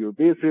reason for your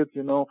visit,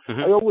 Mm-hmm.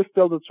 I always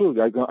tell the truth.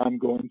 I'm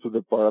going to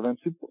the Paradigm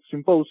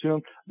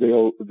Symposium. They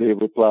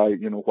reply,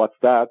 what's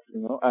that,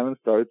 and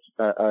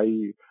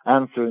I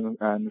answer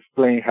and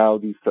explain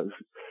how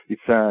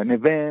it's an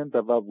event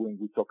about when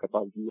we talk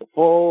about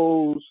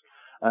UFOs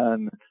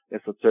and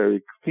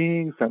esoteric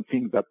things and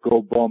things that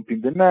go bump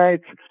in the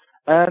night.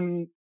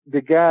 And the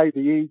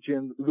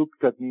agent,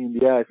 looked at me in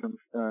the eyes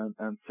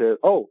and said,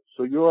 "Oh,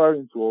 so you are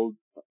into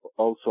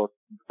all sorts,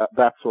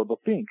 that sort of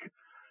thing."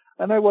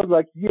 And I was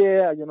like,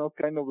 yeah,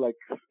 kind of like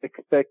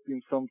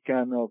expecting some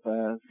kind of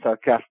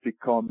sarcastic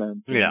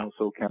comment,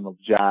 so kind of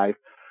jive.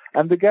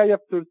 And the guy,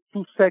 after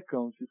 2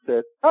 seconds, he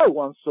said, "I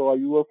once saw a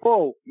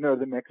UFO near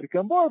the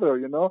Mexican border,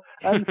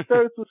 and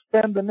started to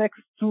spend the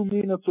next 2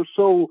 minutes or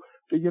so,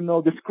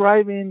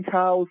 describing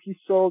how he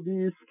saw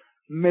these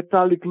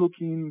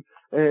metallic-looking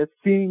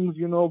things,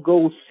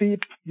 go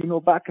zip,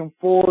 back and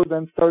forth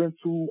and starting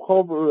to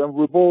hover and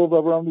revolve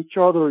around each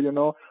other, and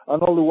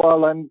all the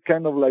while I'm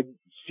kind of like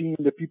seeing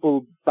the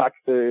people back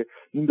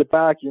in the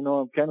back,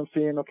 I'm kind of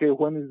saying, okay,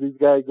 when is this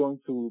guy going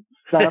to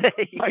stamp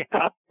my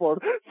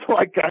passport so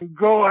I can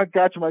go and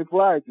catch my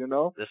flight, They're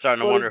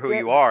starting to wonder who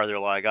you are. They're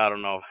like, I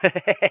don't know.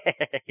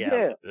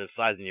 Yeah, they're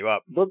sizing you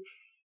up. But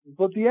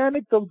the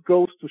anecdote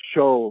goes to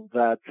show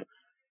that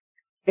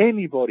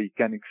anybody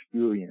can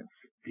experience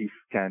these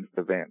kinds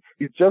of events.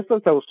 It's just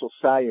that our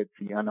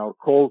society and our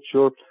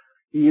culture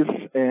is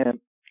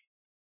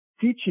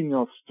teaching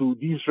us to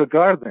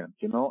disregard them,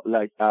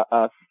 like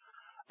as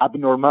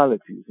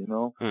abnormalities,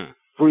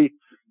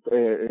 freaks,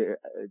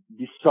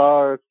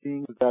 bizarre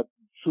things that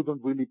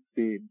shouldn't really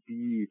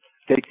be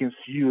taken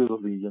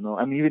seriously,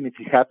 and even if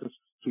it happens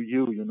to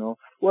you,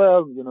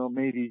 well,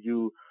 maybe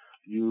you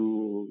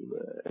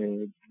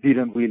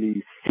didn't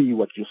really see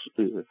what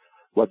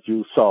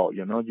you saw,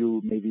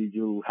 maybe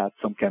you had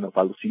some kind of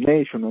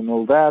hallucination and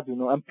all that,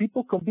 and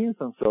people convince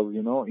themselves,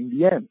 in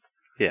the end,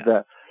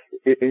 that,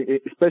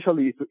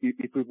 especially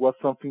if it was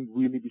something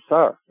really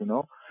bizarre,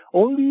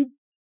 only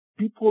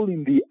people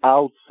in the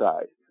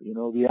outside,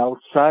 the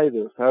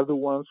outsiders are the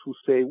ones who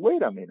say,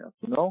 wait a minute,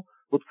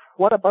 but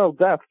what about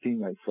that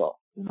thing I saw,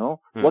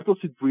 what does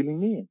it really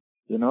mean,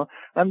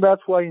 and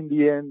that's why in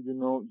the end,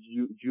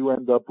 you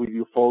end up with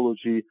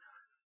ufology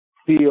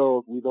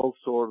filled with all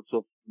sorts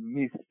of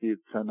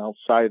misfits and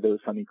outsiders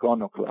and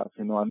iconoclasts,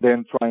 and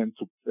then trying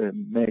to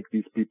make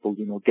these people,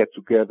 get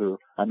together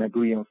and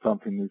agree on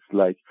something is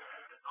like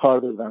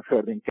harder than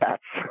herding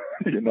cats,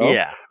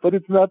 Yeah. But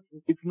it's not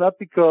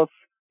because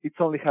it's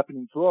only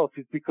happening to us.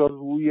 It's because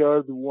we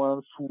are the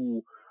ones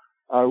who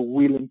are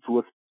willing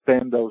to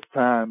spend our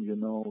time,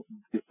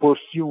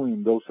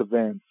 pursuing those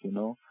events,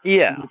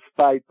 Yeah. in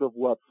spite of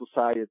what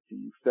society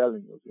is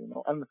telling us,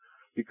 and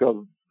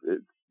because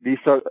these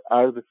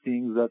are the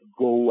things that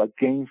go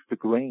against the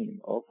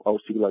grain of our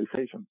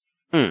civilization.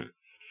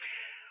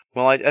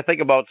 Well, I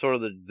think about sort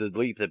of the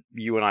leap that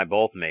you and I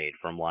both made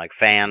from like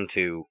fan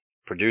to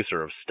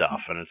producer of stuff,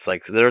 and it's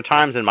like there are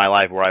times in my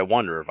life where I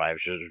wonder if I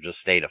should have just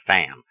stayed a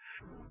fan.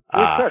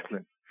 Exactly.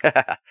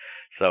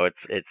 So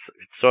it's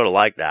sort of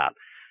like that,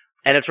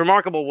 and it's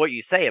remarkable what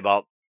you say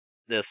about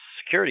this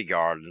security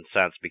guard in a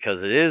sense, because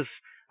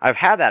I've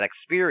had that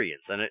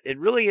experience, and it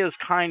really is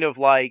kind of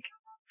like,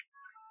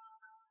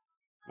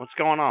 what's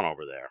going on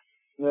over there?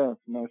 Yeah,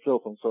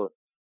 myself, I'm sorry.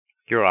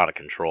 You're out of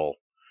control.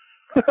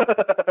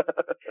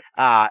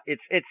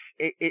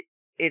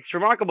 It's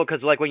remarkable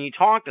because like when you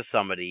talk to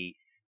somebody,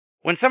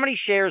 when somebody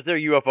shares their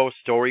UFO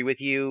story with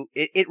you,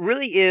 it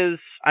really is.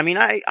 I mean,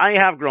 I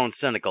have grown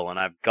cynical, and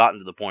I've gotten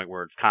to the point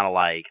where it's kind of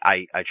like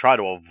I try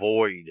to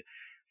avoid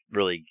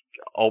really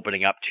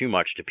opening up too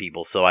much to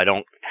people, so I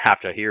don't have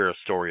to hear a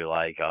story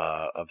like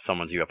of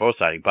someone's UFO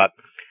sighting. But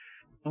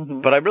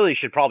I really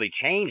should probably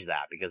change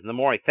that, because the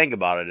more I think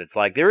about it, it's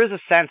like there is a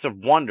sense of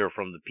wonder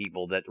from the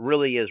people that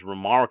really is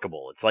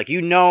remarkable. It's like,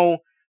 you know,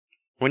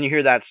 when you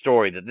hear that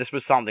story, that this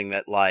was something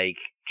that like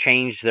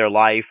changed their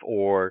life,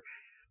 or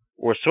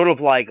sort of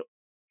like,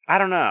 I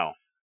don't know.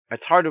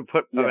 It's hard to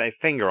put a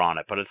finger on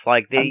it, but it's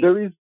like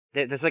there's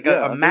like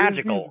a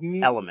magical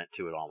element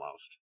to it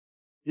almost.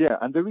 Yeah,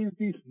 and there is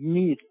this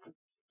need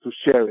to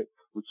share it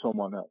with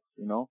someone else,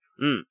 you know,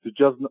 to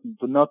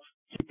not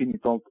keeping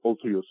it all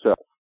to yourself,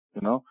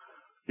 you know,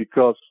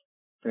 because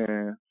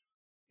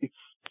it's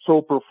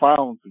so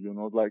profound, you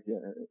know, like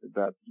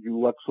that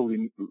you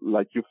actually,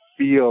 like, you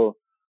feel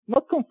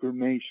not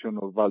confirmation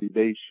or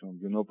validation,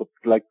 you know, but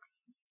like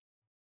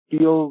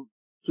feel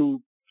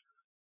to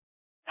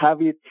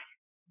have it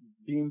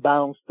being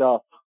bounced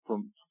up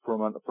from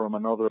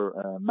another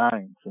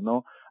mind, you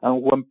know.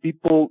 And when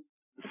people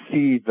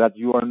see that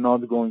you are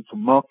not going to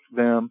mock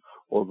them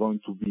or going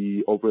to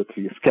be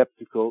overtly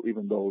skeptical,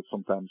 even though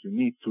sometimes you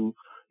need to,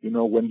 you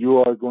know, when you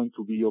are going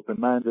to be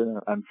open-minded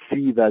and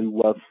see that it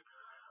was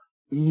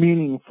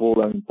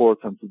meaningful and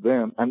important to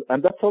them.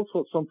 And that's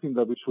also something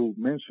that we should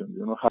mention,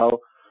 you know,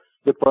 how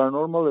the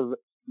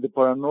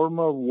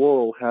paranormal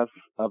world has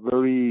a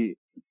very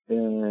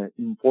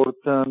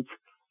important,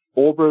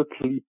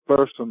 overtly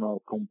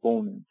personal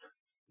component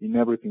in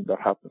everything that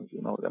happens,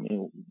 you know. I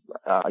mean,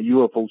 a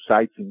UFO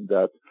sighting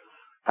that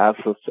has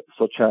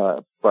such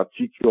a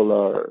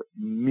particular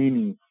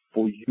meaning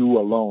for you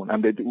alone,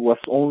 and it was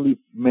only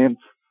meant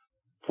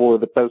for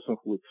the person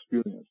who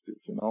experienced it,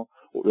 you know,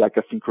 like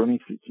a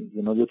synchronicity.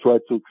 You know, you try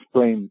to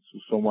explain to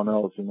someone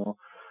else, you know,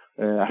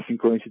 a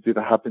synchronicity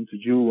that happened to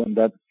you, and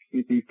that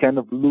it kind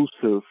of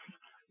loses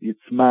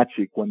its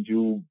magic when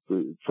you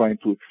trying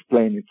to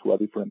explain it to a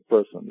different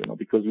person, you know,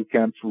 because you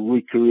can't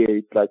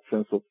recreate that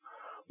sense of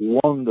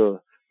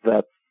wonder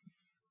that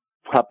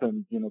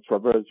happened, you know,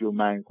 traverse your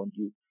mind when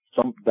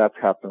that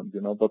happened,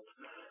 you know. But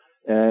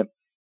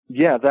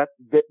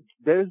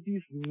there's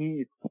this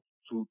need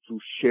to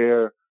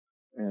share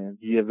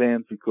the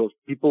event, because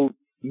people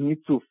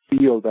need to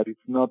feel that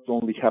it's not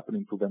only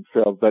happening to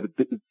themselves,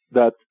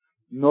 that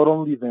not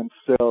only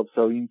themselves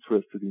are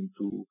interested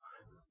into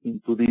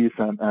this,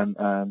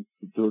 and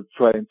they're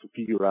trying to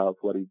figure out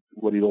what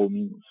it all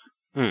means.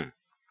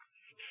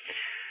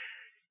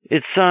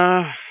 It's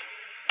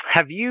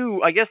have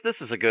you? I guess this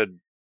is a good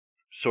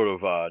sort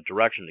of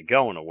direction to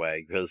go in a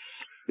way, because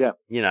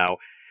you know,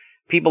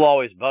 people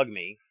always bug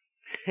me.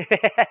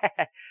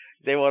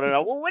 They want to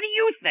know, well, what do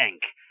you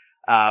think?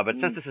 But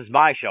since this is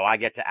my show, I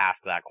get to ask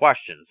that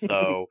question.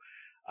 So,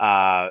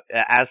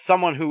 as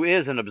someone who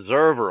is an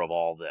observer of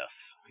all this,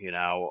 you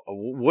know,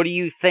 what do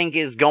you think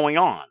is going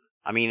on?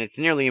 I mean, it's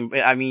nearly,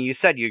 I mean, you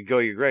said you'd go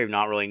to your grave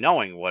not really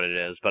knowing what it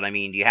is, but I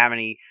mean, do you have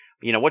any,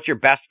 you know, what's your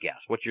best guess?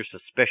 What's your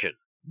suspicion?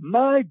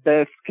 My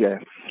best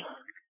guess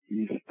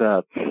is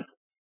that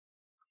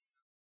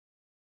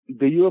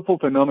the UFO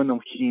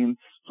phenomenon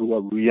hints to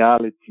a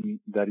reality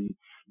that is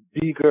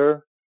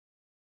bigger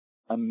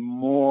and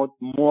more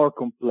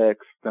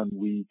complex than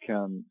we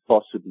can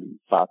possibly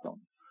fathom.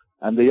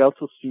 And they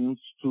also seem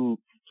to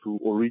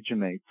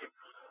originate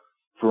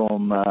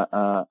from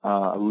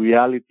a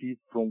reality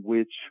from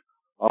which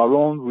our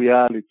own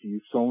reality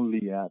is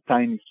only a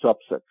tiny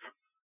subset.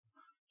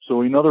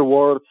 So in other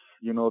words,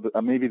 you know,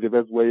 maybe the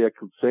best way I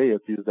could say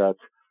it is that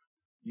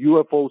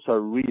UFOs are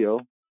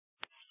real,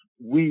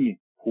 we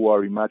who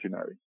are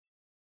imaginary.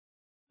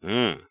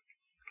 I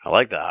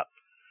like that.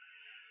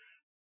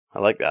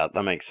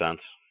 That makes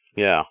sense.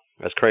 Yeah.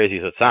 As crazy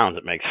as it sounds,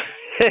 it makes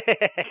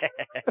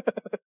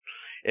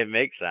it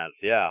makes sense,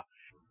 yeah.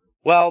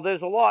 Well,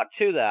 there's a lot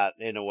to that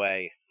in a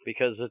way,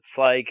 because it's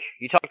like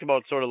you talked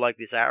about sort of like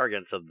this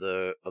arrogance of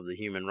the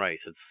human race.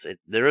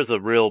 There is a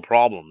real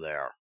problem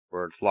there,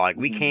 where it's like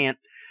we can't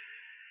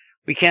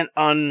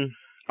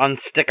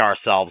unstick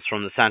ourselves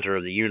from the center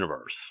of the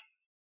universe,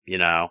 you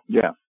know?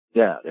 Yeah.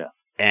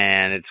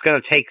 And it's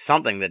going to take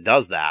something that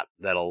does that,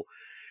 that'll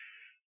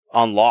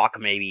unlock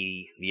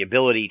maybe the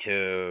ability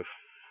to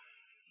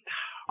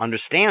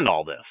understand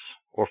all this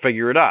or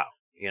figure it out,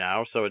 you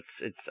know? So it's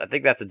I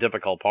think that's a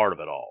difficult part of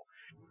it all.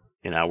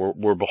 You know,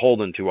 we're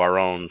beholden to our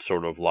own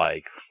sort of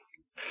like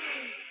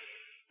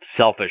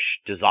selfish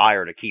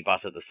desire to keep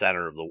us at the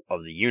center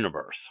of the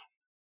universe.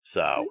 So,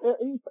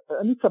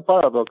 and it's a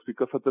paradox,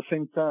 because at the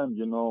same time,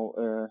 you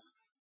know,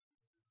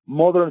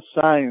 modern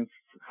science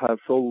has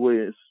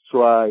always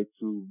tried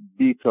to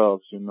beat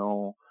us, you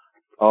know,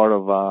 out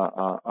of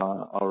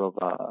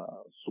a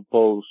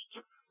supposed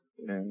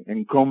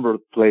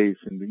encumbered place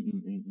in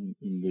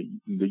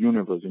the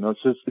universe. You know,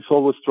 it's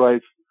always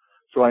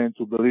trying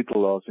to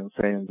belittle us and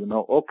saying, you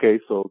know, okay,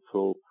 so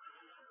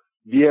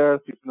the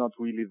Earth is not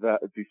really the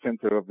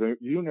center of the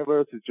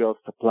universe. It's just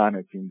a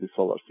planet in the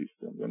solar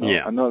system, you know.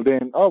 Yeah. And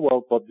then,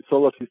 but the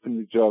solar system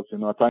is just, you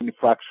know, a tiny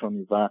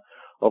fraction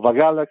of a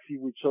galaxy,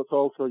 which is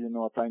also, you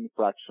know, a tiny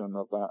fraction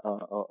of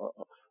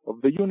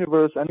the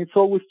universe. And it's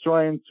always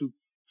trying to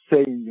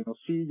say, you know,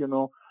 see, you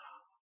know,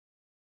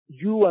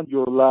 you and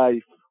your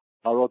life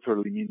are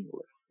utterly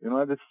meaningless. You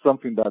know, this is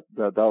something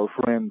that our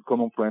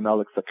common friend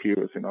Alex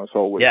Aquiles, you know, is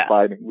always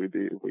fighting with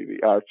the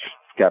arch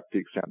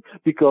skeptics, and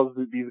because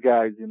these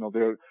guys, you know,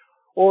 they're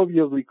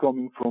obviously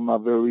coming from a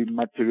very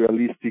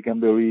materialistic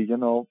and very, you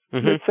know,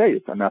 let's say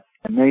it,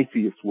 an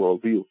atheist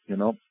worldview, you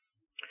know.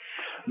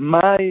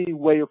 My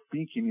way of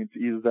thinking it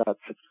is that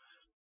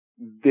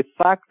the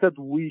fact that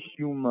we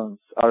humans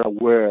are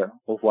aware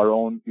of our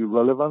own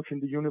irrelevance in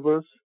the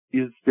universe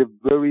is the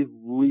very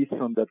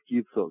reason that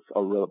gives us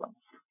our relevance.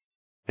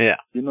 Yeah.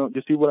 You know,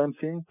 you see what I'm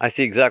saying? I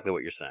see exactly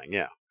what you're saying.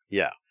 Yeah.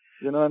 Yeah.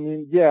 You know what I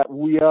mean? Yeah,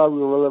 we are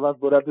irrelevant,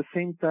 but at the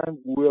same time,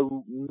 we're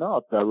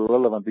not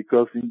irrelevant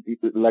because,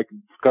 like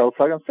Carl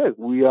Sagan says,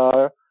 we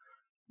are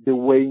the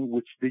way in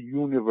which the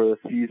universe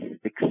is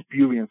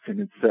experiencing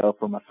itself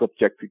from a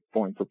subjective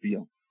point of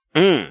view.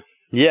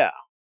 Yeah.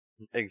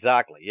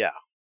 Exactly. Yeah.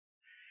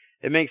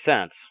 It makes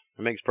sense.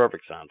 It makes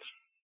perfect sense.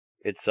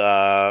 It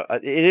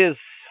is.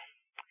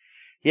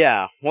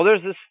 Yeah. Well,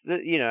 there's this.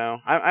 You know,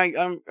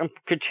 I'm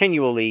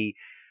continually,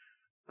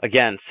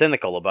 again,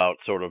 cynical about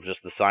sort of just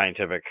the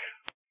scientific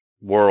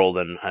world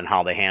and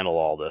how they handle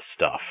all this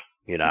stuff.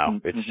 You know,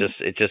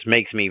 it just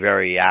makes me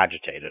very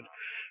agitated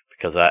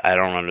because I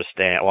don't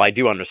understand. Well, I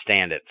do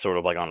understand it sort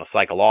of like on a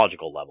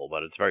psychological level,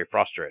 but it's very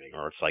frustrating.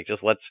 Or it's like,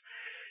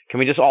 can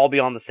we just all be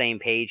on the same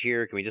page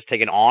here? Can we just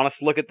take an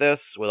honest look at this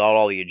without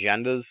all the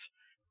agendas?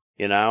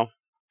 You know,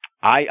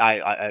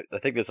 I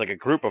think there's like a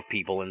group of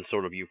people in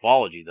sort of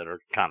ufology that are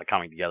kind of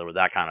coming together with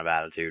that kind of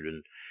attitude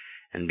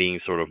and being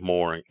sort of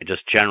more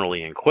just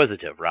generally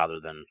inquisitive rather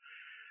than,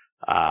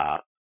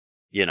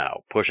 you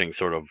know, pushing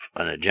sort of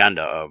an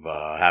agenda of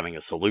having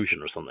a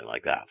solution or something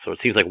like that. So it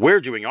seems like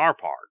we're doing our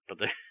part, but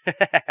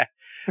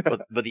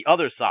but the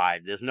other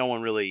side, there's no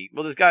one really.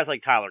 Well, there's guys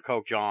like Tyler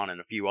Kochon and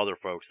a few other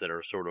folks that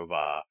are sort of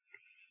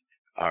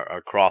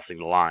are crossing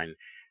the line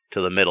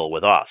to the middle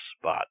with us,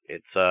 but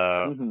it's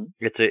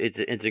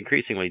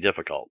increasingly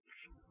difficult.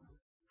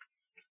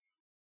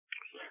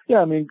 Yeah,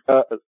 I mean,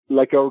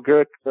 like our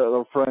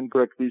friend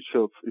Greg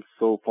Bishop is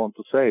so fond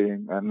to say,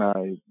 and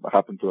I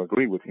happen to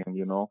agree with him,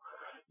 you know,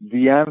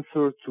 the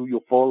answer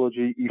to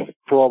ufology is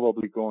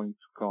probably going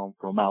to come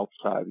from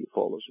outside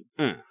ufology.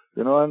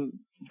 You know, and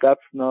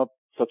that's not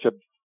such a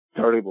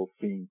terrible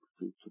thing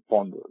to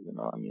ponder, you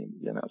know, I mean,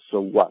 you know,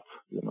 so what,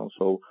 you know,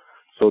 so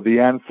the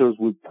answers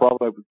will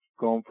probably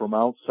come from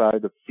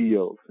outside the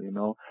field, you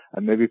know,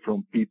 and maybe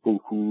from people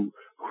who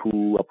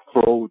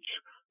approach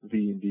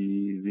the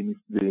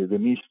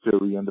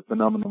mystery and the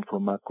phenomenon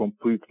from a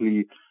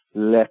completely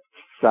left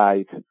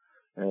side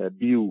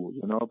view,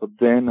 you know. But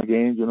then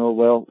again, you know,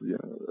 well,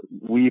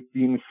 we've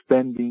been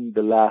spending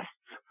the last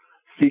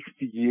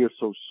 60 years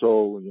or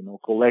so, you know,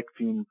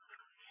 collecting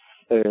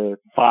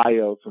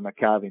files in a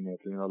cabinet,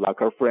 you know,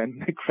 like our friend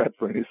Nick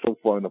Redfern is so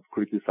fond of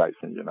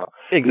criticizing, you know.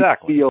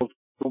 Exactly. We feel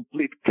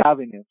complete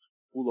cabinets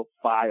full of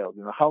files,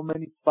 you know. How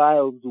many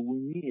files do we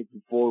need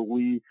before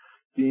we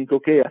think,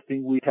 okay, I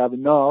think we have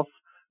enough.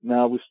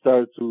 Now we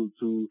start to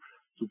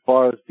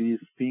parse this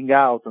thing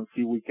out and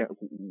see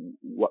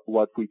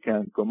what we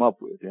can come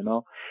up with, you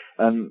know.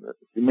 And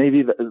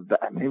maybe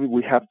maybe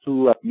we have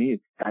to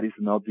admit that is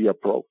not the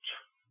approach.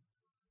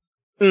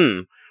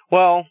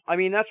 Well, I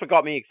mean, that's what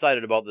got me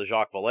excited about the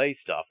Jacques Vallée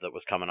stuff that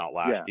was coming out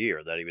last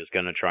year, that he was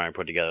going to try and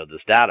put together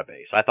this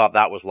database. I thought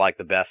that was like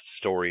the best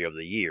story of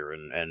the year,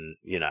 and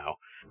you know,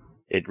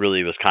 it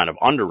really was kind of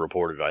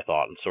underreported, I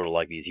thought, and sort of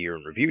like these year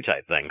in review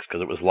type things,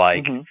 because it was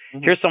like,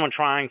 here's someone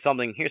trying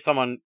something, here's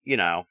someone, you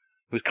know,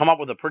 who's come up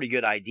with a pretty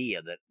good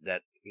idea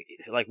that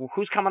like,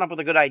 who's coming up with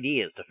the good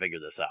ideas to figure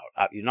this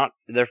out?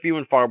 They're few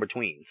and far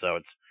between, so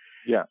it's,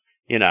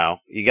 you know,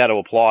 you got to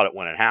applaud it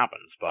when it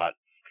happens, but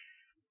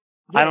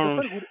I don't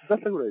know.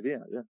 That's a good idea,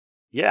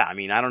 Yeah, I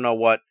mean, I don't know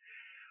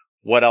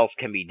what else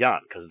can be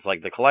done, because it's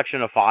like the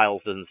collection of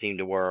files doesn't seem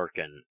to work,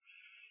 and,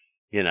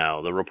 you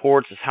know, the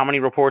reports is how many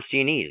reports do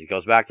you need? It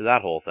goes back to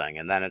that whole thing,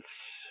 and then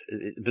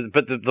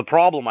but the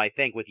problem, I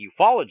think, with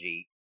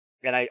ufology,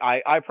 and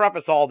I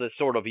preface all this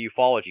sort of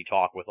ufology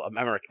talk with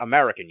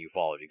American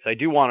ufology, because I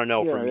do want to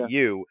know from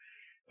you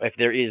if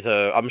there is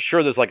I'm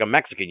sure there's like a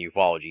Mexican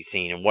ufology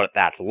scene and what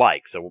that's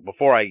like. So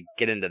before I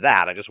get into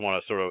that, I just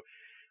want to sort of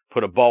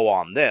put a bow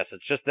on this.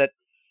 It's just that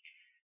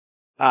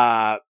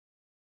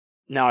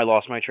now I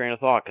lost my train of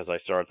thought because I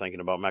started thinking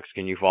about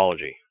Mexican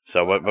ufology.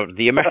 So, but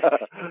the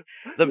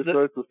you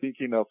started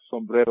thinking of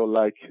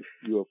sombrero-like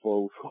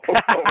UFOs.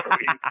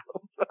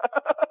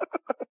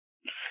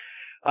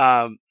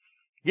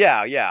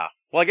 Yeah.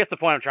 Well, I guess the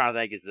point I'm trying to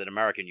make is that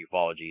American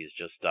ufology is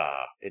just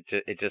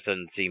it just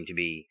doesn't seem to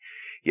be.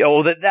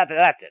 That's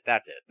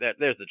it.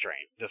 There's the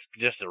train.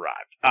 Just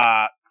arrived.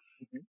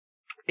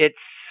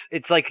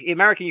 It's like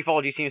American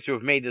ufology seems to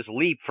have made this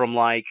leap from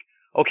like,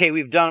 okay,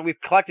 we've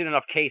collected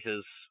enough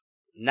cases.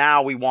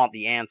 Now we want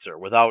the answer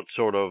without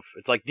sort of,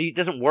 it's like, it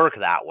doesn't work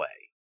that way.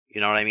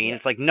 You know what I mean? Yeah.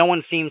 It's like no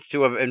one seems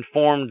to have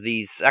informed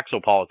these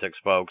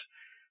exopolitics folks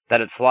that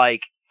it's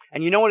like,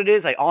 and you know what it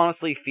is? I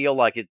honestly feel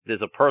like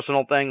there's a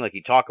personal thing. Like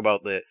you talk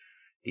about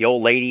the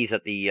old ladies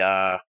at the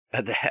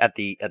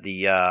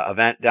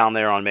event down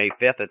there on May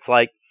 5th. It's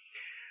like,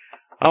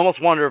 I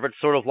almost wonder if it's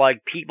sort of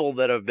like people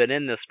that have been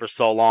in this for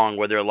so long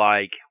where they're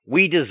like,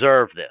 we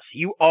deserve this.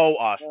 You owe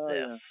us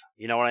this. Yeah.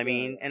 You know what I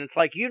mean? And it's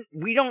like,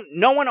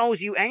 no one owes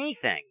you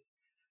anything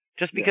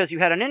just because you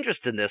had an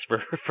interest in this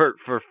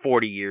for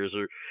 40 years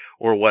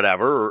or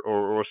whatever,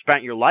 or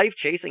spent your life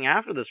chasing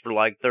after this for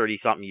like 30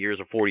 something years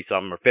or 40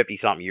 something or 50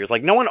 something years.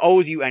 Like no one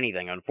owes you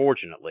anything,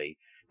 unfortunately.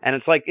 And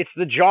it's like, it's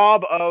the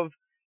job of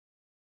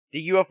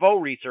the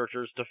UFO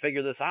researchers to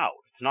figure this out.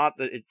 It's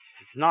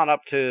not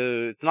up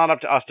to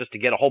us just to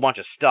get a whole bunch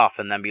of stuff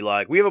and then be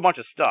like, we have a bunch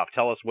of stuff,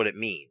 tell us what it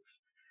means.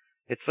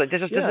 It's like,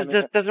 this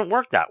just doesn't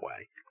work that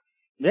way.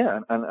 Yeah,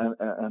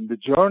 and the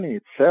journey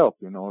itself,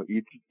 you know,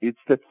 it's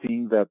the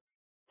thing that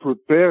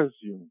prepares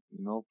you,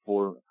 you know,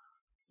 for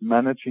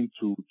managing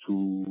to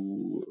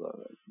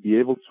be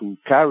able to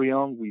carry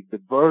on with the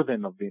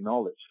burden of the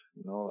knowledge.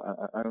 You know,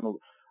 I don't know.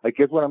 I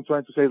guess what I'm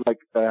trying to say, like,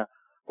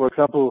 for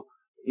example,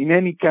 in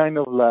any kind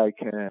of like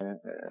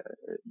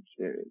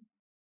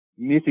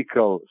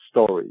mythical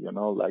story, you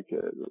know, like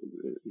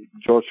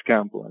George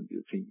Campbell and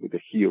you think with the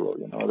hero,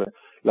 you know,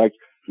 like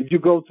if you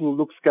go to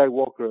Luke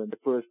Skywalker in the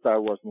first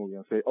Star Wars movie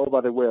and say, oh, by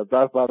the way,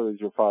 Darth Vader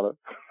is your father,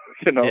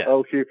 you know,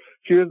 oh,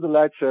 here's the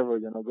lightsaber,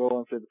 you know, go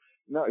and say,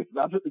 no, it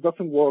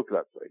doesn't work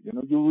that way. You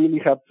know, you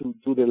really have to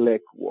do the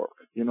leg work.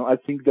 You know, I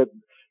think that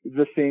it's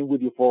the same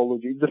with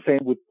ufology. It's the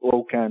same with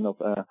all kind of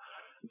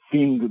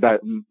thing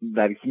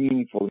that is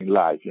meaningful in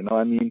life. You know,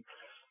 I mean,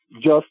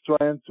 just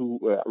trying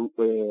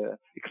to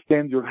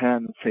extend your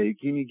hand and say,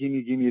 give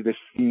me this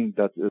thing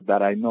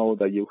that I know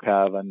that you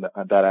have and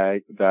that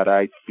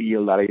I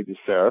feel that I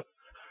deserve.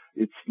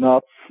 It's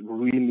not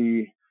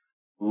really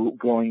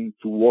going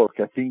to work.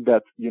 I think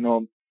that, you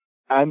know,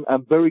 I'm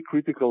very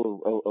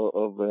critical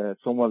of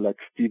someone like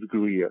Steve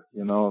Greer.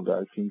 You know,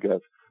 I think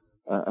that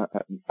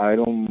I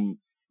don't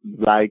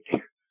like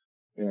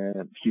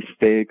his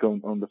take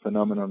on the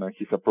phenomenon and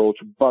his approach.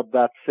 But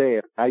that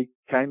said, I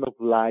kind of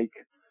like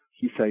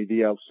his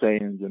idea of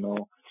saying, you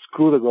know,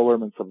 screw the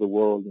governments of the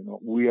world. You know,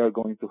 we are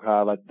going to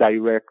have a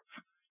direct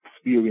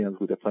experience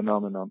with the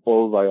phenomenon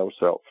all by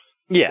ourselves.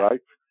 Yeah.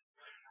 Right.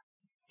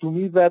 To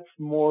me, that's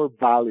more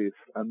valid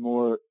and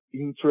more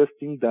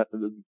interesting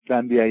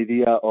than the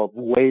idea of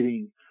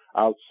waiting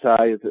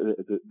outside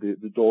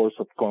the doors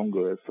of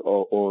Congress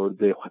or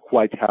the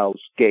White House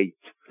gate,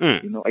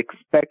 you know,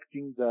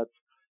 expecting that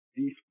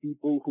these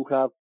people who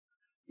have,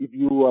 if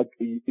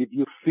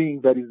you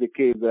think that is the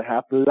case, they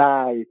have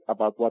lied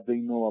about what they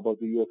know about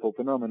the UFO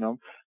phenomenon,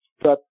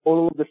 that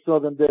all of a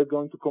sudden they're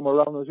going to come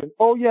around and say,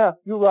 oh yeah,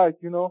 you're right,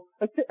 you know,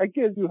 I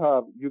guess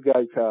you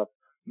guys have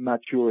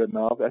mature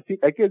enough.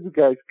 I guess you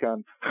guys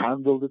can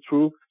handle the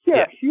truth.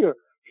 Yeah. Here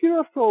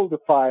are all the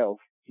files,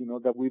 you know,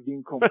 that we've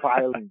been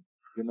compiling,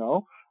 you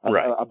know,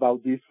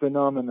 about this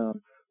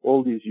phenomenon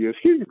all these years.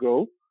 Here you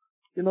go.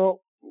 You know,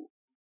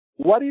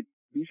 what if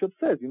Bishop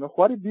says, you know,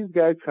 what if these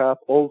guys have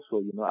also,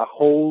 you know, a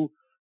whole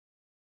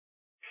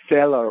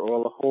cellar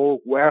or a whole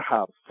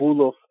warehouse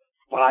full of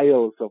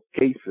files of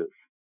cases,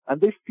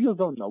 and they still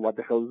don't know what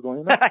the hell is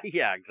going on?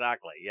 Yeah,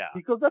 exactly. Yeah.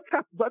 Because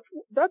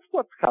that's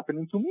what's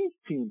happening to me,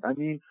 Tim. I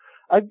mean,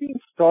 I've been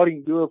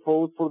studying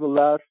UFOs for the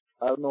last,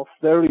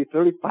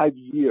 35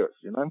 years.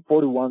 You know, I'm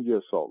 41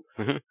 years old.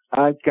 Mm-hmm.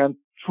 I can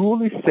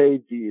truly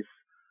say this,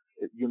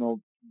 you know,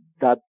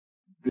 that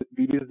this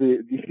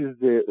is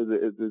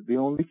the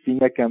only thing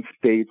I can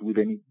state with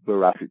any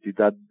veracity,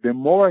 that the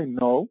more I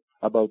know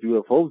about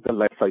UFOs, the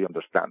less I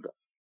understand them.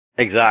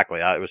 Exactly.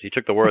 You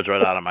took the words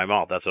right out of my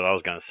mouth. That's what I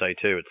was going to say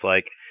too. It's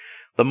like,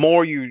 the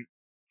more you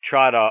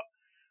try to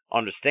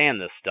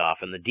understand this stuff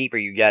and the deeper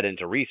you get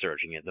into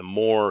researching it, the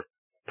more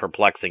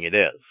perplexing it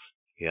is.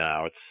 You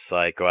know, it's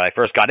like when I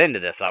first got into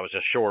this, I was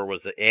just sure it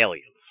was the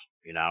aliens.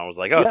 You know, I was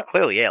like, oh, it's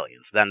clearly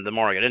aliens. Then the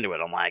more I get into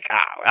it, I'm like,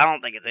 I don't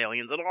think it's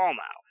aliens at all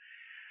now.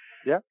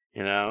 Yeah.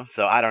 You know,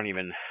 so I don't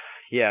even,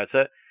 it's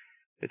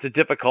a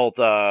difficult,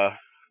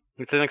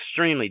 it's an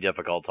extremely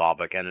difficult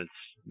topic, and it's,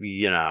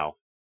 you know,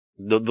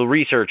 the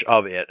research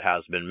of it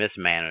has been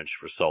mismanaged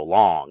for so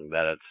long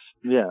that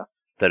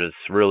it's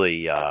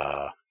really,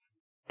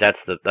 that's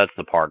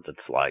the part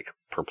that's like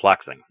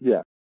perplexing.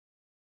 Yeah.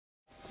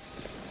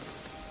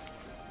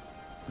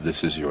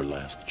 This is your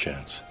last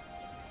chance.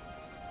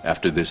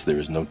 After this, there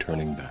is no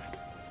turning back.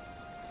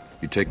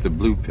 You take the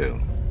blue pill,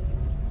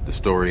 the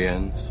story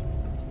ends.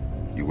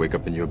 You wake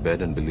up in your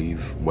bed and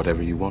believe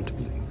whatever you want to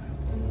believe.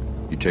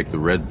 You take the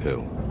red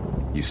pill,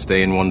 you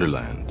stay in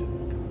Wonderland,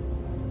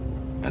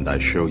 and I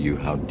show you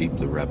how deep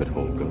the rabbit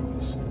hole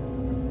goes.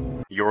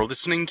 You're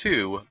listening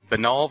to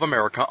Banal of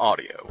America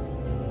Audio.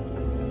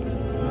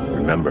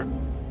 Remember,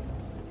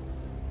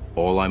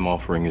 all I'm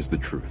offering is the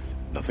truth,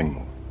 nothing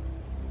more.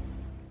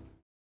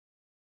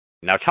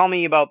 Now tell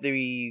me about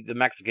the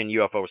Mexican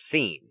UFO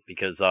scene,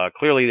 because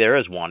clearly there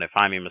is one. If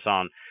Jaime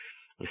Maussan,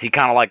 is he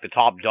kind of like the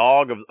top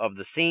dog of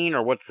the scene,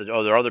 or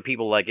are there other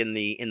people like in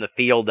the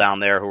field down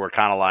there who are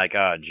kind of like,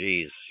 oh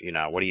geez,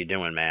 what are you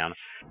doing, man?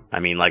 I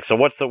mean, like, so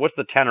what's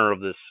the tenor of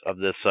this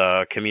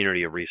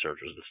community of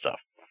researchers and stuff?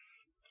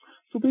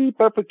 To be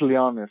perfectly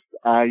honest,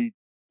 I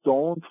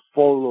don't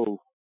follow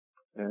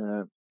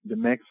the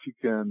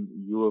Mexican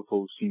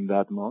UFO scene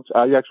that much.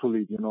 I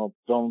actually,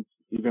 don't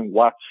even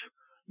watch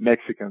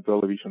Mexican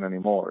television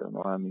anymore.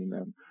 I mean,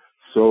 I'm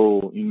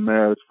so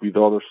immersed with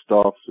other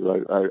stuff,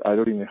 so I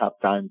don't even have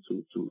time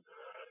to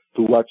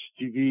watch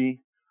TV.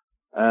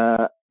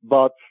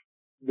 But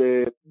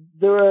there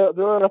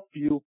are a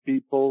few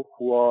people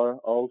who are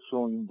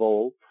also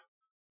involved.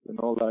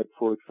 Like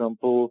for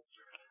example,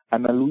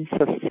 Ana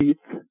Luisa Cid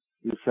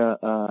is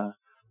a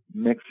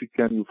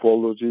Mexican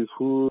ufologist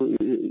who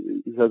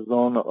has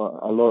done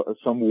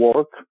some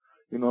work.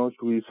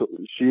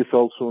 She is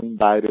also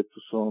invited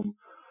to some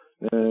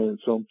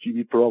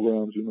TV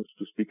programs,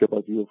 to speak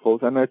about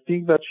UFOs. And I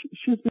think that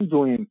she's been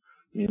doing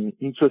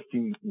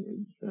interesting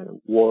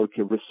work,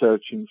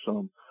 researching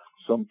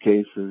some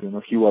cases.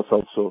 She was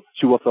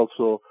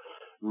also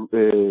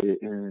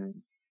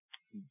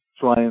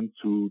trying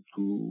to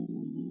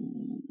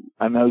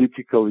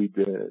analytically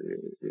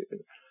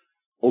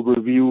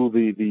overview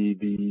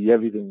the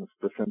evidence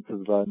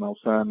presented by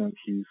Maussan and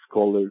his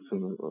scholars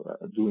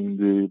during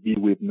the Be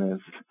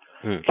Witness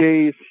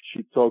case.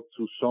 She talked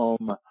to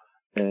some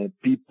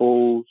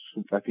people,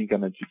 I think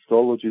an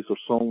Egyptologist or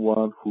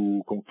someone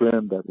who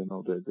confirmed that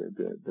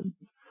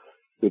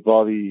the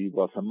body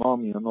was a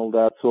mummy and all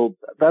that. So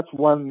that's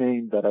one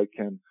name that I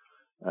can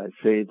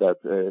say that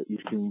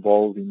is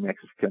involved in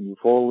Mexican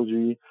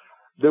ufology.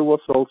 There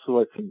was also,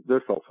 I think,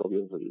 there's also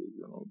obviously,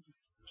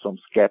 some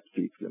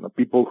skeptics,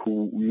 people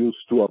who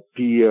used to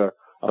appear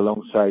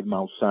alongside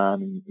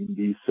Maussan in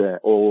these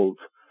old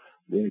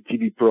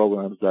TV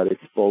programs that I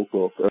spoke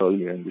of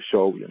earlier in the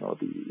show,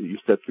 the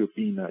Usted que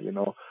Opina,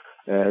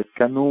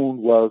 Canún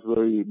was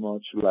very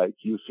much like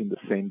using the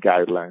same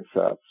guidelines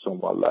as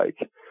someone like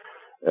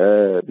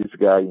this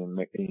guy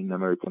in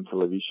American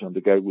television,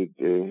 the guy who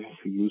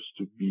used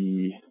to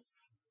be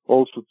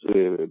also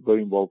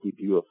very involved with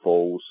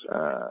UFOs.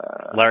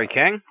 Larry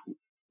King?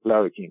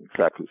 Larry King,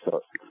 exactly.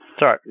 So,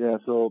 sorry. Yeah,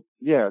 so,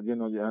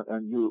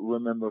 and you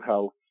remember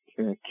how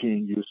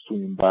King used to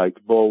invite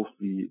both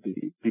the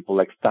people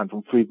like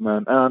Stanton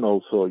Friedman and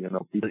also,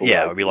 people.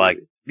 Yeah, it would be like,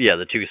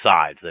 the two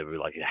sides. They would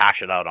like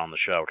hash it out on the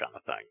show kind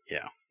of thing.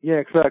 Yeah. Yeah,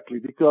 exactly.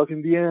 Because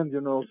in the end,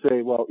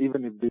 say, well,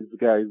 even if these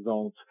guys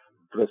don't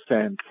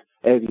present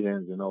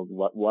evidence,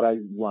 what I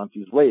want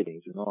is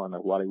ratings, and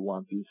what I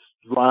want is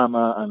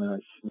drama, and I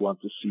want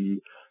to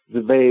see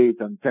debate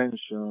and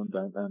tension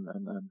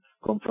and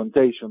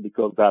confrontation,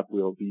 because that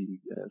will be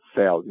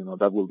sell,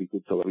 that will be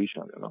good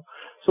television,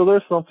 So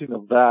there's something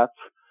of that.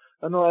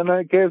 And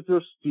I guess there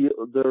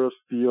are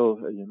still,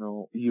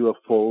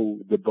 UFO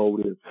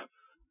devoted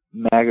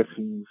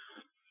magazines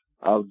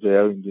out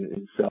there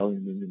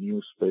selling in the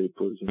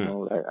newspapers,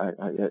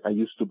 I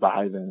used to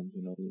buy them,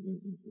 in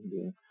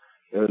the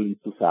early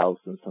 2000s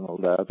and all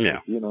that.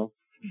 Yeah.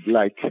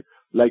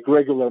 Like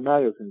regular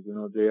magazines,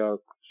 they are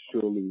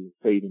surely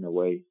fading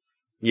away.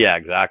 Yeah,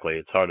 exactly.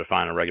 It's hard to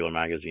find a regular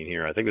magazine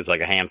here. I think there's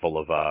like a handful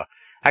of,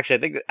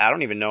 actually, I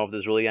don't even know if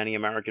there's really any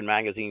American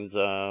magazines,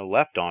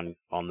 left on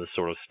this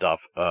sort of stuff.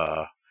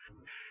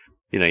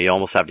 You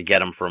almost have to get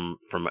them from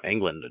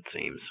England, it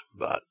seems,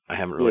 but I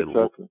haven't really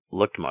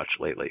looked much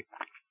lately.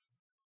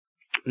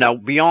 Now,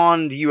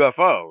 beyond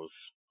UFOs,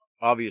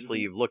 obviously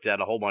you've looked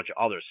at a whole bunch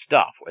of other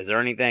stuff. Is there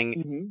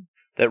anything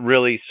that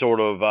really sort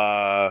of,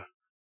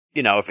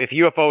 if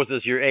UFOs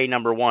is your A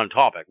number one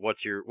topic,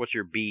 what's your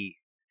B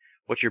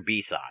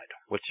side?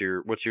 What's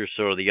your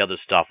sort of the other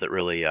stuff that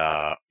really,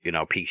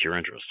 piques your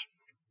interest?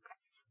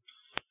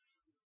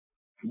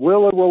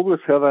 Well, I've always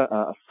had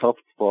a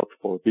soft spot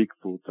for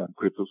Bigfoot and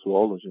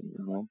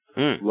cryptozoology,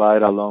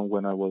 right along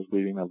when I was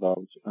reading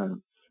about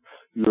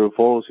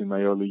UFOs in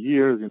my early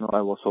years.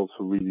 I was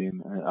also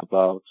reading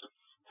about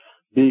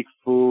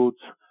Bigfoot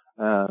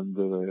and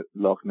the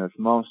Loch Ness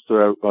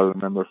Monster. I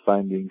remember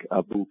finding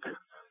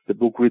the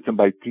book written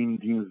by Tim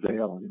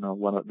Dinsdale,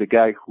 one of the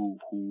guy who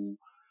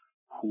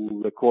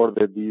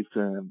recorded this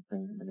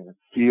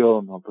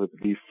film of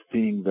this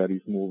thing that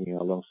is moving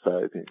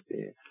alongside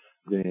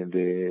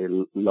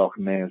the Loch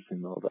Ness,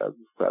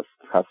 that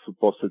has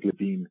supposedly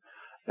been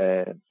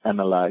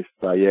analyzed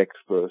by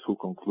experts who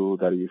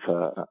conclude that it's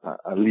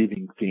a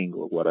living thing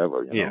or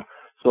whatever, Yeah.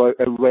 So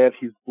I read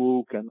his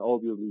book, and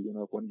obviously,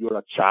 when you're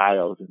a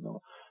child,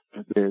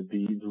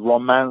 the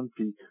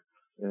romantic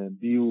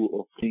view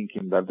of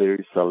thinking that there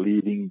is a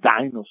living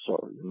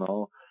dinosaur,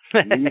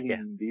 living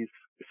in this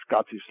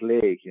Scottish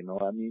lake,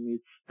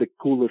 it's the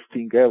coolest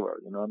thing ever,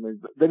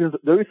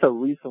 there is a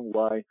reason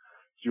why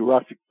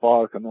Jurassic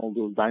Park and all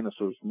those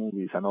dinosaurs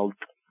movies and all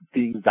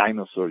things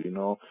dinosaur,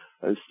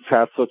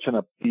 has such an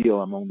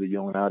appeal among the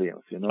young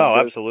audience, Oh,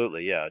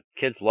 absolutely, yeah.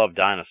 Kids love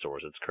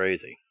dinosaurs. It's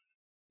crazy.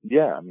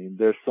 yeah, I mean,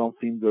 there's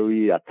something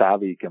very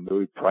atavic and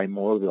very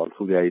primordial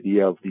to the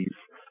idea of these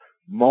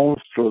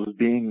monstrous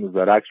beings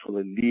that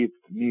actually lived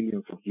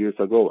millions of years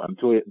ago, and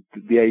to it,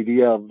 the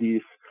idea of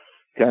this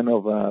kind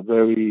of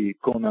very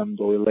Conan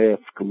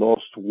Doyle-esque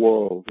lost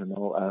world,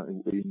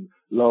 in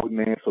Loch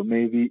Ness or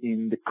maybe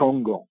in the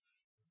Congo,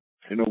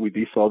 with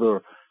this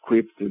other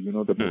crypt, the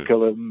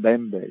Mokele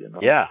Mbembe,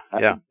 Yeah,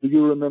 yeah. Do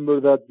you remember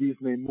that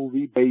Disney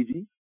movie,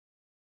 Baby?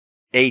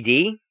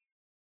 AD?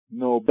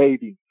 No,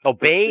 Baby. Oh,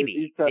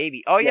 Baby. It's a-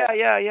 Baby. Oh,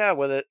 yeah.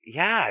 With it.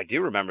 Yeah, I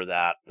do remember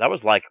that. That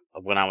was like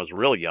when I was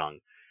real young.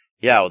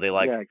 Yeah, where they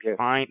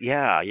find,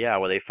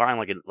 where they find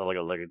like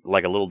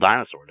a little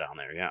dinosaur down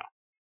there, yeah.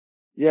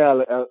 Yeah,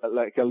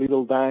 like a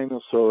little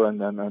dinosaur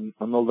and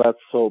all that.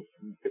 So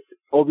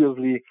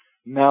obviously,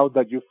 now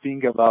that you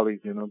think about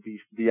it,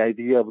 the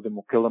idea of the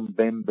Mokele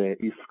Mbembe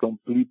is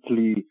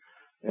completely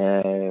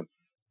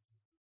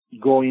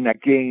going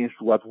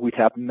against what we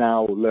have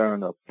now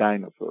learned of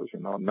dinosaurs,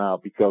 now,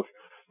 because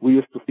we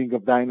used to think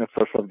of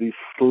dinosaurs as these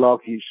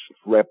sluggish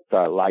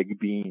reptile-like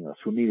beings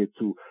who needed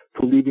to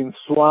live in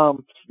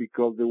swamps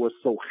because they were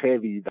so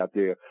heavy that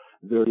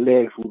their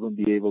legs wouldn't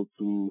be able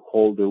to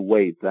hold their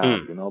weight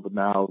down, but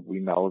now we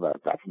know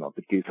that that's not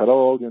the case at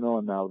all,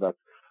 and now that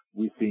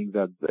we think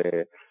that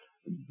the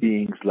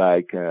beings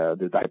like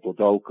the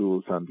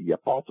Diplodocus and the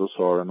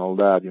Apatosaur and all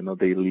that,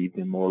 they live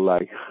in more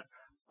like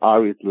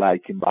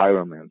arid-like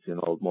environments,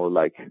 more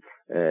like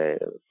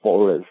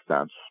forests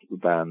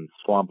than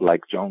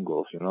swamp-like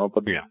jungles,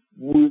 but yeah.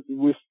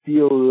 we're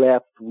still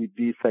left with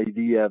this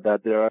idea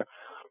that there are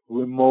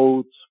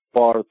remote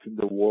parts in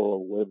the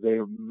world where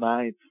there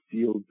might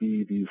still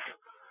be these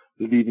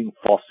living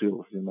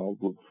fossils,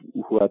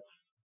 who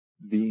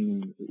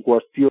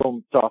are still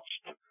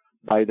untouched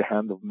by the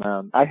hand of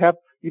man. I have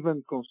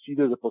even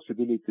considered the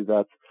possibility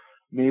that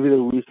maybe the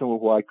reason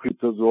why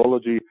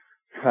cryptozoology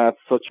had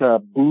such a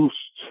boost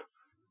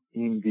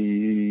in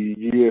the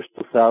years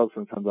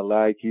 2000s and the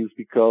like is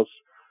because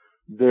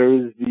there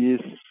is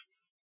this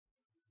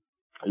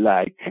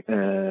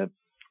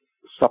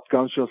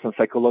subconscious and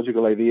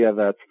psychological idea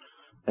that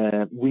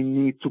we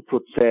need to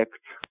protect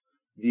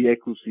the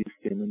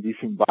ecosystem in these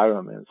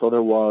environments.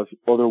 Otherwise,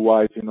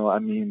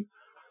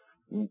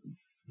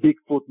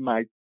 Bigfoot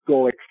might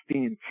go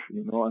extinct,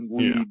 and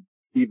we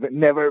even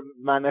never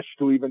managed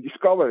to even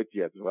discover it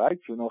yet, right?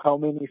 How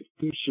many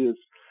species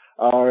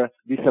are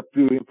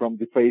disappearing from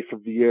the face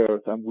of the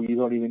earth, and we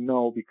don't even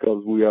know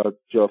because we are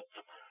just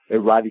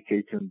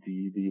eradicating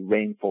the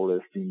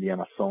rainforest in the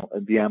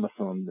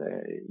Amazon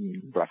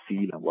in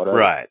Brazil and whatever.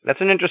 Right.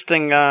 That's an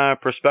interesting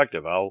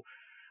perspective.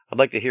 I'd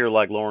like to hear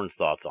Lauren's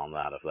thoughts on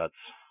that. If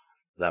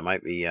that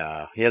might be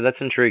that's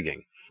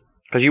intriguing.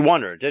 Because you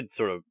wonder,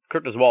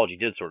 cryptozoology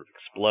did sort of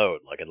explode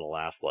in the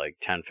last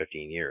 10,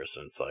 15 years.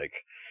 And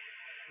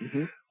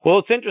it's well,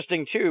 it's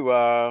interesting too,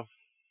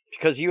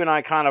 because you and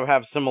I kind of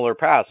have similar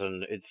paths,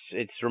 and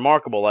it's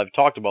remarkable. I've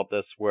talked about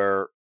this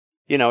where,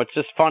 it's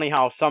just funny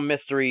how some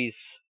mysteries,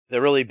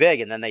 they're really big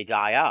and then they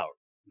die out,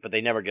 but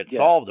they never get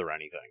solved or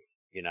anything.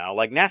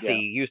 Like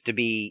Nessie used to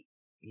be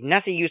in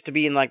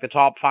the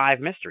top 5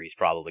 mysteries,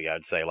 probably,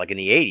 I'd say, in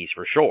the 80s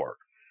for sure.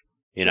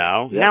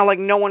 Now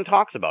no one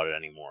talks about it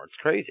anymore. It's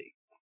crazy.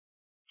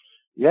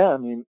 Yeah, I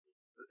mean,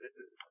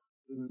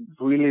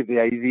 really the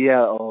idea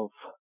of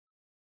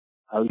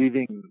a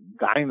living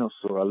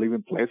dinosaur, a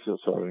living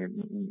plesiosaur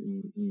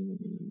in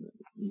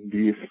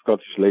these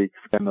Scottish lakes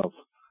kind of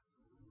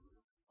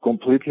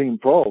completely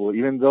improbable,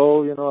 even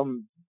though,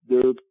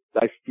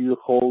 I still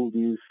hold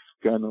this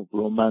kind of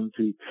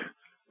romantic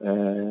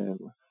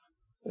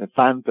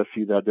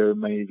fantasy that there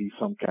may be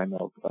some kind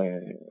of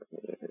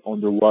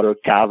underwater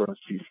cavern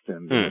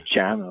system,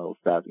 channels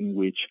that in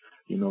which,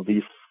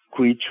 these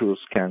creatures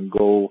can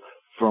go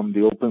from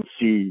the open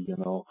sea,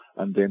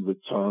 and then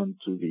return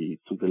to the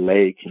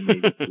lake and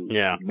maybe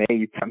to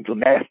mate and to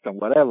nest and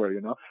whatever,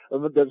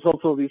 But there's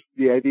also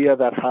the idea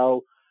that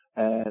how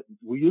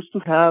we used to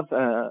have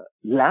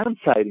land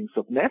sightings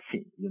of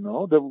Nessie,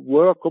 There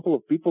were a couple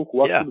of people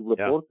who actually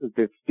reported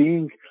this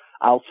thing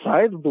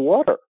outside of the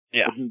water.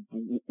 Yeah.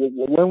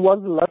 When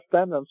was the last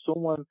time that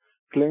someone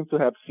claimed to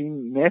have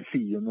seen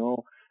Nessie,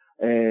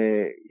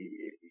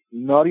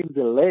 not in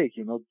the lake,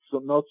 so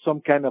not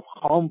some kind of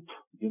hump,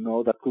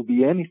 that could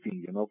be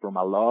anything, from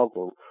a log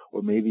or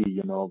maybe,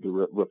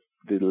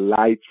 the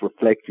lights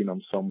reflecting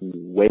on some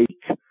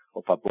wake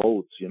of a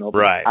boat,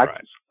 Right.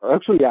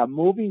 Actually a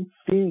moving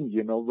thing,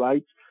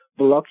 right,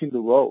 blocking the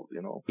road,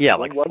 Yeah,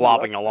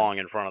 flopping along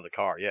in front of the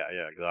car.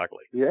 Yeah,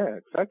 exactly. Yeah,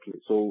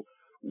 exactly. So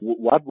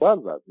what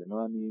was that,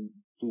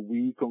 do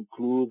we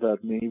conclude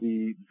that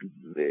maybe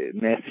the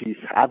Nessie's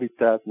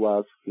habitat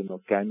was,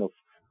 kind of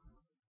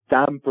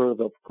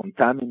tampered or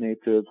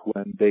contaminated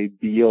when they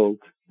built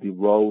the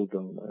road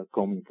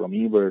coming from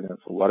Inverness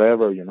or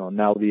whatever,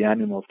 now the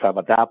animals have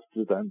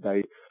adapted and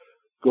they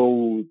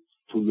go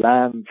to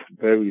land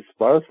very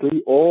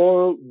sparsely,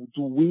 or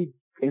do we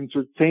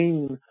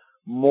entertain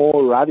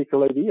more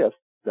radical ideas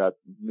that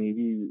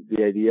maybe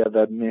the idea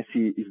that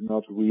Nessie is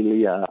not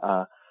really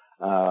a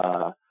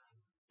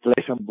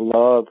flesh and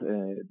blood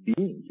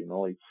being.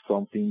 It's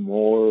something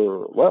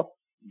more. Well,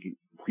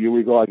 here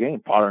we go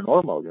again,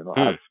 paranormal.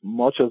 As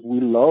much as we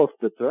love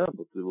the term,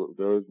 but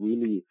there's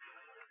really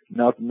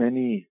not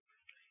many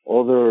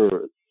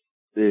other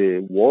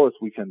words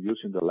we can use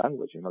in the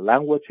language.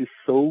 Language is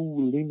so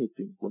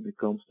limiting when it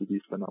comes to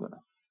this phenomena.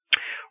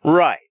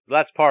 Right.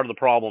 That's part of the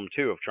problem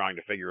too of trying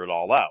to figure it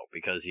all out,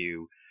 because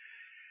you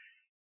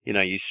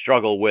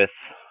struggle with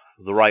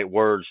the right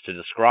words to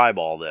describe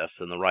all this,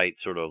 and the right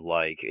sort of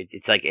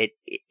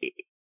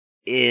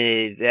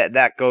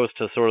that goes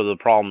to sort of the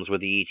problems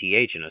with the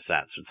ETH in a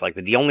sense. It's like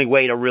the only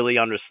way to really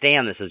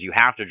understand this is you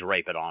have to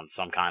drape it on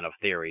some kind of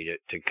theory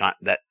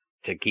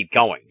to keep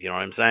going. You know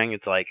what I'm saying?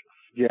 It's like,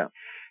 yeah.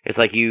 It's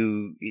like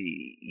you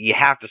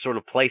have to sort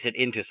of place it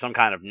into some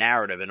kind of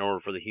narrative in order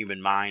for the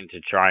human mind to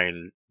try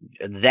and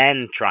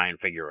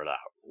figure it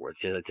out. Where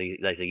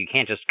you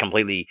can't just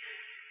completely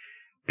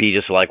be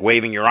just like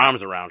waving your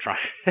arms around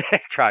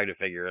trying to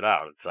figure it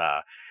out. It's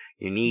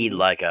you need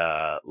like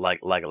I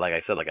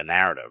said, like a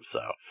narrative. So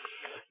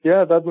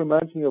yeah, that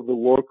reminds me of the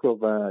work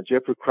of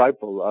Jeffrey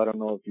Kripal. I don't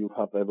know if you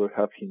have ever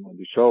had him on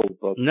the show,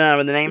 but no,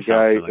 but the name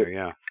sounds familiar.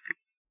 Yeah.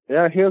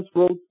 Yeah, he has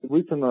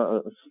written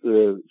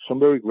some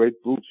very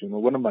great books.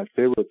 One of my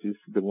favorites is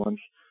the one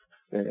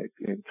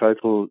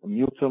entitled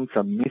Mutants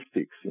and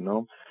Mystics,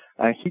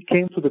 And he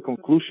came to the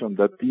conclusion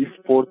that these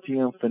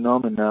Fortean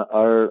phenomena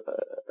are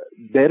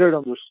better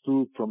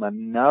understood from a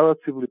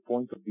narratively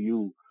point of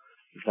view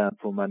than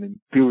from an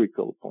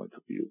empirical point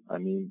of view. I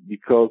mean,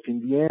 because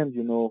in the end,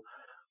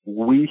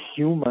 we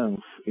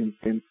humans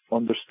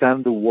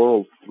understand the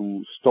world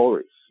through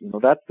stories.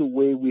 That's the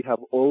way we have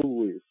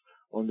always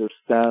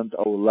understand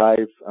our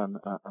lives and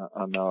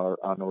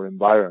our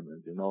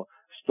environment.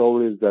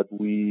 Stories that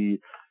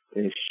we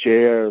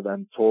shared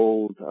and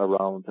told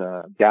around,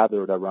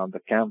 gathered around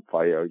the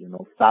campfire,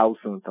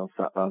 thousands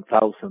and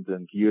thousands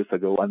of years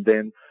ago, and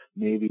then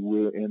maybe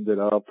we ended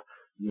up,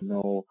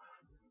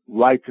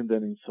 writing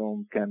them in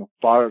some kind of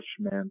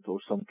parchment or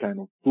some kind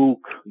of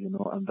book,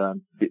 and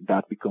then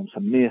that becomes a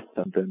myth,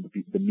 and then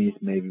the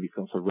myth maybe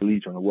becomes a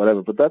religion or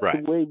whatever. But that's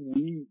right. The way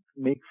we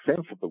make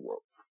sense of the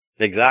world.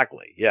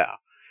 Exactly. Yeah.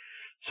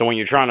 So when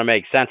you're trying to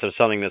make sense of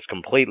something that's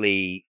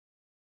completely,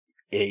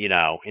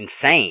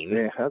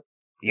 insane,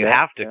 you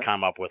have to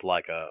come up with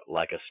like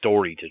a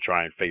story to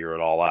try and figure it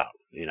all out,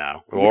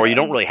 or you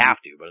don't really have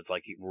to, but it's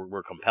like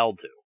we're compelled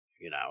to,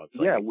 It's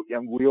like,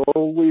 and we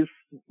always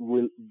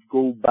will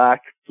go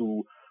back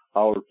to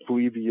our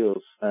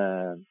previous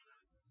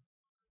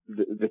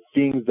the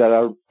things that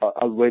are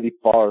already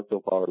part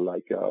of our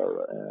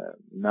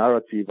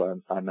narrative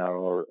and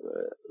our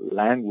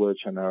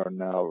language and our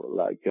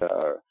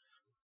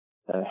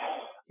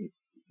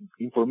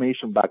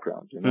information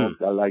background,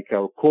 like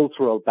our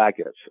cultural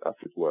baggage, as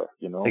it were,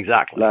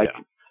 Exactly.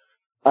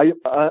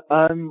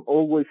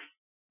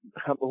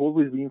 Have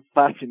always been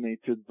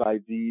fascinated by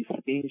these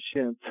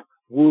ancient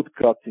wood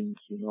cuttings,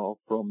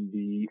 from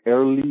the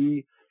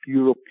early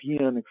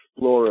European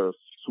explorers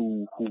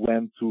who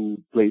went to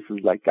places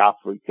like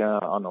Africa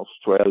and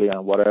Australia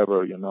and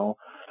whatever,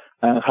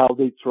 and how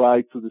they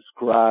try to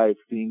describe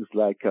things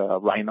like a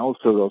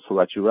rhinoceros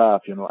or a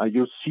giraffe, and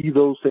you see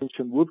those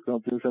ancient wood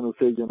cuttings and you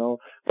say,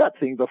 that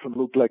thing doesn't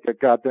look like a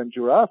goddamn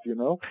giraffe,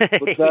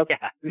 but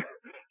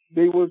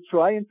they were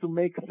trying to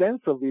make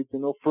sense of it,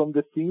 from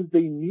the things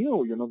they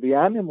knew, the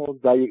animals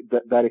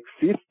that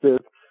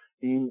existed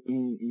in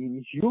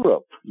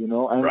Europe,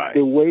 and right.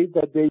 the way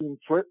that they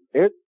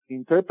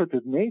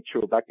interpreted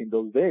nature back in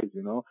those days,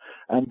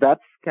 and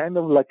that's kind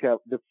of like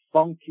the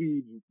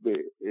funky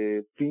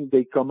thing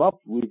they come up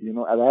with, and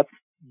that's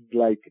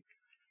like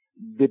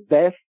the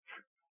best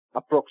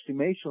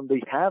approximation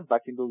they had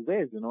back in those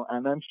days,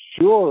 and I'm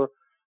sure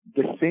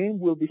the same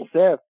will be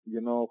said,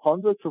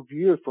 hundreds of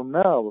years from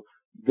now,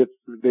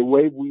 the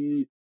way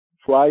we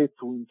try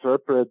to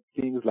interpret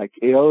things like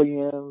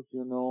aliens,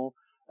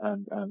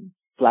 and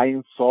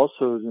flying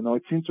saucers,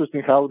 it's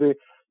interesting how the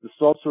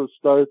saucers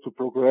started to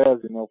progress,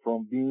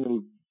 from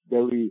being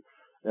very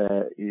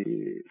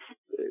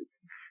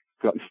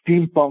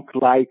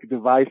steampunk-like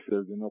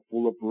devices,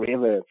 full of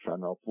rivets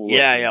and full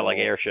of, like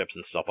airships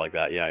and stuff like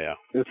that. Yeah.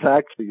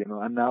 Exactly,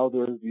 and now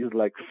there's these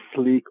like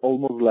sleek,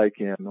 almost like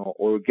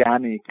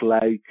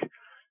organic-like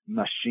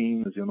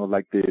machines,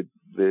 like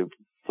the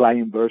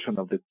flying version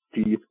of the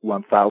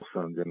T-1000,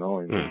 in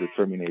the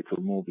Terminator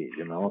movie,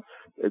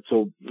 And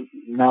so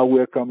now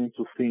we're coming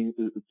to things,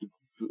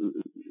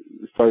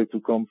 started to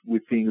come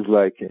with things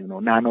like,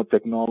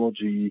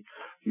 nanotechnology,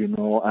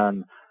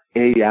 and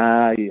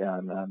AI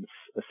and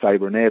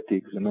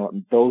cybernetics,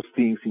 and those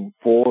things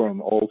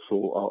inform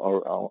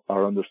also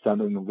our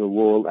understanding of the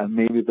world, and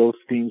maybe those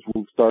things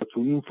will start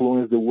to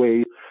influence the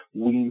way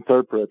we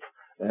interpret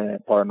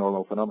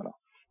paranormal phenomena.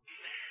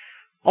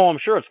 Oh, I'm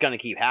sure it's going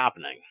to keep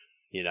happening.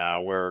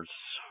 Where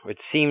it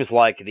seems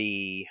like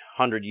the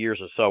 100 years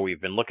or so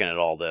we've been looking at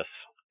all this,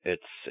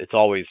 it's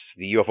always,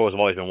 the UFOs have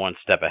always been one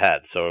step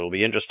ahead. So it'll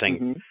be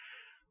interesting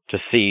to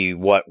see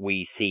what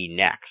we see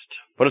next.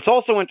 But it's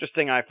also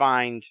interesting, I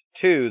find,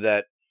 too,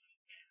 that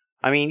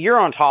I mean, you're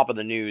on top of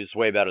the news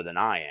way better than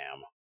I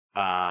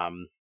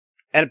am.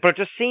 But it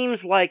just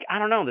seems like, I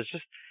don't know,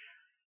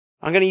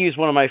 I'm going to use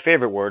one of my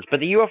favorite words, but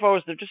the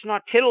UFOs, they're just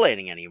not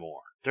titillating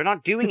anymore. They're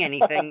not doing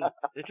anything,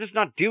 they're just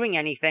not doing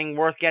anything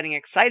worth getting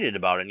excited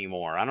about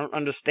anymore. I don't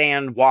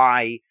understand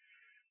why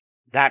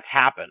that's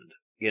happened,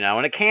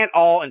 and it can't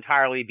all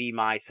entirely be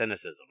my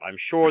cynicism. I'm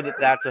sure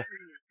that's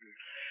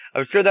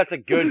a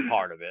good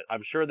part of it.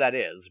 I'm sure that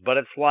is, but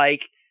it's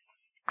like,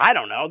 I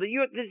don't know. The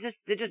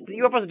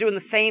UFOs are doing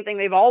the same thing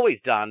they've always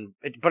done,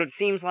 but it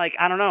seems like,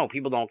 I don't know,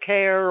 people don't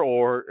care,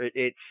 or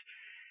it's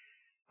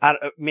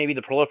maybe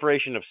the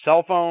proliferation of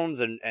cell phones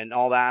and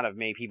all that have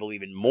made people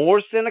even more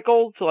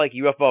cynical to like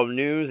UFO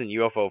news and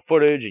UFO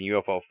footage and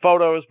UFO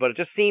photos. But it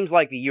just seems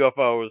like the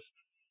UFOs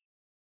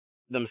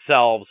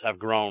themselves have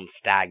grown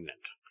stagnant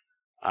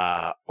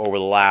over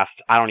the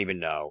last, I don't even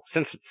know,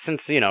 since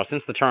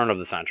the turn of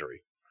the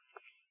century.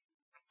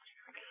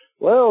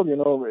 Well,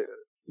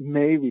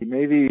 maybe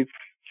it's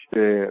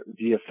the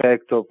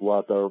effect of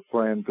what our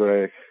friend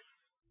Greg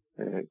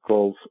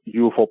calls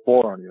UFO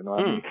porn.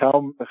 I mean,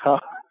 how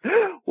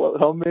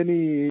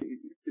many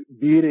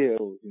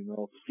videos,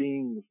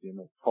 things,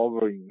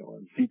 hovering,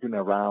 and sitting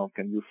around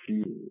can you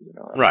see,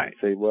 right? And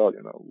say, well,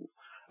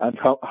 and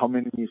how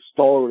many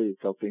stories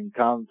of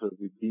encounters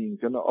with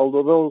beings,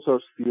 although those are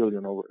still,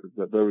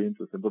 very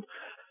interesting, but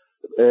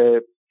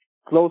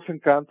close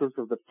encounters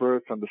of the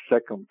first and the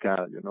second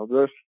kind,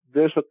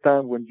 there's a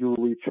time when you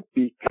reach a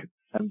peak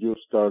and you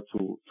start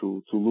to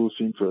lose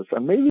interest.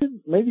 And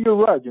maybe you're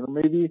right,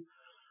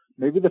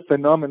 maybe the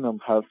phenomenon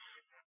has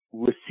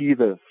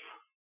receded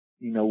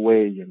in a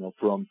way,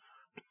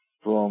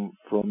 from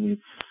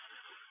its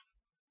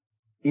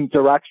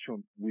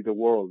interaction with the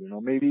world,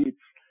 maybe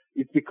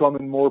it's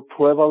becoming more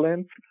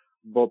prevalent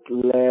but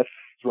less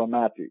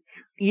dramatic.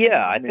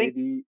 Yeah, I think.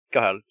 Go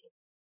ahead.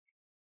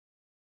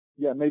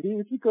 Yeah, maybe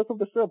it's because of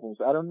the cell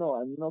phones. I don't know.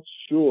 I'm not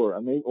sure.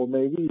 Or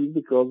maybe it's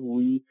because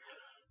we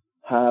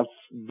have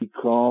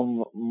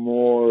become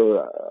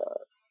more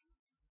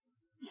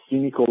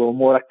cynical or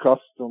more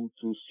accustomed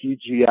to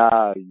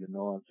CGI,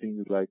 and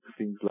things like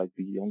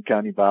the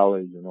Uncanny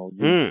Valley.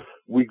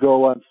 We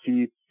go and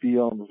see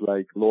films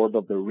like Lord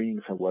of the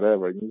Rings and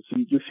whatever.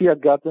 You see a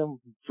goddamn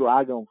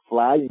dragon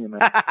flying and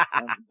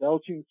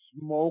belching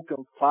smoke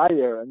and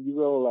fire, and you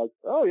go like,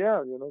 oh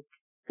yeah,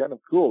 kind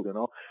of cool,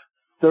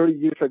 20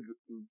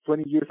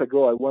 years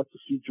ago, I went to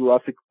see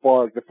Jurassic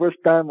Park. The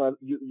first time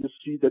you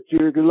see the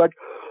deer, you're like,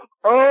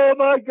 oh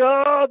my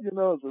God,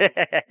 So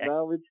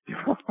now it's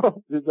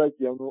like,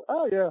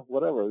 oh yeah,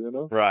 whatever,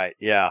 Right,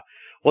 yeah.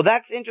 Well,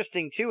 that's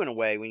interesting too, in a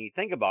way, when you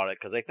think about it,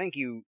 because I think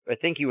you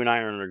and I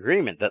are in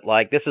agreement that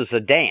like this is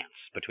a dance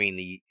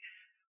between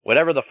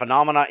whatever the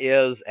phenomena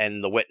is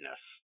and the witness.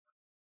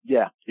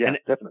 Yeah,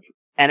 definitely.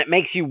 And it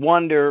makes me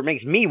wonder,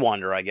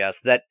 I guess,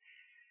 that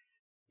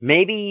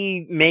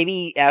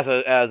maybe as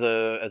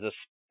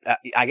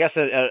I guess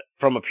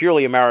from a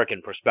purely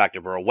American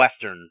perspective or a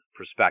Western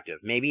perspective,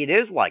 maybe it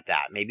is like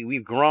that. Maybe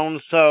we've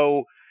grown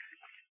so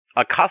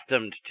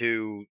accustomed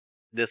to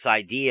this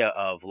idea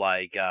of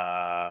like,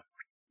 of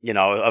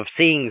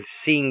seeing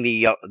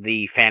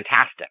the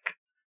fantastic.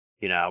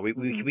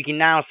 We can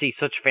now see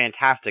such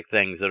fantastic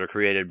things that are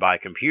created by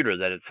computer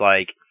that it's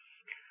like,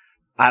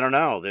 I don't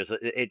know,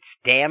 it's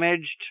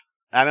damaged.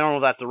 I don't know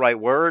if that's the right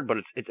word, but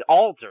it's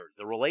altered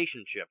the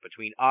relationship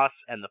between us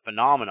and the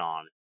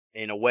phenomenon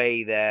in a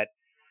way that,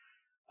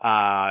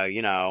 I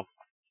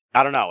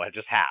don't know, it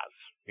just has.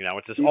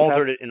 It's just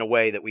altered it in a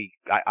way that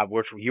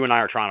you and I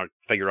are trying to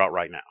figure out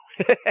right now.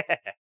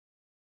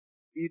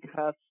 It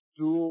has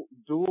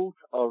dulled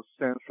our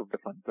sense of the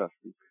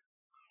fantastic.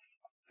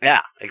 Yeah,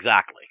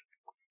 exactly.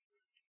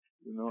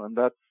 And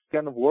that's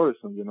kind of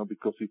worrisome,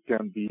 because it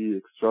can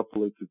be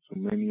extrapolated to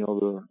many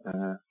other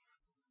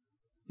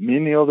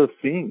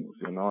things,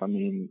 I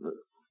mean,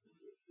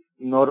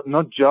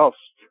 not just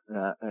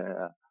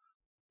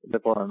the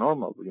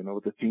paranormal,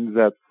 the things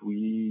that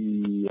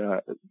we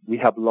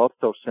have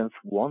lost our sense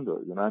of wonder,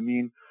 I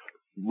mean,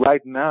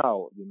 right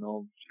now,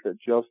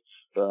 just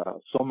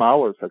some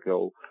hours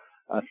ago,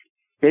 a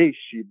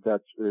spaceship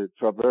that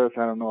traversed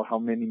I don't know how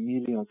many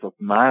millions of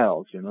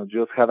miles,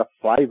 just had a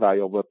flyby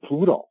over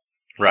Pluto.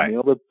 Right.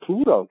 Over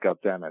Pluto,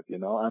 goddammit,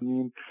 I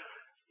mean,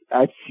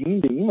 I've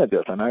seen the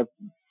images and I've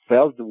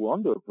felt the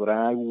wonder, but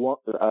I would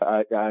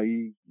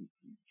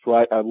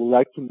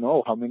like to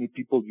know how many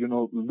people,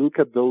 look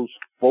at those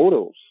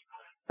photos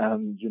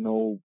and,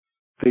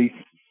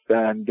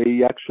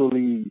 they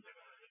actually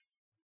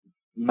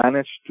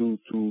manage to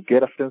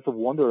get a sense of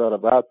wonder out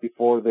of that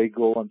before they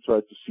go and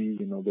try to see,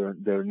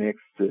 their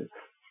next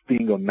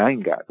Sting on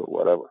 9gag or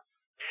whatever.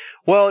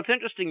 Well, it's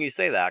interesting you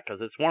say that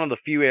because it's one of the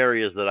few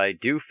areas that I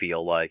do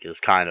feel like is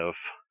kind of,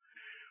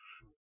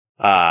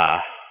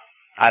 I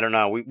don't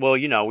know.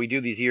 We do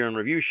these year in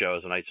review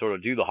shows, and I sort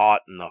of do the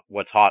hot and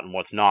what's hot and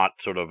what's not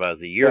sort of as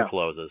the year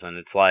closes. And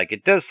it's like,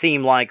 it does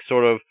seem like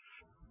sort of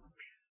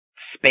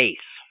space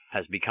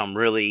has become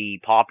really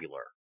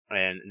popular.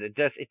 And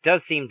it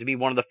does seem to be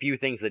one of the few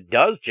things that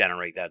does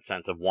generate that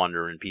sense of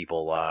wonder in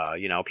people.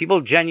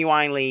 People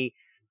genuinely,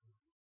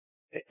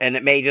 and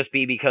it may just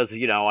be because,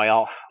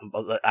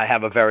 I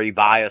have a very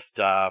biased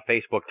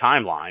Facebook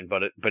timeline,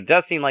 but it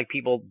does seem like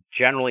people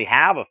generally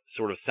have a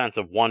sort of sense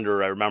of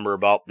wonder. I remember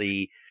about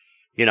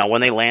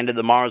when they landed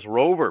the Mars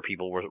rover,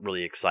 people were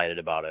really excited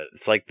about it.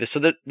 It's like, so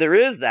that there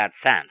is that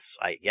sense,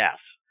 I guess,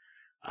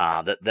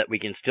 that we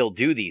can still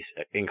do these,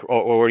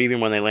 or even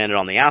when they landed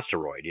on the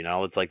asteroid,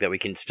 it's like that we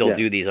can still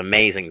do these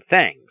amazing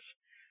things.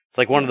 It's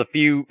like one of the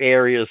few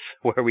areas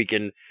where we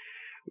can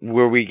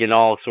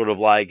all sort of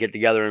like get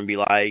together and be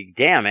like,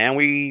 damn, man,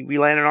 we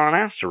landed on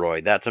an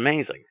asteroid. That's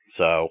amazing.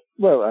 So.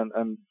 Well,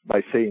 and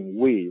by saying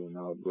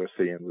we're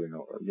saying,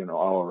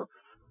 our,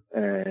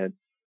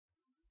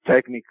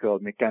 technical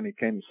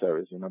mechanic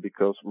emissaries,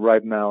 because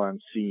right now I'm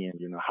seeing,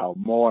 how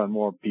more and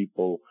more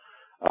people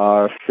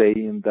are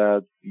saying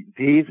that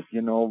this,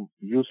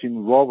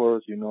 using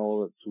rovers,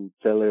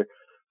 to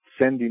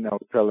sending our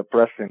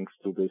telepresence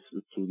to the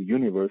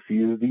universe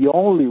is the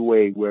only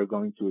way we're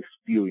going to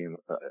experience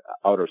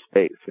outer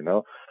space,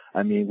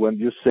 I mean, when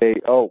you say,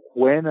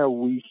 when are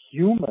we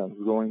humans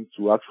going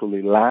to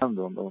actually land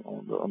on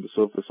the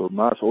surface of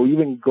Mars, or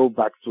even go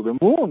back to the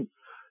moon?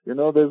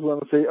 There's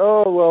one to say,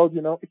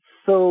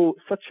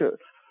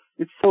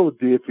 it's so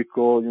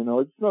difficult,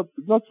 it's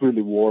not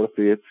really worth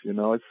it,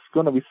 it's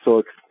going to be so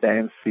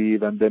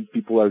expensive, and then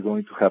people are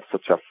going to have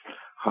such a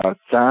hard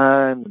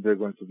time, they're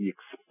going to be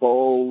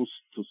exposed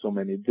to so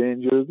many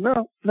dangers.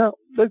 No,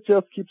 let's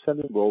just keep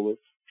sending rovers.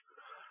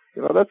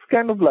 That's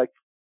kind of like,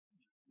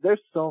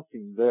 there's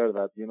something there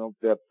that,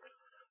 that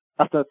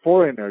as a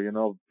foreigner,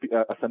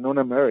 as a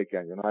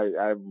non-American,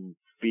 I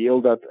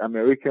feel that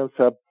Americans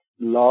have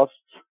lost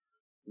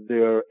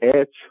their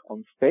edge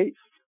on space.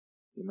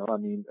 I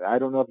mean, I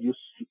don't know if you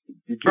see.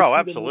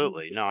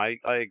 Absolutely. No, I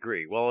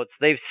agree. Well,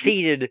 they've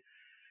ceded.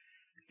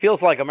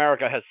 Feels like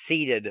America has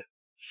ceded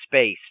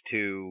space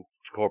to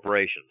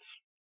corporations.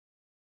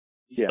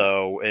 Yeah.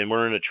 So, and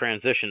we're in a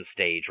transition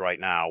stage right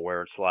now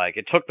where it's like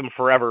it took them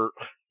forever.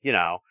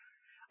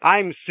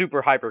 I'm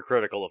super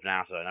hypercritical of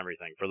NASA and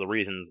everything for the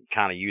reason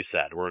kind of you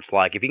said, where it's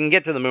like if you can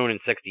get to the moon in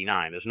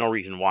 '69, there's no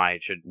reason why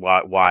it should.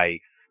 Why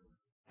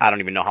I don't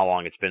even know how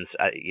long it's been,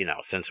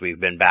 since we've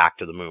been back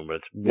to the moon, but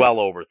it's well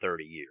over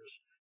 30 years.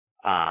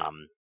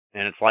 And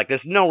it's like,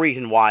 there's no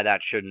reason why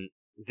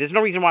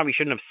we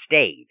shouldn't have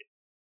stayed.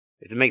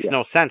 It makes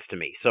no sense to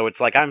me. So it's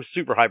like, I'm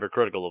super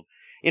hypercritical of,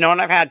 and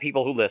I've had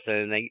people who listen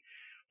and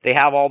they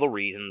have all the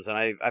reasons, and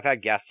I've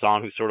had guests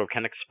on who sort of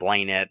can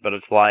explain it, but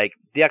it's like,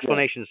 the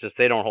explanations just,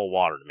 they don't hold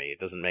water to me. It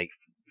doesn't make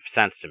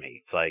sense to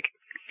me. It's like,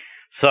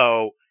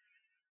 so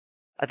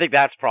I think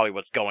that's probably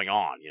what's going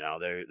on.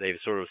 They've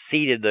sort of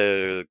ceded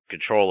the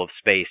control of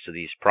space to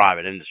these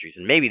private industries,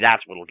 and maybe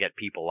that's what'll get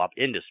people up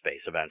into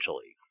space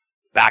eventually,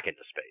 back into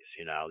space.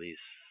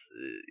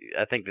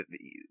 I think that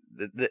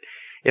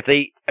if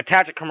they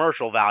attach a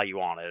commercial value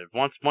on it,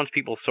 once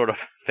people sort of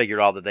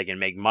figure out that they can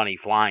make money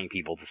flying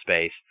people to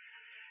space,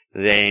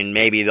 then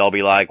maybe they'll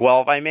be like,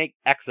 well, if I make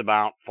X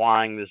amount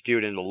flying this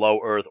dude into low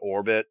Earth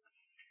orbit,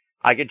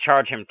 I could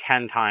charge him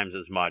 10 times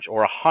as much or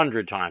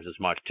 100 times as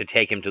much to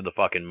take him to the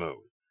fucking moon.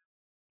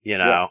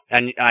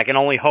 And I can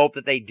only hope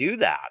that they do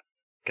that,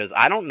 because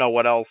I don't know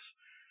what else.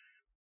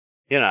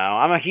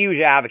 I'm a huge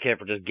advocate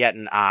for just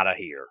getting out of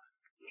here.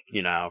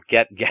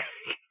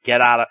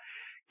 Get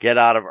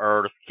out of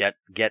Earth,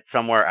 get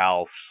somewhere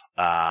else.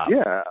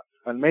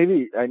 And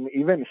maybe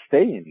even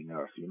staying in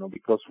Earth,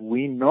 because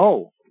we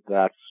know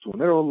that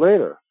sooner or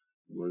later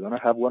we're gonna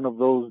have one of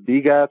those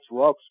big ass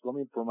rocks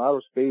coming from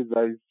outer space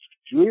that is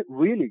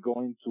really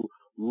going to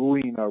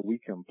ruin our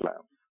weekend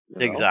plans.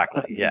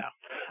 Exactly. Yeah.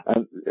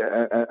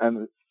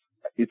 And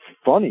it's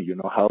funny,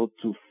 how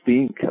to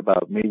think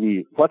about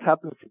maybe what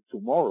happens if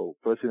tomorrow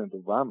President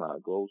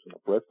Obama goes in a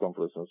press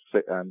conference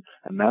and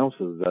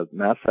announces that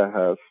NASA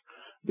has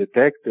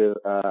detected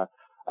a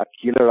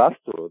killer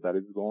asteroid that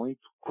is going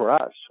to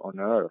crash on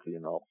Earth,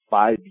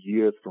 5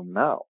 years from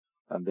now.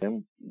 And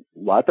then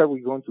what are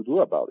we going to do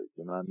about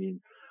it? I mean,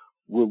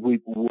 will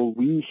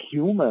we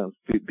humans,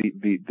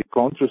 the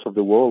countries of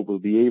the world, will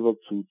be able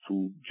to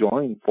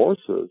join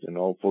forces,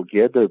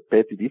 forget their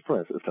petty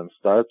differences and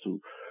start to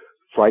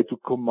try to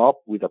come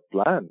up with a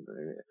plan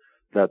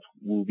that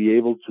will be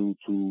able to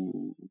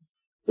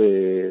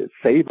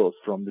save us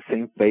from the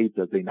same fate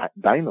that the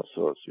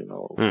dinosaurs,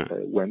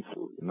 went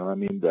through. I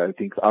mean, I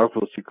think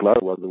Arthur C.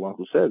 Clarke was the one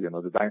who said,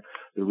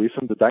 the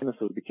reason the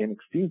dinosaurs became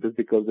extinct is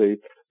because they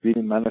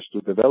didn't manage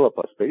to develop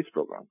a space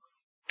program.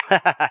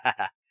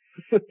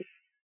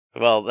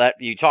 Well, that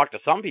you talk to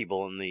some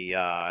people in the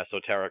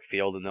esoteric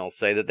field, and they'll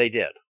say that they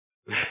did.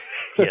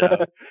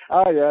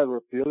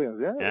 Reptilians.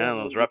 Yeah,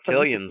 those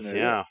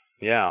reptilians.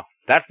 Yeah.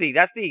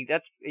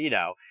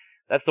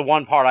 That's the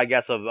one part, I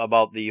guess,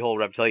 about the whole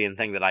reptilian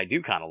thing that I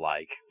do kind of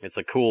like. It's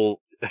a cool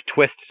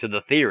twist to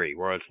the theory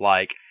where it's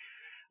like,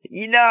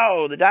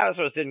 the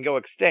dinosaurs didn't go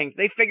extinct.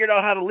 They figured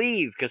out how to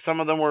leave because some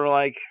of them were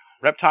like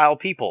reptile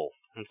people.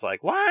 And it's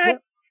like, what? Yeah.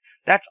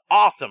 That's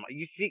awesome.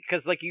 You see,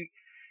 because like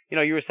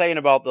you were saying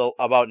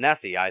about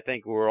Nessie. I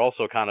think we're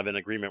also kind of in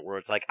agreement where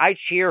it's like I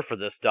cheer for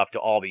this stuff to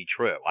all be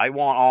true. I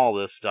want all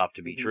this stuff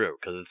to be true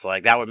because it's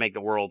like that would make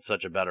the world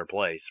such a better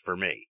place for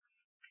me.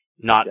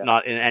 Not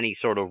in any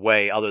sort of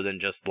way other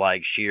than just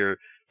like sheer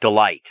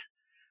delight.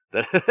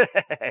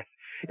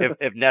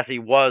 if Nessie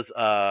was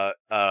a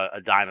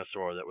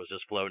dinosaur that was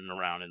just floating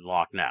around in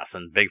Loch Ness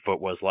and Bigfoot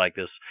was like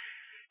this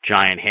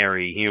giant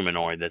hairy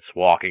humanoid that's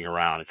walking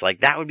around, it's like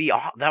that would be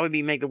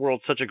make the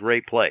world such a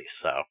great place.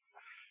 So.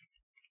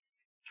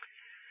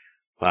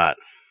 But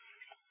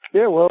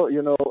yeah, well,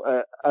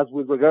 as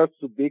with regards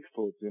to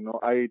Bigfoot,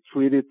 I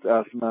treat it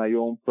as my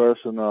own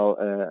personal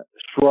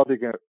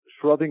Schrödinger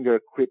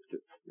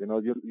cryptid.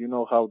 You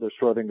know how the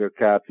Schrödinger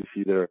cat is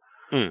either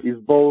is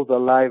both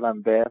alive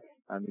and dead,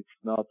 and it's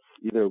not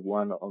either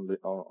one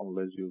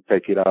unless you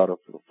take it out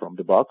from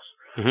the box.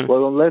 Mm-hmm.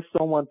 Well, unless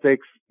someone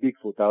takes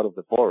Bigfoot out of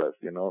the forest,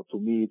 to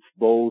me it's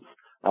both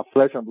a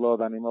flesh and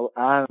blood animal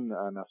and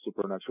a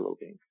supernatural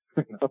being.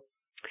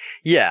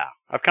 Yeah,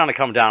 I've kind of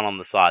come down on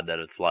the side that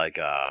it's like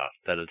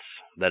that it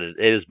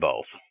is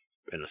both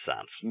in a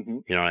sense. Mm-hmm.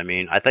 You know what I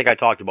mean? I think I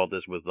talked about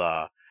this with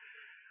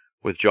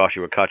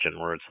Joshua Cutchin,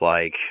 where it's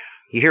like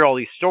you hear all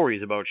these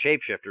stories about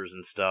shapeshifters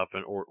and stuff,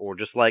 and or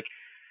just like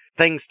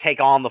things take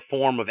on the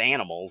form of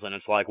animals, and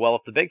it's like, well,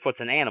 if the Bigfoot's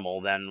an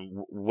animal,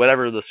 then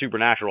whatever the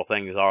supernatural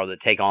things are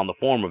that take on the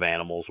form of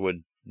animals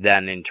would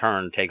then in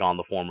turn take on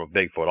the form of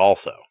Bigfoot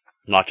also,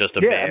 not just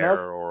a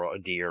bear or a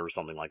deer or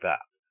something like that.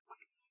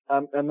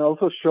 And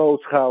also shows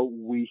how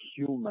we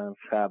humans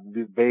have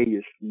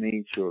debased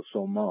nature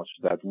so much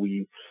that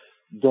we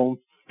don't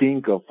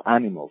think of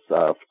animals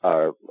as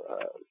are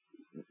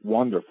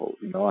wonderful,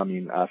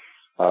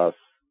 as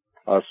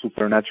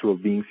supernatural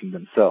beings in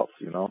themselves,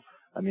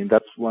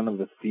 that's one of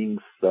the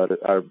things that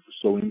are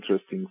so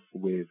interesting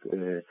with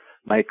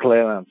Mike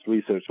Cleland's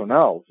research on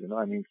owls,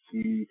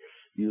 he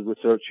is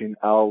researching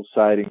owl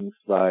sightings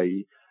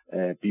by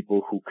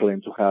people who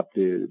claim to have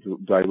the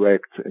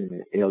direct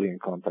alien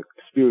contact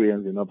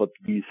experience, but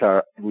these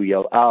are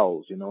real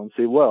owls, and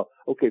say, well,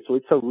 okay, so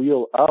it's a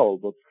real owl,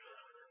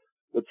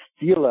 but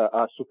still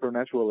a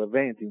supernatural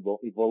event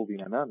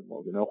involving an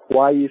animal.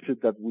 Why is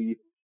it that we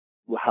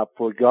have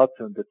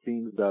forgotten the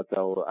things that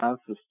our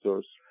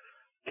ancestors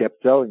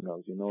kept telling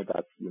us,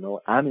 that,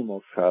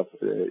 animals have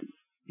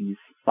these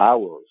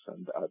powers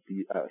and have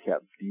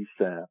these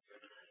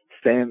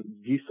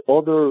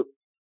other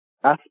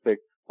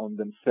aspects on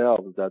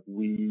themselves that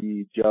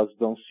we just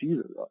don't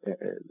see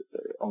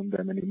on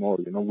them anymore.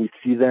 We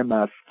see them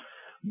as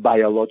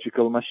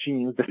biological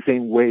machines the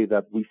same way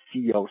that we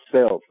see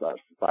ourselves as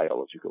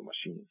biological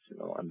machines,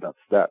 and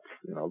that's that.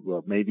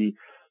 Well, maybe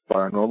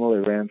paranormal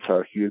events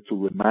are here to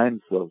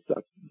remind us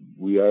that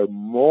we are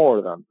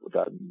more than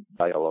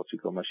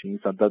biological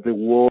machines, and that the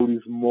world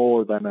is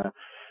more than a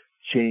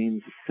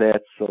chain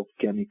sets of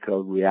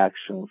chemical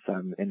reactions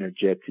and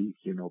energetic,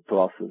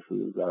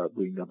 processes that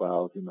bring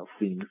about,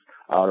 things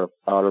out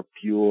of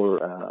pure,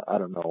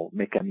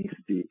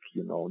 mechanistic,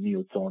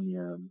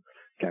 Newtonian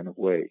kind of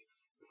way.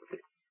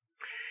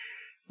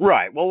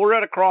 Right. Well, we're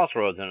at a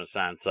crossroads in a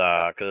sense,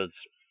 because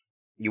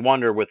you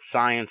wonder with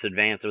science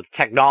advanced, with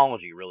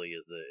technology really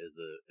is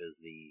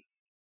the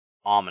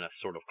ominous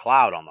sort of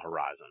cloud on the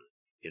horizon.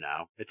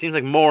 It seems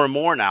like more and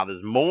more now.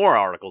 There's more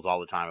articles all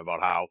the time about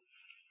how,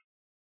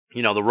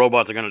 the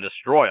robots are going to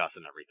destroy us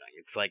and everything.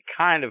 It's like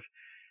kind of,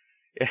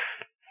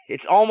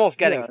 it's almost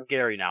getting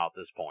scary now at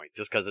this point,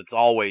 just because it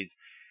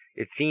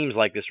seems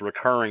like this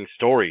recurring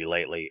story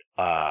lately,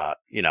 that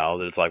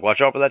it's like, watch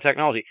out for that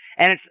technology.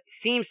 And it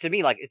seems to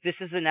me like this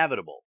is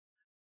inevitable.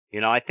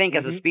 I think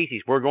as a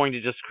species, we're going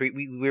to just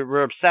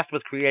we're obsessed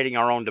with creating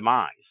our own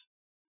demise,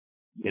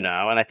 and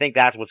I think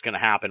that's what's going to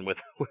happen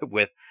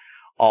with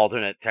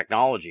alternate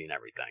technology and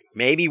everything.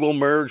 Maybe we'll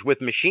merge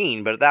with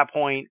machine, but at that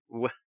point,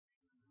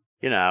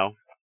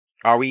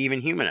 are we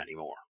even human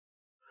anymore?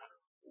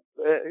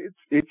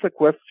 It's a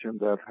question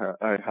that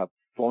I have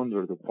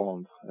pondered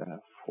upon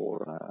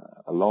for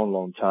a long,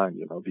 long time.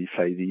 This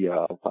idea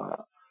of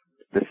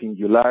the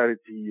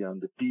singularity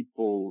and the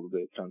people,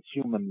 the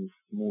transhumanist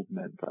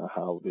movement,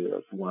 how they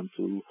want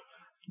to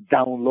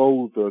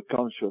download their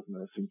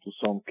consciousness into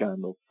some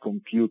kind of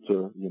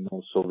computer,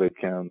 so they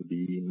can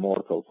be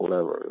immortal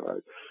forever,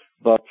 right?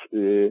 But,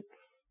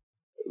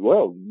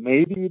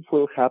 maybe it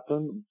will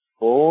happen,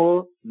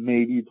 or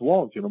maybe it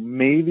won't.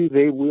 Maybe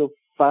they will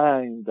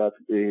find that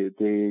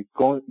the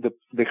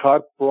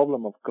hard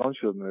problem of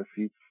consciousness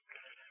is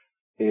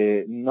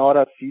not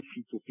as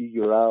easy to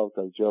figure out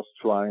as just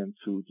trying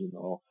to,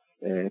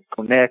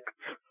 connect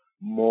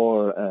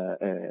more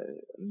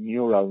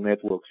neural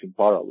networks in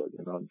parallel,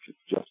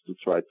 just to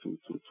try to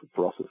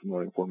process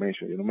more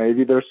information.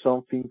 Maybe there's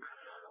something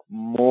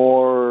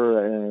more,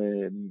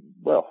 I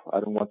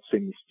don't want to say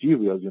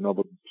mysterious,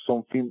 but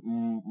something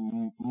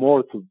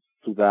more to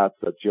that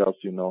just,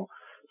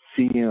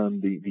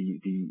 seeing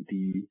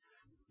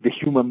the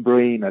human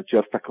brain as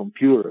just a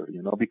computer,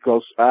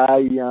 because I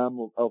am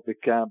of the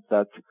camp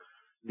that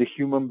the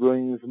human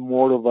brain is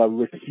more of a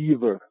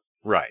receiver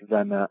Right.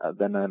 than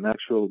an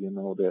actual,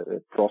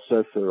 the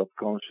processor of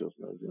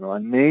consciousness,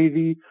 and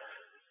maybe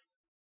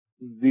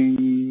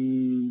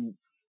the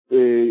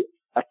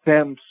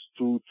attempts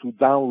to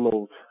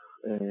download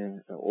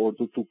or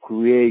to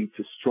create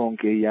a strong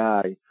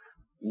AI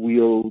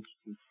will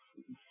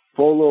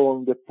follow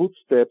on the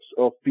footsteps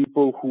of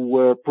people who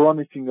were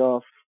promising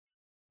us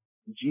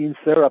gene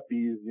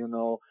therapies,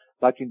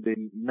 back in the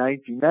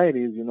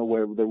 1990s,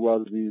 where there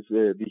was this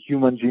the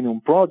Human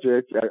Genome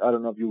Project. I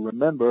don't know if you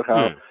remember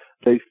how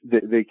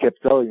they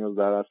kept telling us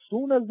that as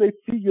soon as they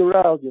figure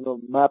out,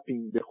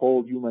 mapping the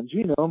whole human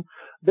genome,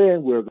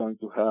 then we're going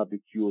to have the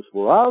cures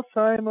for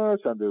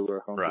Alzheimer's, and they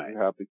were going to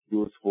have the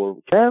cures for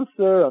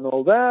cancer and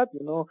all that.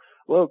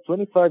 Well,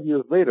 25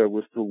 years later,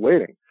 we're still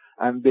waiting.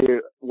 And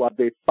what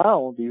they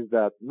found is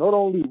that not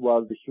only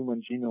was the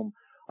human genome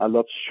a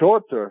lot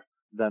shorter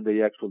than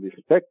they actually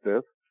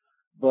expected,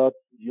 but,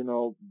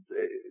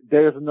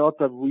 there's not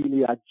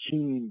really a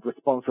gene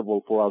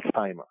responsible for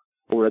Alzheimer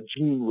or a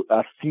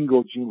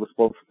single gene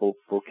responsible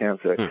for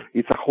cancer.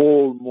 It's a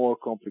whole more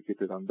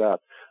complicated than that.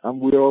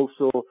 And we're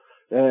also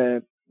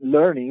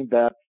learning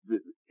that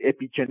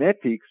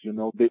epigenetics,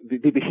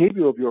 the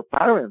behavior of your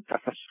parents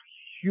has a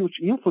huge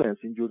influence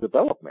in your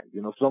development.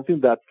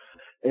 Something that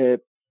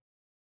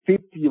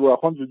 50 or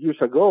 100 years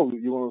ago,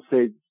 you want to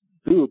say,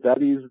 dude,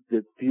 that is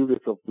the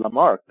theories of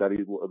Lamarck. That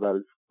is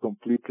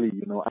completely,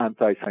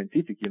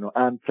 anti-scientific,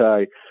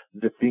 anti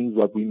the things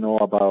that we know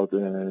about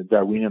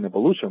Darwinian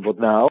evolution. But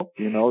now,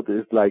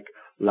 there's like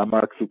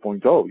Lamarck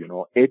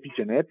 2.0,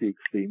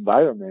 epigenetics, the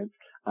environment,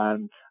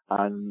 and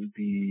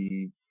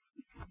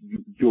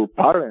your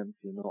parents,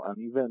 and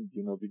even,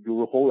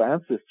 your whole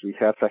ancestry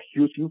has a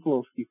huge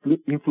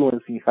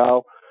influence in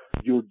how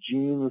your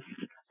genes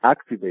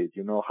activate,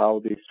 how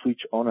they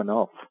switch on and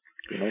off,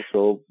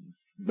 so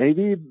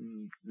maybe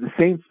the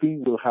same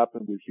thing will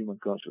happen with human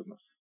consciousness.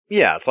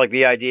 Yeah, it's like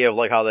the idea of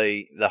like how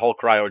the whole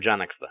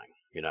cryogenics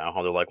thing,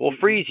 how they're like, we'll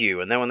freeze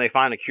you, and then when they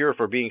find a cure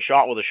for being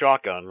shot with a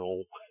shotgun,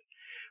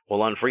 we'll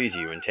unfreeze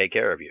you and take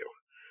care of you.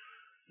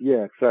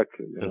 Yeah,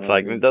 exactly. It's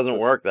like, it doesn't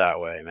work that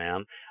way,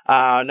 man.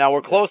 Now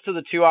we're close to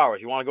the 2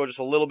 hours. You want to go just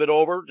a little bit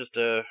over, just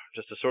to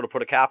sort of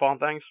put a cap on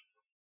things?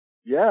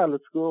 Yeah,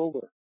 let's go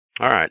over.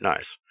 All right,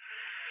 nice.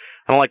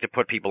 I don't like to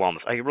put people on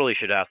this. I really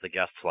should ask the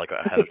guests like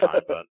ahead of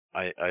time, but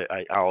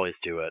I always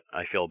do it.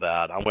 I feel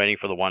bad. I'm waiting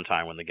for the one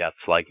time when the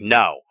guest's like,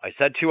 no, I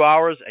said 2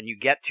 hours and you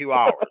get 2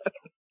 hours.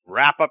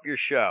 Wrap up your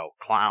show,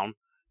 clown.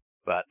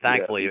 But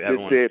thankfully,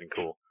 everyone's been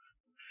cool.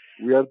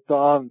 We are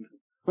done.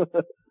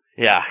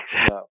 Yeah.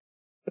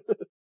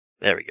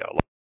 There we go.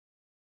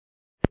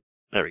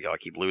 There we go. I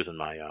keep losing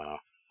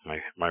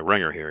my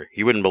ringer here.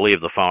 You wouldn't believe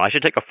the phone. I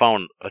should take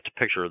a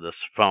picture of this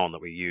phone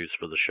that we use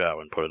for the show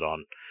and put it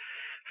on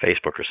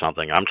Facebook or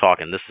something. I'm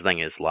talking, this thing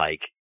is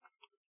like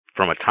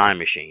from a time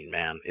machine,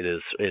 man. It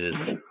is,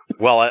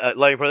 well,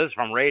 let me put this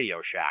from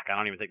Radio Shack. I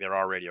don't even think there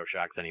are Radio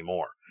Shacks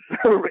anymore.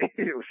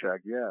 Radio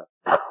Shack, yeah.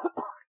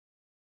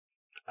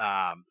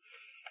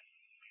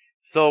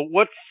 So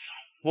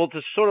well,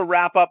 to sort of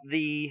wrap up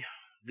the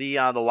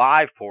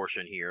live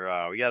portion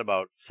here, we got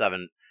about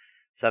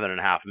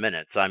 7.5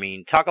 minutes. I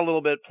mean, talk a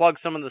little bit, plug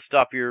some of the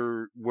stuff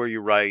where you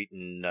write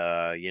and,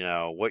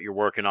 what you're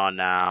working on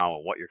now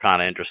and what you're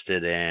kind of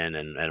interested in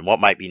and what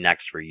might be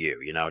next for you,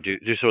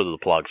 do sort of the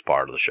plugs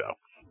part of the show.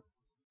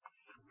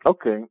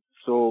 Okay.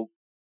 So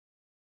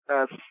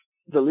as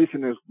the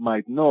listeners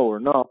might know or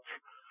not,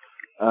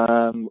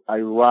 I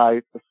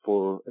write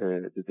for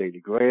the Daily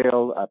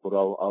Grail. I put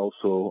out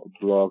also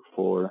a blog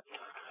for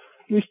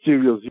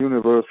Mysterious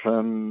Universe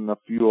and a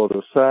few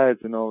other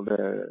sites.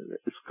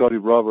 Scotty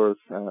Roberts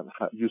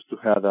used to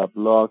have a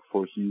blog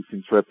for his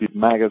Intrepid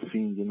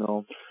magazine,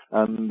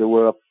 and there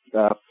were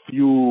a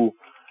few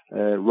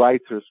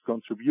writers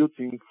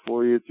contributing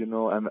for it,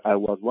 and I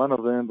was one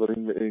of them, but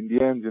in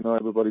the end,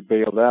 everybody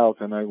bailed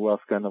out, and I was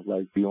kind of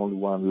like the only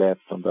one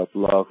left on that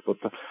blog. But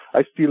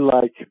I still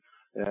like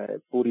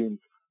putting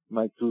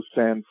my 2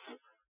 cents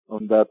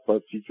on that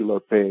particular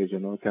page,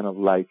 kind of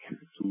like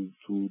to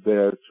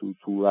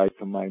write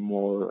my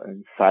more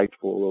insightful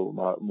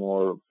or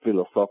more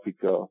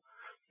philosophical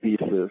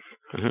pieces.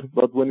 Mm-hmm.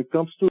 But when it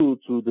comes to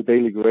the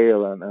Daily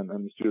Grail and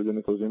Mysterious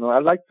Universe,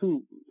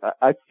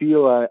 I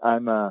feel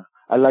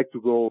I like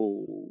to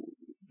go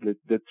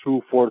the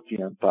true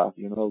Fortean path,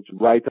 to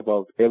write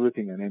about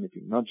everything and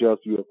anything, not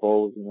just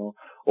UFOs,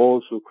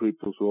 also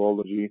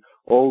cryptozoology,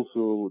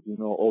 also,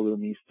 other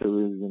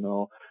mysteries,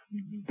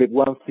 The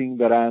one thing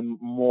that I'm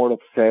more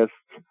obsessed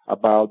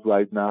about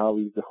right now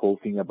is the whole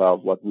thing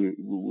about what we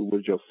were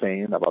just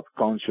saying about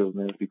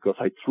consciousness, because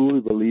I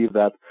truly believe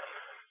that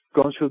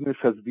consciousness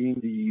has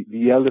been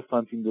the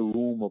elephant in the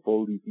room of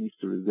all these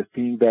mysteries, the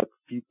thing that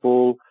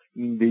people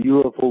in the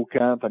UFO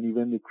camp and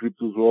even the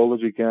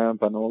cryptozoology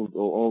camp and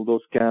all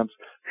those camps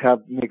have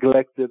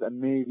neglected, and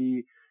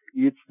maybe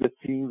it's the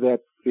thing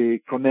that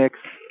connects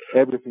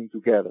everything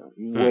together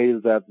in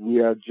ways that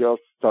we are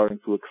just starting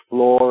to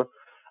explore.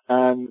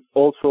 And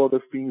also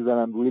other things that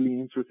I'm really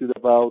interested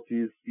about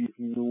is this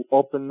new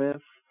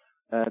openness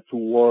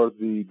toward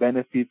the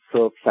benefits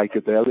of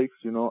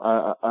psychedelics. You know,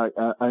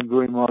 I'm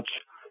very much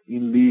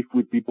in league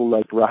with people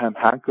like Graham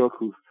Hancock,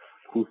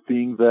 who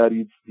think that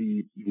it's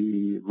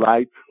the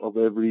right of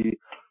every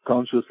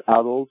conscious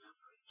adult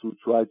to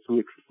try to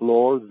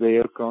explore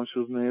their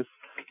consciousness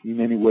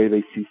in any way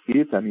they see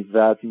fit, and if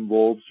that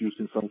involves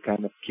using some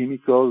kind of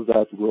chemicals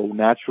that grow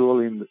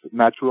naturally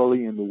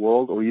in the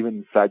world, or even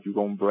inside your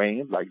own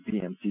brain, like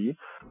DMT,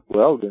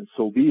 well, then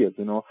so be it,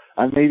 you know.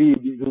 And maybe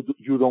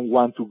you don't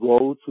want to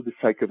go to the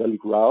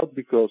psychedelic route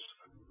because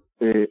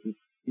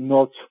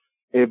not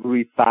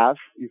every path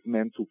is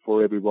meant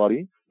for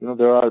everybody. You know,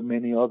 there are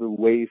many other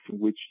ways in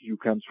which you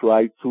can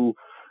try to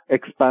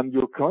expand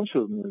your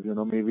consciousness, you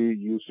know, maybe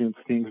using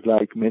things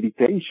like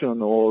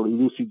meditation or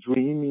lucid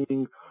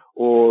dreaming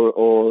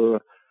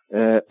or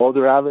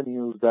other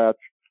avenues that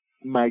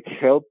might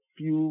help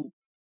you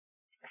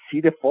see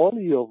the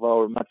folly of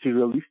our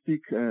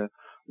materialistic,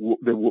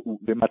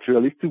 the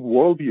materialistic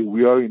worldview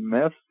we are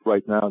immersed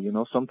right now. You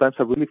know, sometimes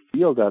I really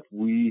feel that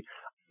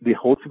the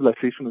whole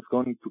civilization is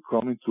going to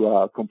come into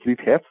a complete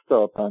head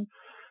stop, and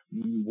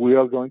we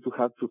are going to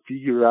have to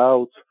figure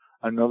out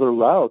another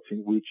route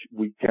in which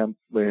we can,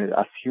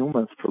 as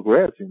humans,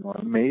 progress, you know.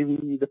 And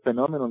maybe the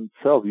phenomenon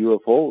itself,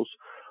 UFOs,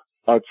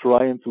 are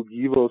trying to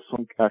give us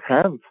a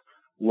hand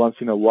once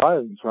in a while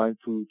in trying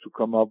to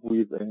come up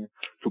with,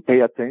 to pay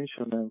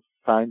attention and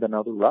find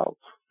another route.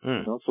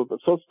 You know, so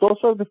those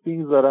are the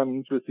things that I'm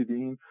interested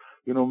in.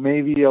 You know,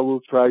 maybe I'll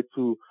try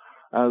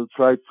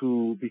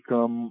to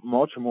become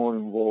much more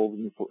involved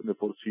in the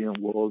Fortean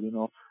world, you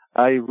know.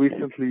 I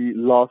recently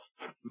lost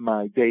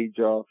my day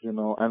job, you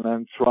know, and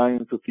I'm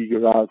trying to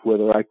figure out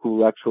whether I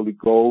could actually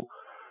go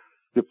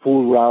the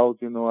full route,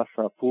 you know, as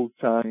a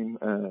full-time,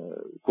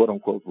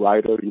 quote-unquote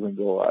writer, even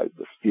though I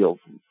still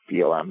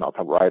feel I'm not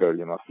a writer,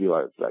 you know. I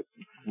feel like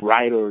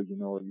writer, you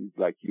know, is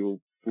like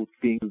you put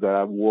things that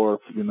are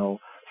worth, you know,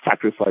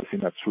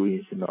 sacrificing a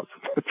tree, you know,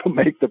 to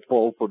make the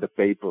pulp for the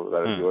paper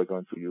that you are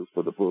going to use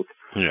for the book.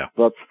 Yeah.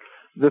 But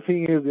the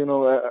thing is, you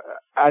know,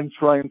 I'm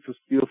trying to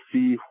still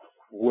see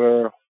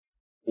where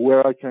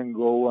I can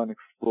go and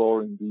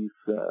explore in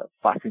this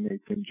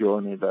fascinating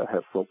journey that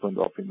has opened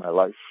up in my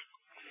life.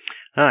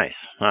 Nice.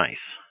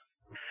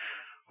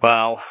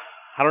 Well,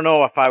 I don't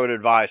know if I would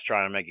advise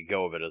trying to make a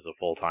go of it as a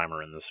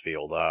full-timer in this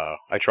field.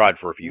 I tried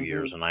for a few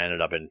years and I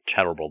ended up in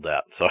terrible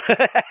debt. So,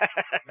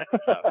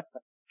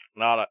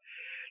 not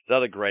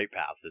a great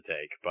path to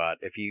take. But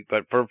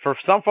for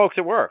some folks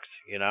it works,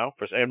 you know,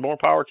 and more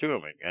power to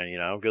them, and you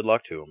know, good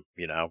luck to them,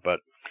 you know.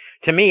 But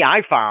to me,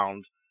 I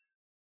found,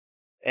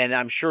 and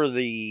I'm sure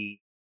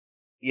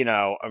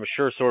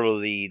sort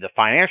of the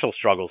financial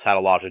struggles had a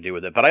lot to do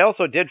with it. But I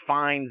also did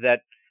find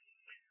that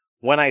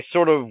when I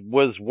sort of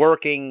was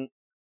working,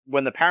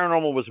 when the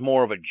paranormal was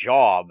more of a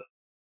job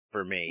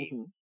for me,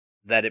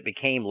 that it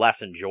became less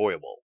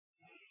enjoyable.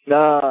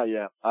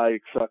 Yeah, I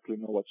exactly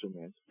know what you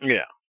mean.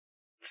 Yeah.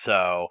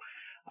 So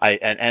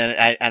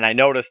I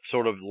noticed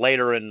sort of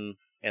later in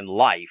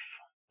life,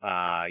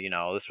 you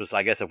know, this was,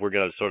 I guess if we're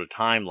going to sort of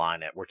timeline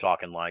it, we're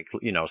talking like,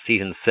 you know,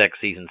 season 6,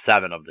 season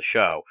 7 of the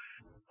show.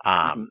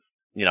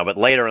 You know, but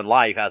later in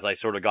life, as I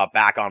sort of got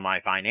back on my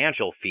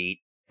financial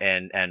feet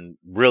and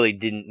really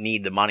didn't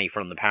need the money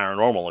from the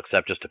paranormal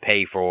except just to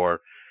pay for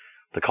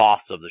the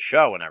costs of the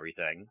show and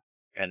everything,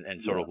 and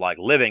sort of like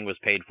living was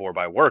paid for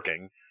by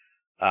working,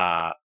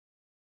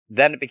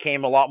 then it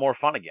became a lot more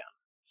fun again.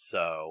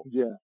 So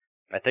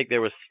I think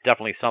there was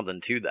definitely something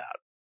to that,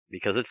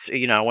 because it's,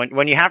 you know,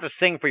 when you have to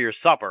sing for your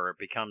supper, it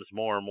becomes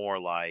more and more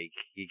like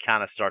you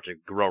kind of start to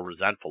grow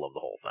resentful of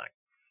the whole thing.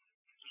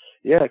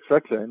 Yeah,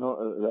 exactly. I know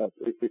that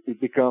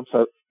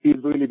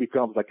it really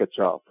becomes like a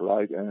job,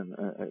 right? And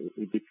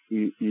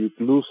it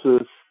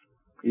loses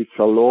its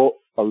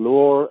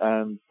allure,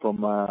 and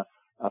from a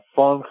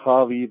fun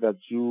hobby that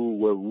you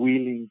were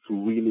willing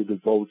to really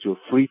devote your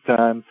free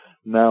time,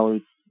 now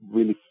it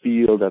really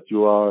feel that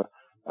you are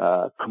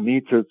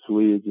committed to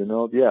it, you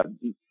know. Yeah,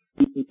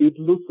 it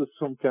loses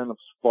some kind of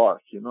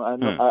spark, you know.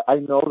 I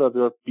know that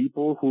there are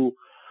people who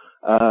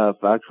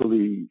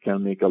actually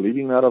can make a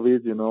living out of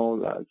it, you know,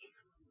 like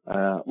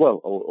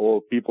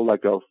or people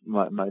like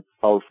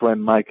our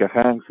friend Micah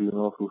Hanks, you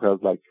know, who has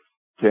like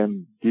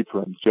 10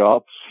 different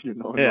jobs, you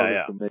know, in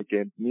order to make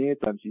ends meet.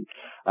 And he,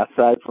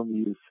 aside from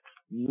his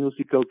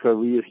musical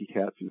career, he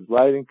has his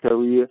writing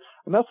career,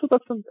 and also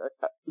that's an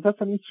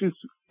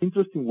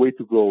interesting way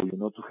to go, you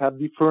know, to have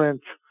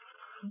different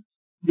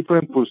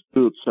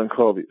pursuits and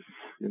hobbies.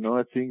 You know,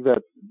 I think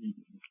that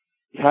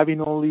having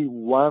only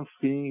one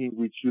thing in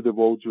which you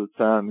devote your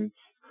time,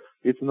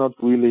 it's not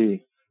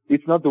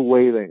the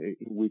way in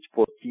which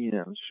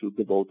Forteans should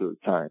devote their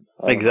time.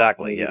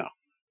 Exactly.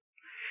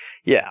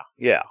 Yeah.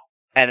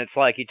 And it's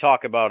like you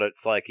talk about it.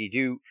 It's like you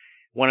do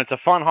when it's a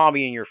fun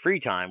hobby in your free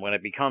time. When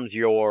it becomes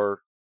your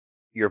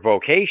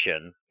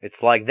vocation,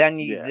 it's like then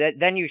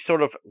you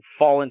sort of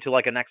fall into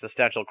like an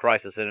existential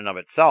crisis in and of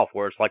itself,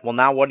 where it's like, well,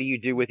 now what do you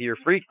do with your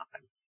free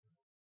time?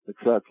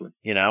 Exactly.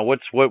 You know,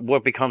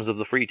 what becomes of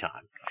the free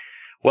time?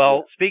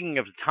 Well, speaking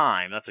of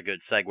time, that's a good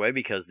segue,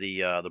 because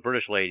the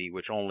British lady,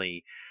 which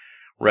only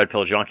Red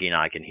Pill Junkie and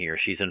I can hear.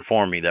 She's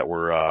informed me that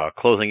we're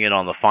closing in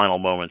on the final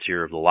moments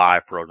here of the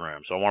live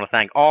program. So I want to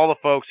thank all the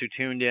folks who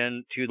tuned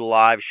in to the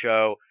live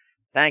show.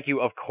 Thank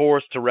you, of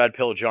course, to Red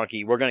Pill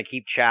Junkie. We're going to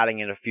keep chatting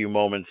in a few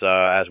moments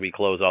as we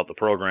close out the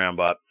program.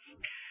 But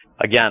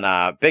again,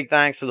 big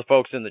thanks to the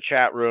folks in the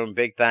chat room.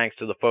 Big thanks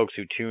to the folks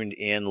who tuned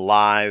in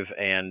live.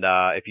 And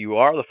if you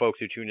are the folks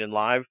who tuned in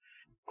live,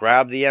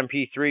 grab the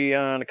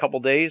MP3 in a couple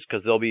days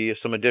because there'll be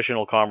some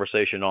additional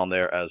conversation on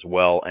there as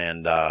well.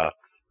 And,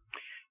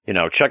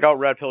 check out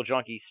Red Pill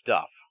Junkie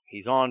stuff.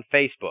 He's on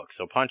Facebook,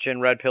 so punch in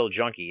Red Pill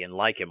Junkie and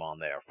like him on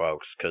there,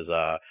 folks, because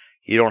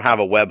you don't have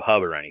a web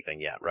hub or anything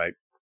yet, right?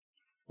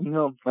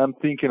 No, I'm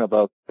thinking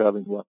about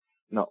having one.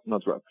 No,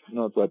 not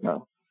right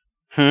now.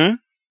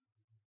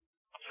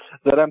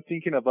 That I'm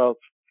thinking about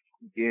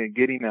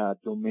getting a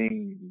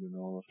domain,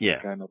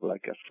 kind of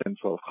like a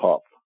central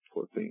hub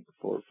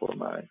for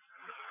my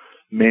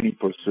many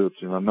pursuits,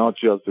 not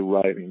just the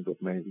writing,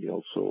 but maybe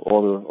also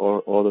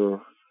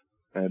other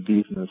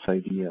business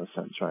ideas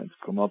I'm trying to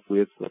come up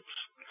with. But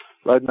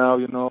right now,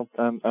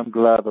 I'm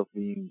glad of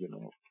being,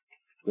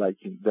 like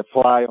the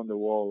fly on the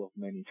wall of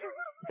many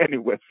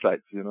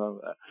websites,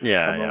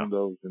 among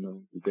those, the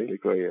Daily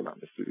Grail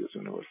and the Studios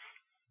Universe.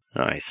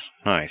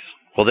 Nice.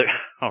 Well,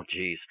 oh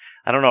geez,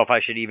 I don't know if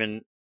I should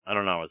even. I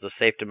don't know. Is this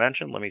safe to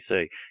mention? Let me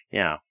see.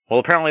 Yeah.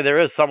 Well, apparently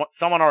there is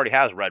someone already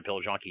has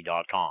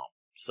redpilljunkie.com.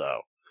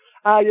 So.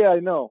 Yeah, I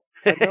know.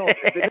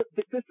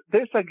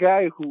 There's a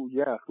guy who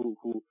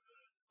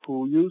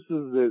uses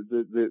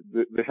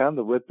the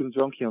handle Red Pill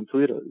Junkie on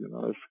Twitter.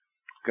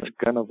 It's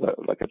kind of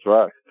like a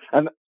drag.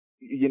 And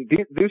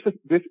this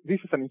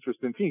is an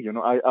interesting thing.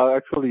 I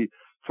actually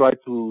tried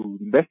to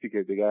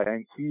investigate the guy,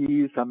 and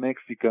he is a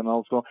Mexican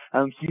also,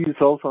 and he is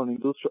also an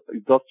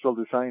industrial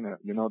designer.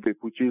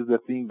 Which is the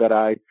thing that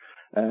I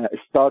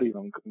studied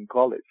in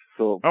college.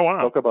 So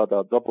talk about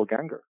a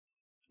doppelganger.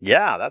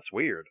 Yeah, that's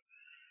weird.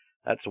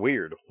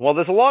 Well,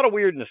 there's a lot of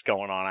weirdness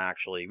going on,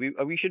 actually.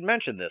 We should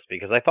mention this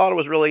because I thought it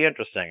was really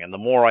interesting, and the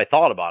more I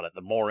thought about it,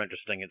 the more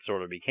interesting it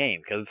sort of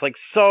became. Because it's like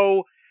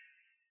so,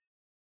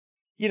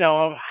 we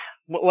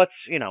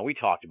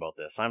talked about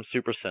this. I'm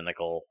super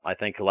cynical. I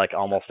think like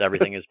almost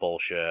everything is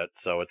bullshit.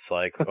 So it's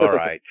like, all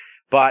right.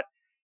 But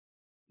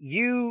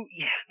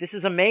this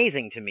is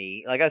amazing to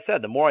me. Like I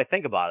said, the more I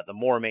think about it, the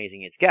more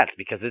amazing it gets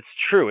because it's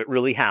true. It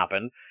really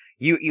happened.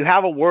 You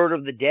have a word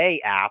of the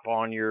day app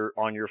on your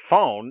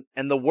phone,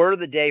 and the word of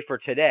the day for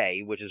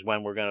today, which is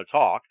when we're going to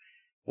talk,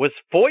 was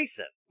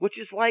foison, which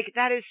is like,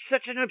 that is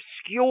such an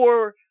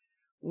obscure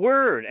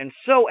word and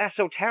so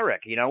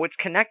esoteric. It's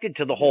connected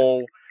to the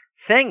whole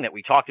thing that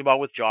we talked about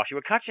with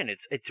Joshua Cutchin.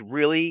 It's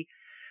really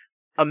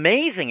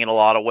amazing in a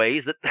lot of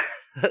ways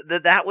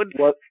that would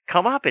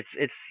come up.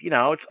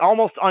 It's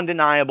almost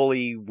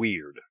undeniably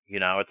weird.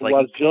 It's like,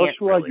 was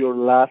Joshua your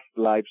last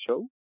live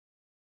show?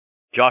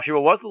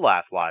 Joshua was the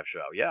last live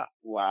show, yeah.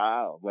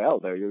 Wow. Well,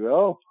 there you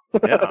go.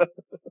 Yeah.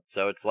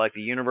 So it's like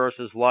the universe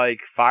is like,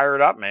 fire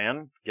it up,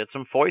 man. Get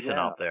some foison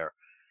out there.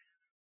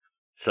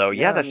 So,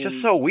 that's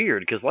just so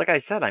weird because, like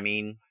I said,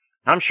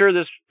 I'm sure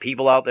there's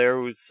people out there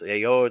who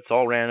say, oh, it's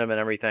all random and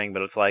everything,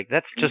 but it's like,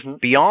 that's just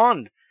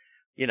beyond,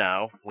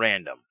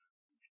 random.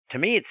 To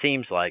me, it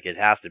seems like it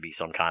has to be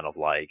some kind of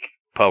like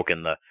poke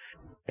in the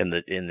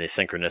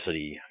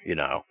synchronicity,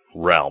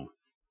 realm.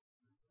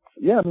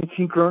 Yeah,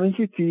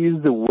 synchronicity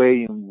is the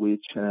way in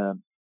which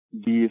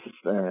these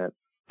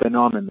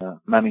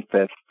phenomena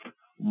manifest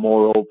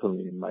more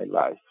openly in my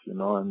life.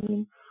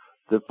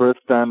 The first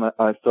time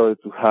I started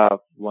to have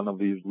one of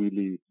these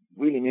really,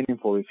 really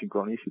meaningful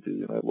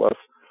synchronicities, it was,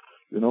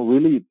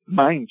 really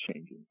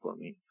mind-changing for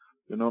me.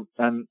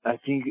 And I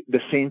think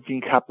the same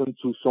thing happened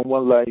to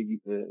someone like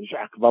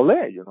Jacques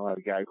Vallée,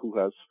 a guy who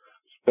has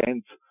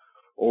spent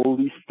all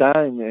this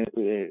time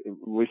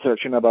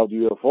researching about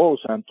UFOs,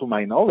 and to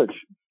my knowledge,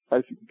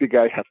 I think the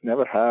guy has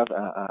never had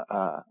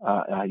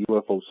a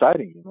UFO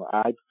sighting.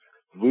 I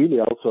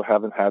really also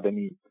haven't had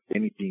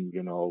anything,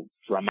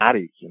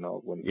 dramatic,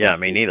 when it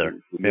comes me neither.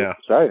 To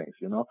sightings,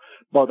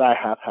 But I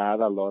have had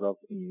a lot of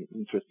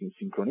interesting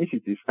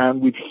synchronicities.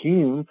 And with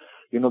him,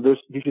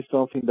 this is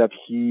something that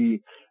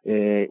he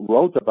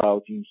wrote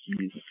about in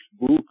his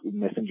book,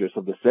 Messengers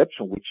of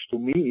Deception, which to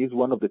me is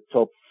one of the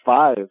top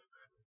 5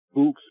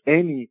 books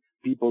any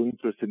people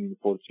interested in the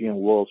Fortean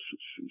world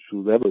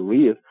should ever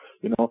read.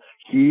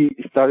 He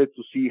started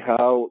to see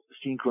how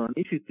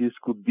synchronicities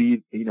could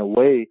be, in a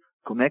way,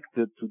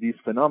 connected to this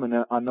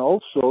phenomena, and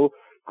also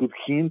could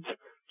hint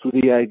to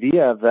the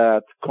idea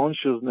that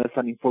consciousness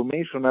and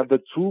information are the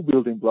 2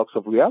 building blocks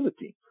of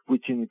reality,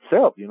 which in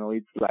itself,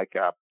 it's like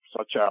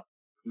such a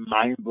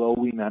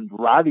mind-blowing and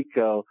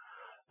radical,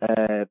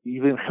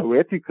 even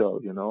heretical,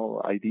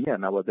 idea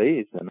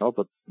nowadays,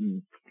 but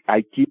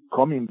I keep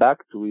coming back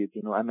to it,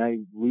 and I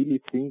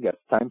really think as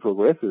time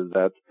progresses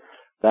that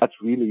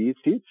really is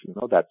it,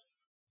 that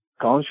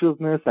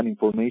consciousness and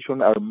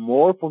information are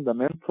more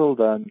fundamental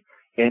than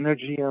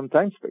energy and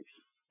time space.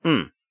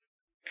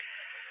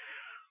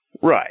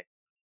 Right.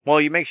 Well,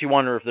 it makes you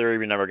wonder if they're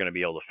even ever going to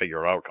be able to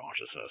figure out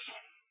consciousness.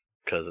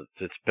 because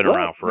it's been Well,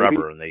 around forever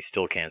maybe, and they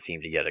still can't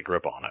seem to get a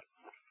grip on it.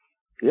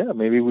 yeah,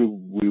 maybe we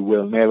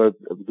will never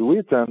do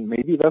it, and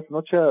maybe that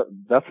isn't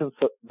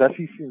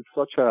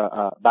such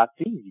a bad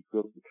thing,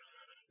 because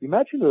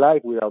imagine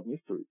life without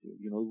mystery.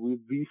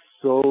 We'd be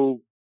so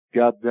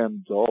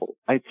goddamn dull.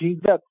 I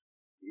think that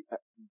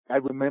I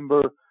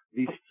remember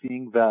this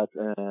thing that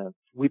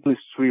Whitley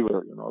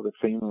Strieber, the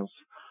famous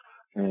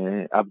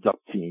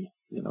abductee,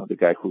 the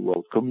guy who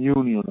wrote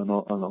Communion and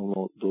all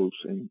of those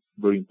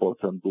very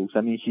important books.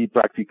 I mean, he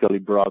practically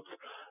brought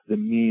the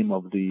meme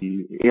of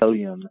the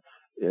alien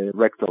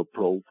rectal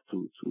probe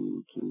to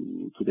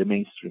the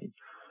mainstream,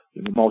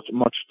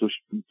 much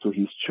to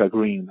his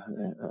chagrin,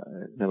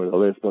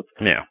 nevertheless. But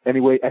Yeah.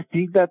 anyway, I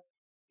think that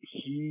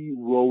he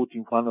wrote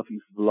in one of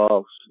his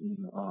blogs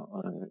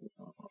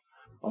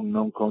on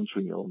Non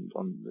Country,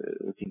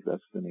 I think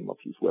that's the name of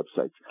his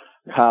website,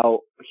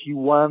 how he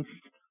once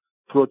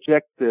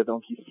projected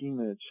on his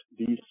image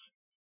this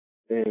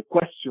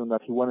question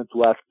that he wanted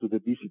to ask to the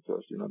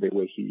visitors, the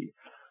way he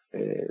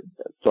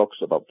talks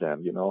about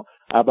them,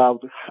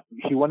 about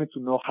he wanted to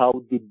know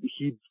how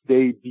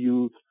they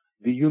viewed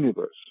the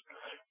universe.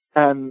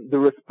 And the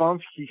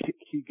response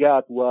he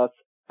got was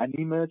an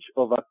image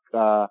of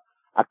a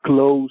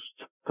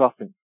closed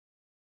coffin,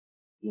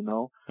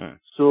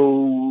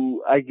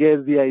 So I guess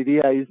the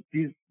idea is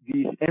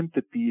these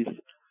entities,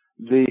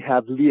 they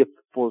have lived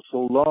for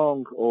so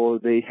long, or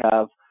they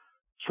have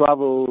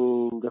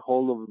traveled the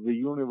whole of the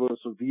universe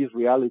of this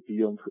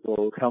reality,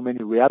 or how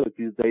many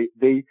realities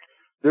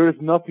there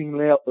is nothing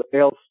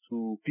else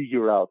to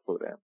figure out for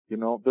them.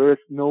 There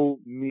is no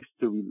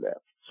mystery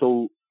left.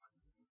 So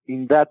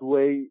in that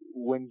way,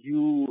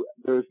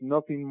 there's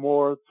nothing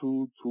more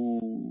to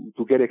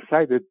get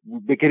excited,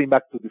 getting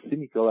back to the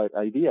cynical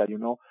idea,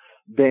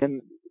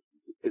 then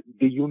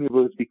the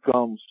universe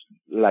becomes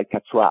like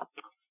a trap,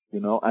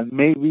 and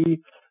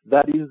maybe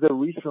that is the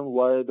reason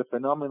why the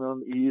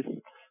phenomenon is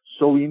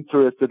so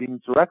interested in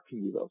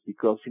interacting with us,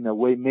 because in a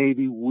way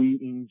maybe we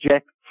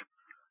inject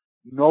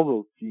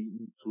novelty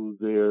into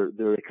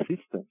their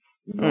existence,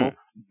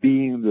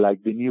 being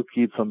like the new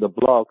kids on the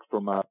block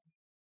from a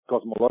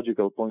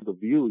cosmological point of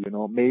view,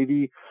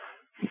 maybe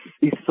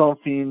it's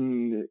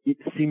something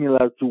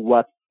similar to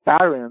what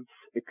parents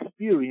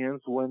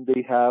experience when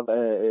they have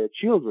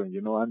children,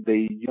 and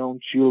the young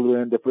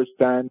children, the first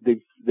time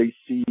they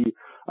see,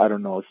 I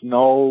don't know,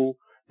 snow,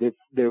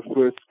 their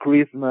first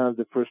Christmas,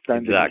 the first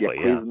time they see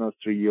a Christmas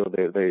tree, or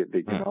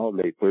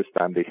the first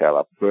time they have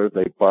a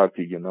birthday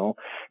party,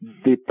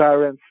 the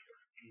parents,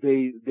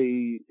 they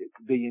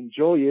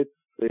enjoy it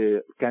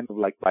kind of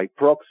like by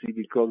proxy,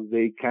 because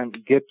they can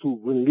get to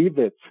relive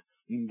it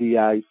in the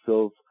eyes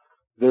of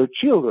their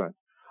children.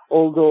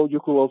 Although you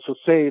could also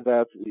say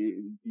that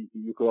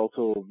you could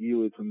also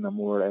view it in a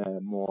more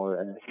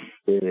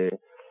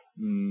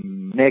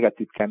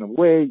negative kind of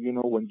way,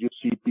 when you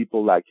see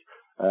people like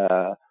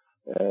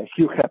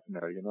Hugh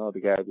Hefner,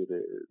 the guy with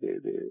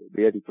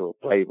the editor of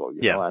Playboy,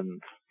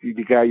 and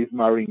the guy is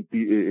marrying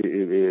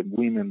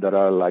women that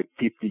are like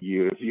 50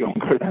 years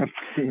younger than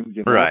him,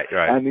 Right.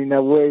 And in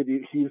a way,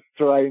 he's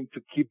trying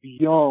to keep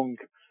young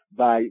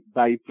by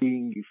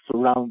being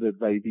surrounded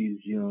by these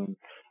young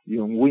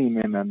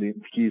women, and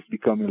he's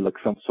becoming like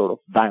some sort of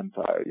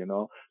vampire,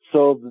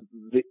 So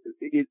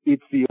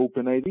it's the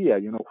open idea,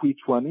 which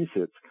one is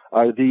it?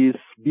 Are these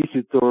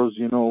visitors,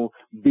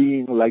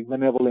 being like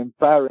benevolent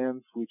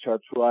parents, which are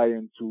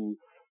trying to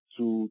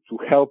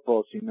help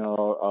us in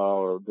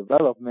our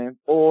development,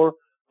 or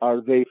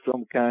are they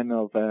some kind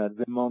of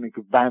demonic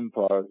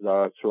vampires that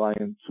are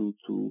trying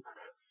to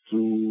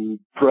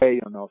prey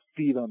on us,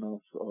 feed on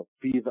us, or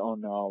feed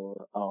on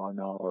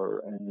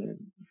our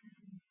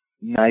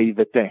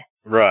naivete?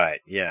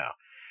 Right. Yeah.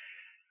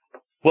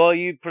 Well,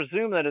 you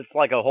presume that it's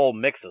like a whole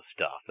mix of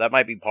stuff. That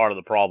might be part of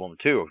the problem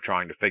too, of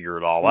trying to figure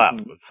it all out.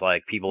 It's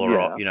like people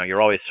are,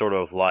 you're always sort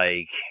of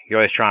like, you're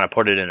always trying to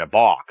put it in a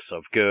box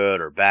of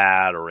good or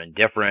bad or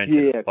indifferent.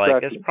 Yeah, it's like,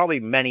 exactly. there's probably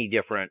many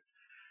different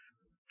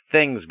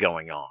things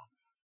going on.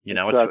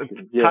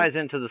 Exactly. It ties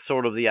into the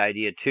sort of the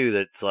idea too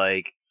that it's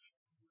like,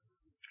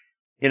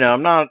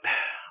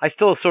 I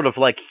still sort of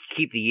like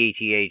keep the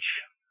ETH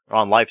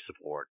on life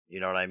support. You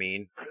know what I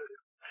mean?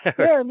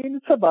 Yeah, I mean,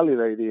 it's a valid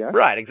idea.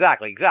 Right,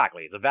 exactly.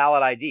 It's a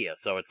valid idea.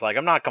 So it's like,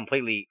 I'm not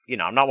completely,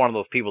 I'm not one of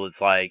those people that's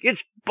like,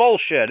 it's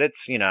bullshit. It's,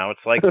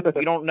 it's like,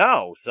 we don't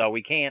know. So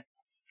we can't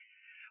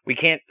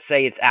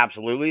say it's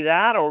absolutely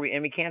that,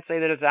 and we can't say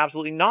that it's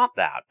absolutely not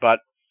that. But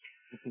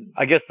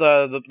I guess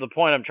the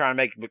point I'm trying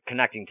to make,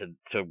 connecting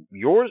to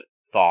your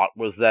thought,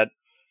 was that,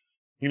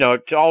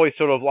 it always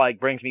sort of like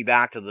brings me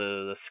back to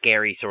the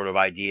scary sort of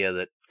idea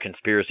that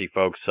conspiracy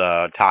folks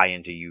tie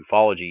into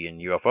ufology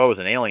and UFOs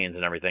and aliens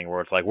and everything,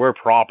 where it's like we're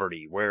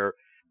property, we're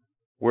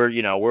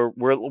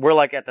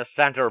like at the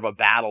center of a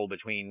battle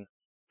between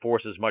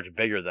forces much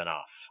bigger than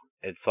us.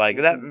 It's like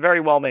that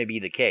very well may be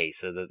the case,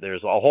 so that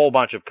there's a whole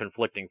bunch of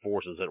conflicting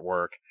forces at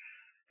work,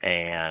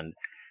 and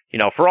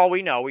for all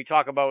we know, we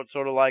talk about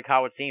sort of like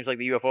how it seems like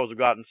the UFOs have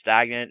gotten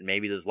stagnant, and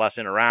maybe there's less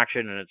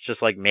interaction, and it's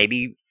just like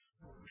maybe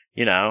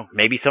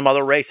maybe some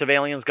other race of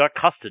aliens got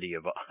custody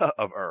of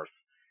Earth.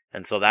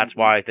 And so that's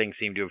why things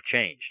seem to have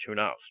changed. Who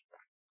knows?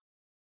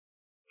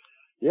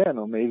 Yeah,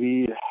 no,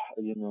 maybe,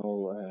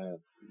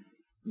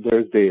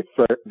 there's the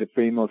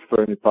famous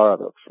Fermi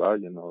paradox, right?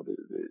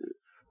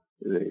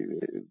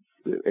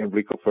 The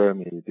Enrico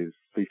Fermi, this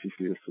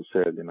physicist who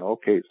said,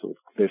 okay, so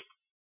there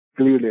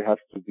clearly has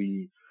to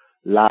be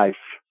life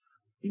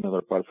in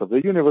other parts of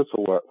the universe,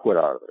 so where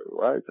are they,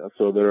 right?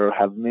 So there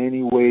have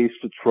many ways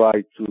to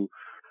try to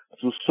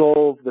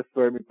solve the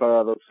Fermi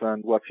paradox,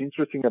 and what's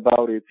interesting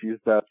about it is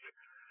that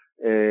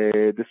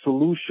the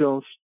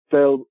solutions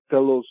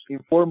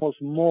inform us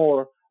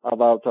more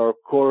about our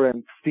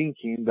current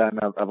thinking than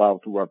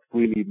about what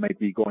really might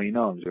be going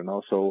on,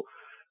 So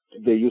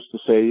they used to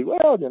say,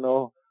 well,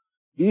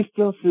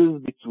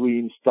 distances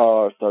between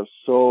stars are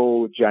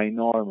so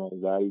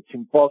ginormous that it's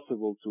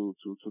impossible to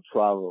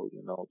travel,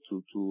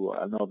 to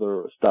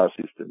another star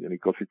system,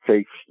 because it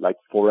takes like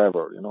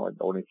forever, and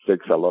it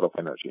takes a lot of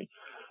energy.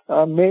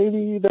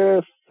 Maybe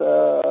there's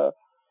the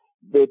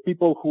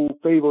people who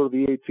favor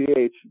the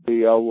ATH,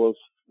 they always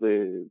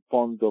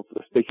fond of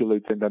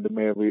speculating that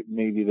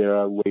maybe there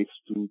are ways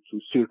to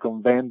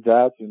circumvent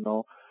that,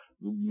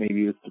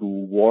 maybe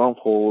through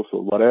wormholes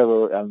or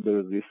whatever. And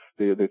there's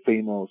the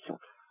famous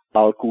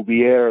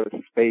Alcubierre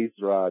space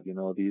drive,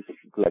 this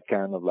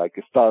kind of like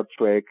a Star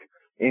Trek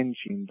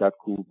engine that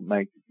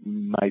might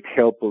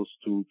help us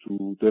to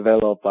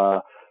develop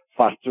a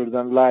faster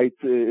than light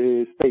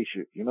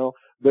spaceship,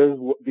 There's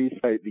this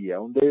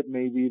idea. And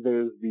maybe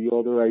there's the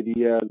other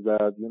idea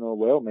that,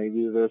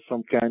 maybe there's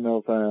some kind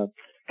of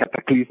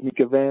cataclysmic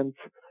event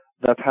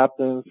that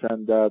happens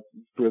and that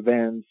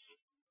prevents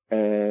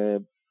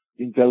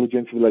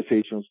intelligent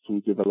civilizations to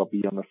develop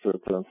beyond a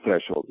certain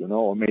threshold,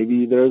 or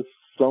maybe there's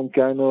some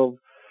kind of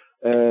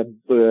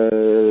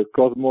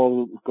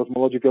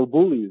cosmological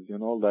bullies,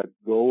 that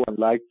go and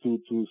like to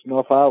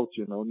snuff out,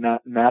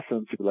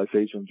 nascent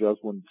civilization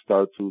just when it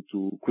starts to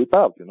creep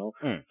out,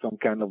 some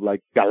kind of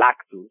like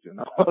Galactus,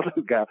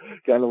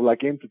 kind of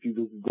like entity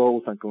that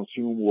goes and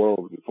consume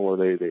world before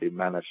they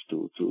manage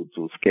to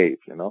escape,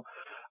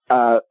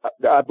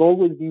 I've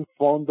always been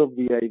fond of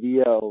the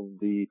idea of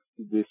the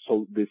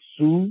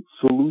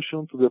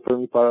solution to the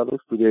Fermi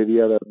paradox, to the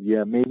idea that,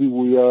 maybe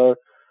we are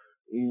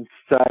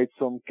inside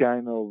some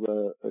kind of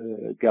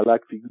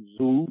galactic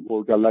zoo,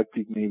 or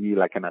galactic, maybe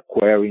like an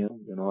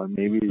aquarium, and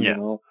maybe,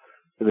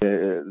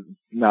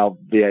 now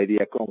the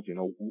idea comes,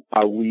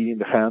 are we in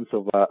the hands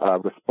of a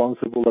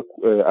responsible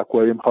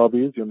aquarium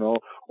hobbyist,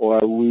 or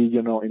are we,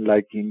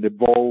 in the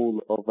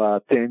bowl of a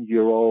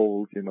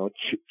 10-year-old,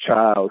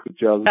 child who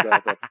just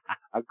got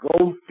a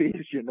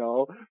goldfish,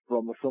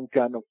 from some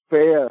kind of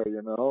fair,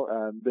 and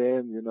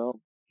then,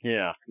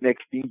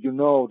 next thing you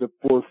know, the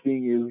poor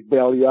thing is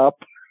belly up.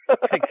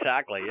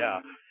 Exactly,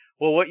 yeah.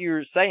 Well, what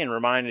you're saying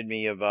reminded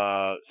me of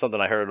something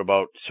I heard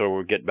about, so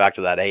we'll get back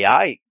to that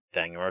AI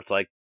thing, where it's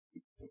like,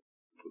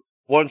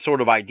 one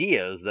sort of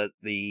idea is that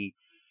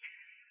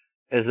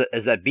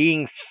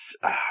being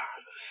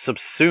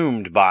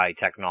subsumed by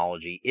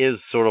technology is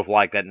sort of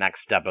like that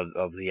next step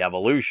of the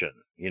evolution.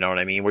 You know what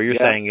I mean? Where you're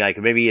saying, like,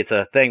 maybe it's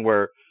a thing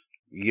where,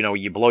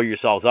 you blow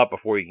yourselves up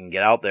before you can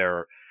get out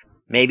there.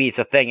 Maybe it's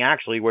a thing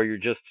actually where you're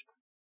just,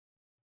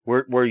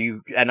 where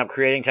you end up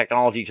creating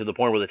technology to the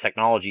point where the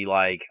technology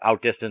like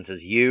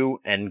outdistances you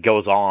and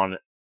goes on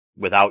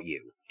without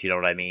you. Do you know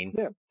what I mean?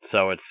 Yeah.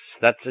 So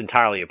that's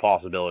entirely a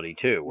possibility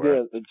too.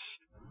 Where it's,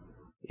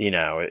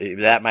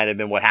 that might have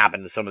been what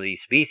happened to some of these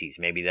species.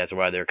 Maybe that's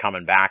why they're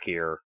coming back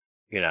here.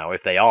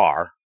 If they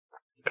are,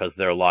 because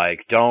they're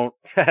like, don't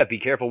be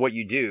careful what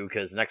you do,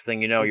 because next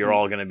thing you know, you're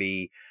all going to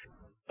be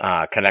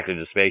connected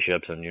to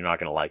spaceships, and you're not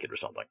going to like it or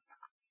something.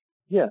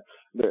 Yeah,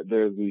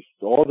 there's this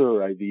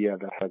other idea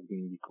that has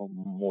become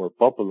more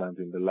popular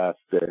in the last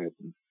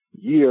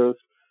years.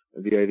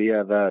 The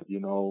idea that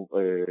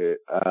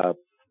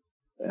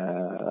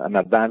an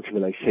advanced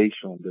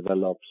civilization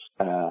develops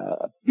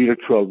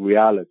virtual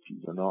reality,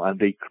 and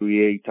they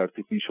create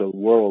artificial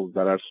worlds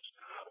that are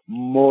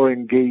more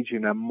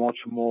engaging and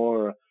much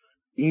more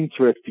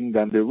interesting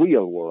than the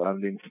real world.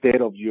 And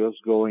instead of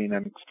just going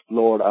and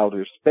explore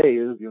outer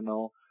space,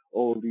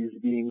 all these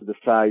beings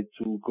decide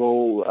to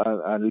go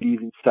and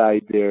live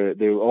inside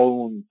their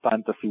own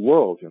fantasy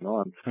world, and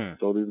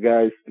so these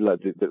guys,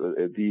 like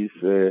these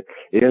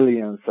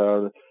aliens,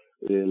 are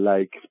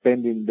like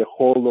spending the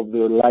whole of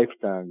their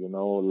lifetime,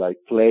 like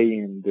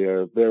playing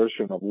their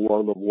version of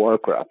World of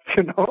Warcraft,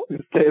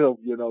 instead of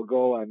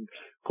go and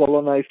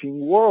colonizing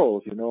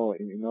worlds, in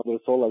other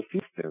solar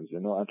systems,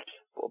 and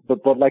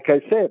but like I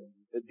said,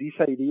 these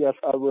ideas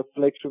are a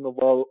reflection of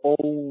our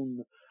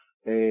own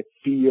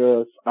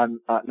fears and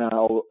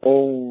our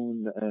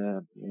own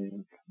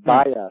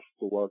bias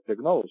towards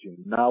technology.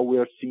 Now we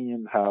are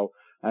seeing how,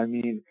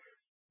 maybe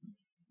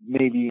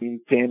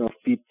in 10 or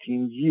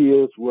 15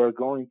 years, we're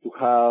going to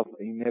have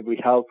in every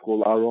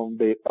household our own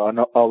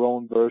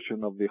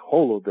version of the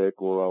holodeck,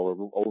 or our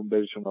own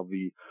version of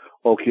the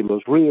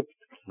Oculus Rift.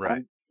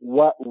 Right. And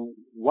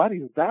what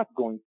is that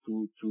going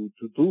to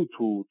do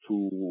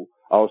to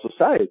our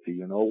society?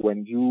 You know,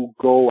 when you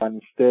go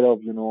and instead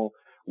of, you know,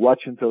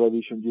 watching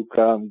television, you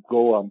can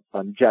go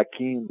and jack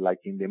in like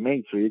in the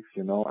Matrix,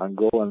 you know, and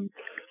go and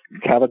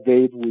have a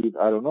date with,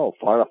 I don't know,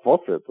 Farrah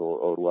Fawcett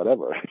or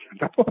whatever. You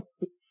know?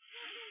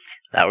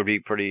 That would be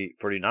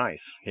pretty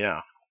nice.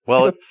 Yeah.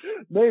 Well, it's,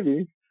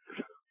 maybe.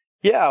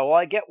 Yeah. Well,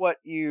 I get what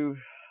you're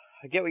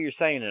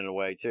saying in a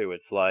way too.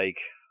 It's like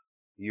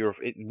we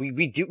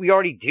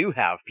already do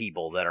have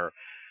people that are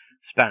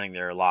spending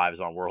their lives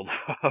on World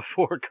of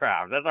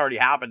Warcraft. That's already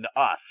happened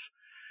to us.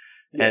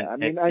 Yeah,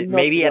 and I mean,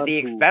 maybe at the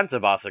expense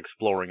of us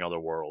exploring other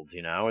worlds,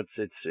 you know,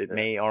 it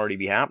may already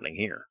be happening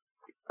here.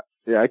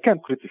 Yeah, I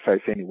can't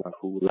criticize anyone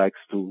who likes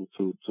to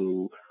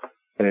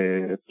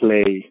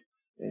play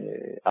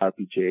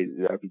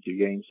RPG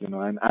games. You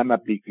know, I'm a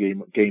big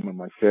gamer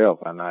myself,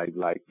 and I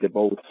like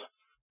devote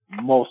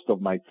most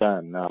of my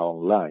time now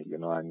online. You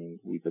know, I mean,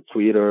 with the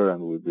Twitter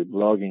and with the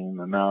blogging,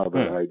 and now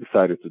that I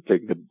decided to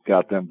take the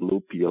goddamn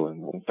blue pill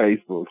and on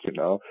Facebook, you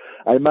know,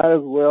 I might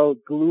as well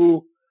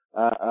glue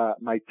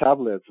my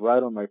tablets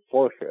right on my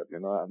forehead, you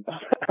know, and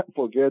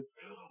forget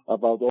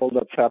about all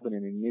that's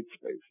happening in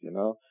mid-space, you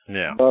know.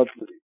 Yeah. But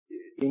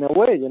in a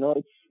way, you know,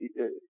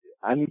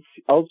 and it's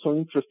also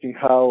interesting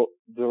how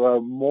there are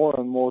more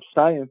and more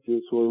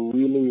scientists who are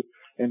really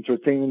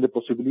entertaining the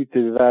possibility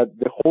that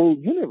the whole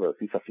universe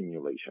is a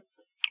simulation.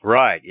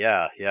 Right.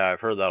 Yeah. Yeah. I've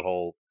heard that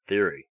whole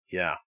theory.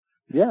 Yeah.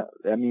 Yeah.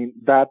 I mean,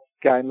 that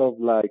kind of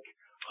like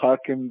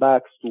harken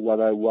back to what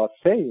I was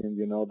saying,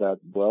 you know, that,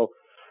 well,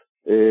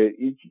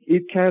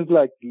 it kind of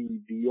like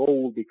the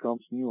old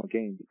becomes new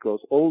again, because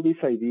all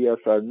these ideas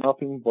are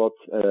nothing but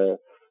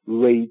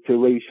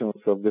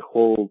reiterations of the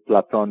whole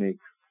Platonic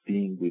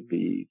thing with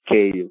the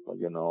cave,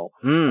 you know,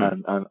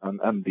 and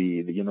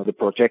the you know, the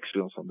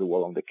projections on the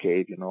wall on the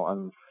cave, you know,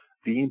 and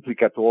the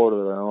implicate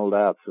order and all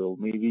that. So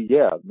maybe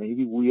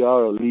we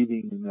are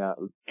living in a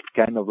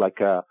kind of like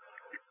a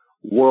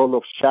world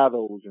of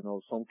shadows, you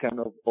know, some kind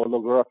of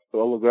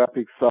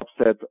holographic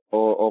subset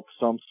of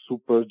some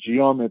super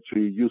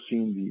geometry,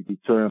 using the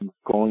term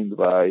coined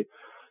by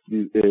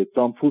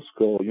Tom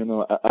Fusco. You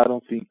know, I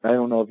don't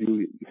know if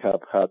you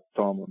have had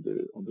Tom on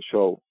the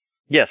show.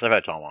 Yes, I've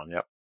had Tom on.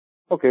 Yep.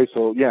 Okay,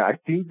 so yeah, I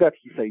think that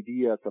his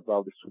ideas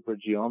about the super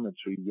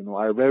geometry, you know,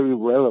 are very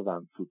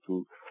relevant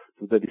to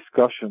the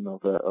discussion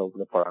of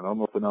the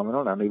paranormal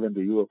phenomenon and even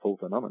the UFO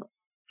phenomenon.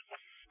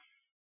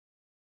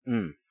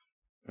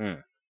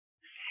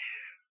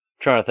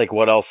 Trying to think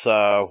what else,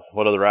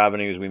 what other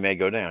avenues we may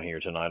go down here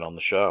tonight on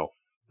the show.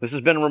 This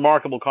has been a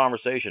remarkable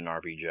conversation,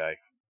 RPJ.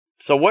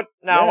 So what,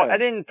 now, I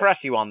didn't press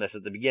you on this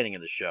at the beginning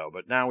of the show,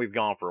 but now we've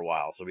gone for a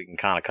while, so we can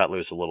kind of cut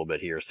loose a little bit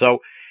here. So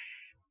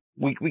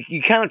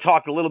you kind of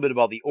talked a little bit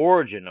about the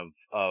origin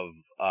of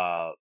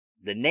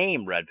the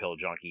name Red Pill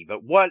Junkie,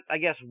 but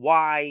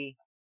why,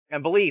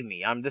 and believe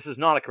me, this is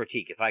not a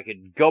critique. If I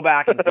could go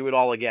back and do it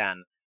all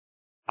again,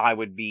 I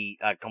would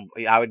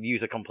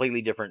use a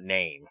completely different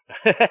name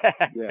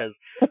because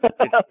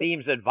it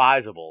seems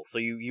advisable. So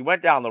you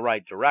went down the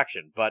right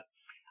direction, but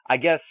I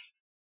guess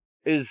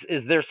is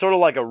there sort of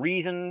like a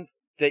reason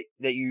that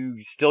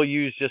you still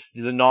use just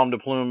the nom de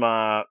plume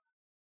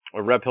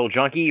Red Pill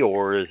Junkie,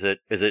 or is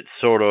it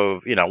sort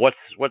of, you know, what's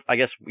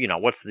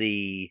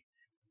the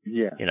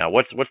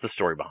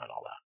story behind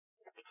all that?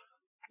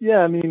 Yeah,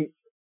 I mean,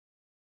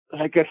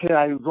 like I said,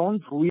 I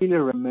don't really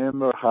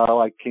remember how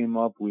I came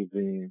up with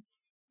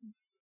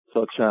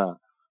such a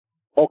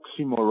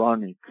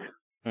oxymoronic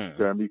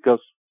term,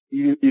 because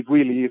it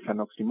really is an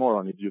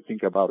oxymoron if you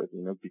think about it,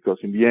 you know, because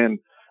in the end,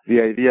 the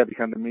idea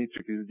behind the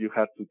Matrix is you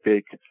have to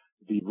take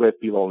the red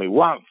pill only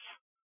once,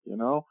 you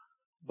know,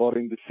 but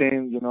in the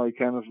same, you know, it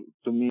kind of,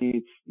 to me,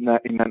 it's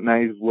not in a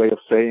nice way of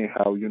saying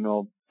how, you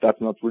know, that's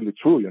not really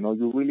true, you know,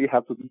 you really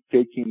have to be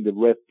taking the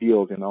red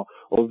pills, you know,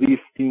 all these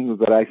things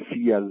that I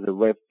see as the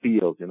red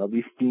pills, you know,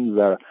 these things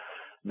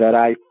that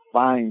I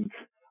find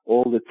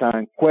all the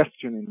time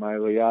questioning my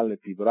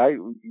reality, but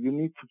you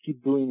need to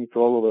keep doing it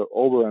all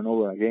over and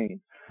over again.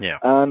 Yeah.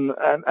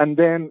 And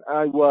then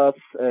I was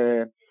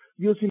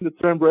using the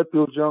term Red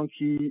Pill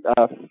Junkie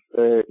as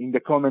in the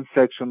comment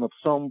section of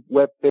some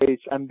web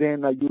page, and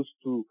then I used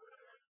to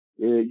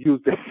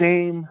use the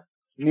same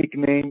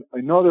nickname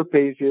in other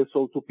pages,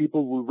 so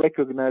people will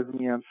recognize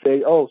me and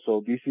say, oh,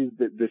 so this is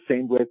the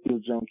same Red Pill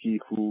Junkie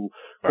who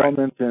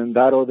comments on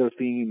that other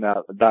thing in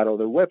that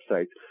other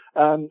website.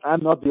 And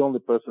I'm not the only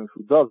person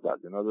who does that.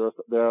 You know,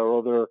 there are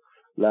other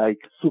like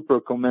super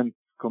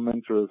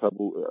commenters, I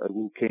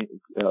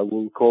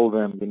will call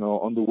them, you know,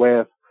 on the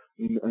web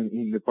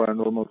in the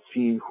paranormal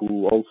scene,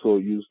 who also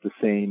use the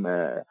same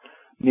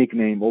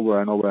nickname over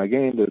and over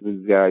again. There's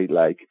this guy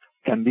like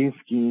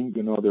Kandinsky,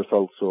 you know, there's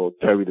also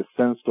Terry the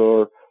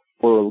Censor,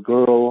 Pearl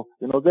Girl,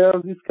 you know, there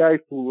are these guys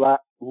who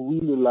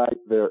really like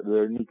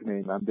their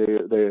nickname, and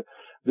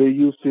they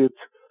use it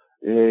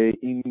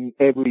in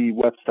every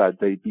website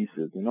they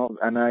visit, you know,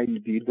 and I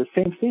did the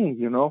same thing,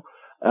 you know.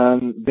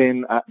 And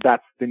then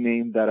that's the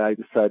name that I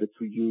decided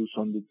to use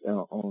on the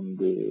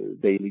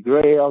Daily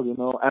Grail, you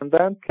know, and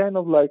then kind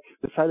of like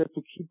decided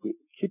to keep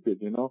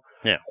it, you know.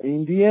 Yeah.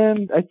 In the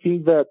end, I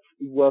think that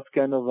it was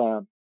kind of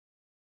a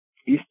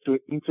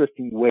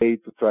interesting way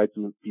to try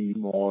to be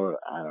more,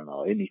 I don't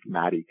know,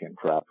 enigmatic and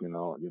crap, you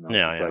know,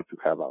 try to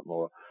have a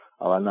more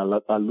of an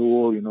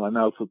allure, you know, and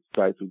also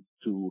try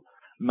to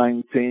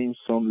maintain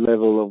some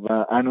level of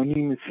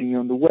anonymity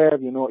on the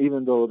web, you know,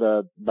 even though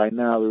that by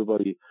now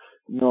everybody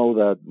know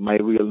that my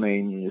real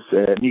name is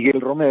Miguel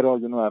Romero,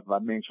 you know,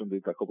 I've mentioned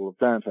it a couple of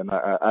times, and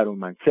I don't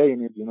mind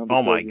saying it, you know. Because,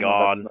 oh my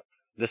God,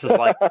 this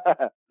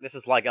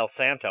is like El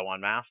Santo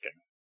unmasking.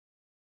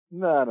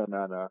 No.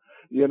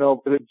 You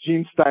know,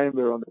 Gene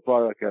Steinberg on the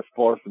podcast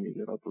forced me,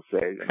 you know, to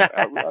say. You know,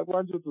 I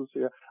want you to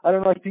say. I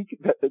don't know. I think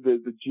that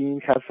the Gene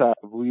has a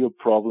real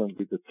problem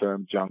with the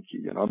term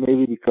junkie. You know,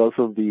 maybe because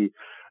of the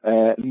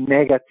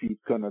negative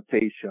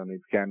connotation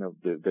it kind of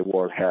the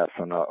word has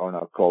on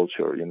our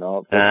culture. You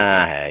know.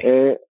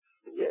 Hey.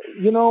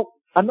 You know,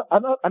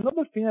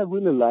 another thing I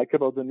really like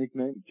about the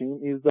nickname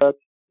Gene is that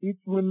it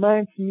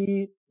reminds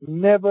me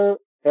never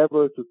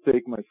ever to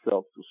take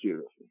myself too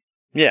seriously.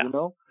 Yeah. You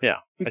know? Yeah.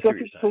 Because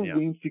it's so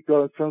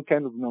whimsical, some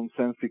kind of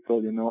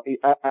nonsensical, you know. It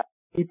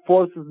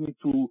forces me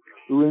to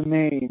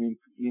remain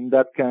in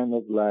that kind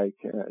of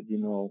like, you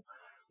know,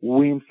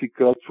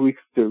 whimsical,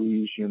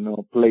 tricksterish, you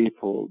know,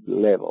 playful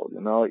level,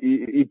 you know.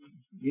 If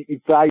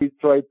I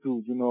try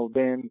to, you know,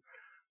 then,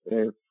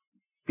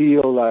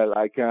 feel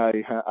like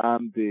I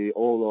am the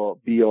all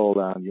be all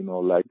and, you know,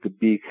 like the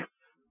big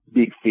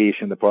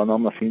fish in the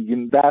paranormal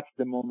thing, that's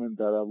the moment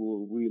that I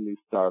will really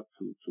start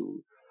to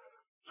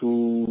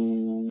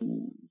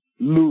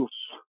lose,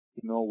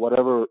 you know,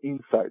 whatever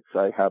insights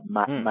I have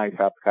might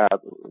have had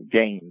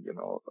gained, you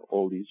know,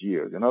 all these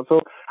years, you know.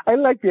 So I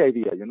like the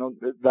idea, you know,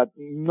 that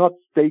not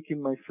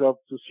taking myself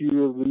too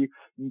seriously,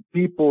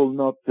 people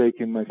not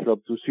taking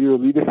myself too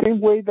seriously, the same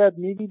way that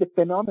maybe the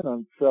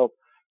phenomenon itself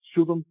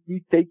shouldn't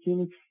be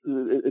taken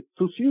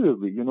too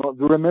seriously, you know.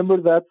 Do you remember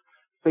that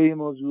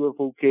famous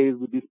UFO case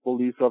with this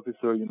police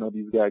officer, you know,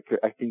 this guy,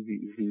 I think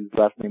his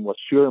last name was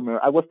Shermer.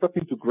 I was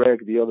talking to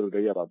Greg the other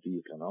day about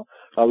this, you know.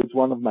 It's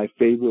one of my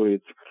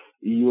favorite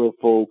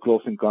UFO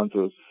close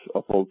encounters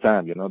of all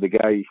time, you know, the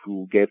guy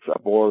who gets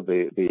aboard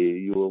the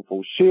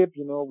UFO ship,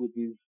 you know, with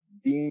these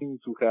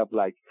beings who have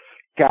like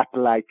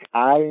cat-like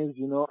eyes,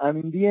 you know,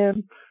 and in the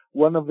end,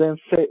 one of them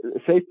says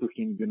to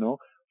him, you know,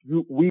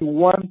 we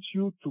want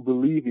you to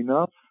believe in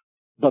us,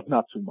 but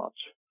not too much.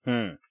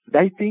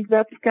 I think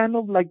that's kind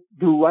of like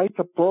the right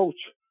approach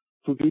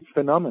to this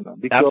phenomenon,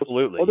 because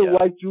Absolutely,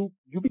 otherwise you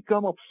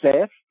become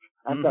obsessed,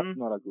 and that's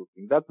not a good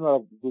thing. That's not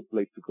a good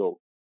place to go.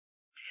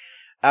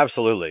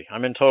 Absolutely.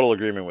 I'm in total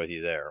agreement with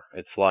you there.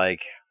 It's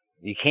like,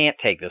 you can't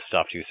take this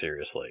stuff too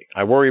seriously.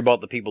 I worry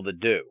about the people that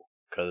do,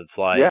 because it's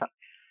like,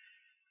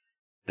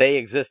 they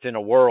exist in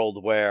a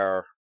world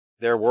where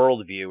their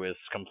worldview is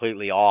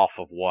completely off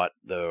of what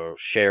the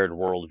shared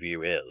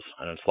worldview is.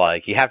 And it's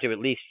like, you have to at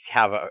least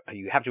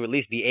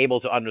be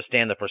able to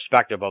understand the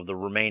perspective of the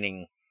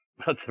remaining,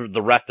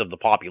 the rest of the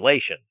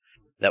population,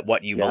 that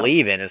what you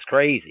believe in is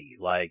crazy.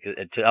 Like,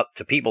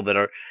 to people that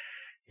are,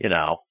 you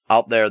know,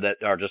 out there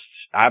that are just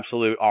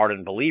absolute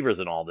ardent believers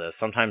in all this,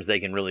 sometimes they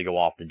can really go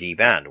off the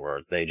deep end,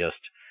 where they just,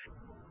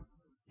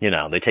 you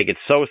know, they take it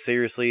so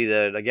seriously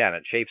that, again,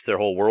 it shapes their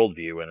whole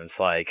worldview, and it's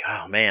like,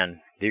 oh man,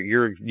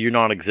 you're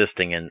not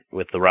existing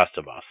with the rest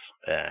of us,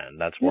 and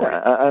that's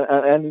worrying.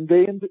 Yeah, and in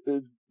the end,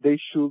 they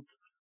should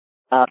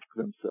ask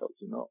themselves,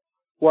 you know,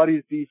 what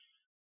is this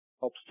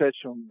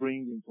obsession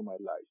bringing to my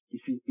life?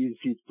 Is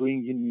it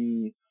bringing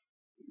me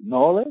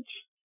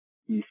knowledge?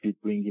 Is it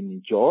bringing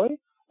me joy?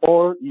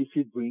 Or is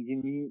it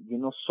bringing me, you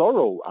know,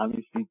 sorrow? And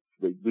is it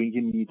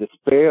bringing me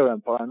despair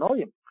and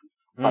paranoia?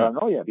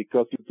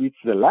 Because if it's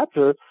the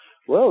latter,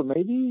 well,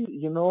 maybe,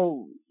 you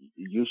know,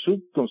 you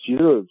should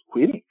consider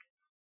quitting.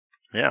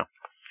 Yeah.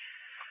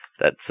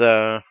 That's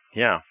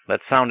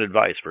sound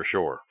advice for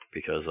sure,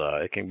 because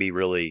it can be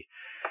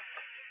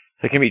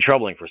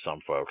troubling for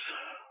some folks.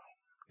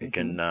 It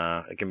can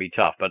be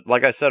tough. But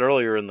like I said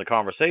earlier in the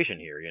conversation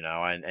here, you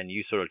know, and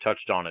you sort of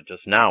touched on it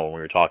just now when we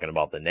were talking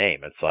about the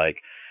name. It's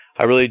like,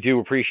 I really do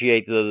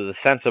appreciate the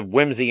sense of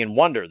whimsy and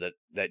wonder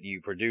that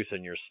you produce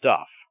in your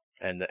stuff,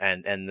 and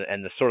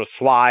the sort of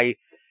sly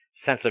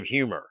sense of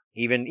humor.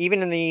 Even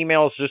in the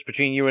emails just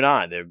between you and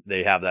I,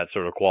 they have that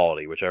sort of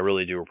quality, which I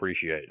really do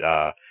appreciate.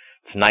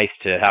 It's nice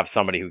to have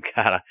somebody who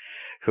kind of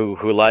who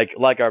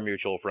like our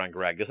mutual friend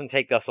Greg doesn't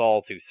take us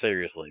all too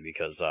seriously,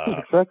 because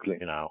exactly,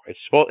 you know, it's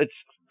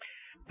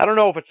I don't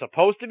know if it's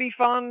supposed to be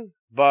fun,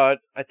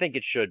 but I think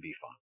it should be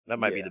fun. That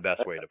might be the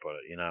best way to put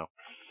it, you know.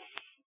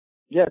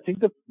 Yeah, I think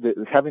that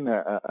having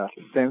a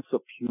sense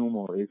of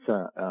humor is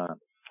a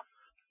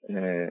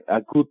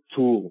good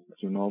tool,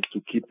 you know,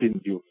 to keeping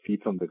your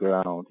feet on the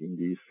ground in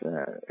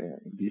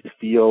this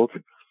field.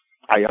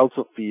 I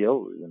also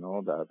feel, you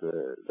know, that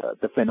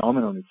the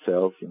phenomenon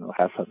itself, you know,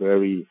 has a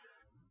very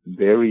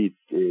very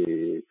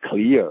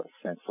clear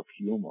sense of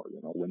humor,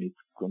 when it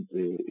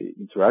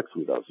interacts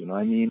with us.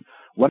 I mean,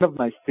 one of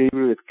my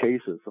favorite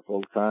cases of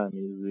all time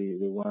is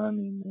the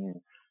one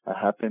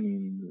happened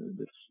in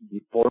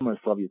the former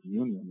Soviet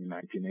Union in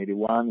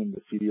 1981 in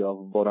the city of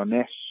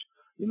Voronezh.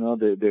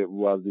 There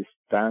was this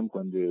time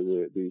when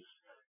these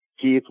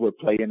kids were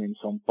playing in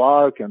some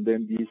park, and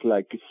then this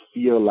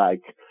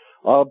sphere-like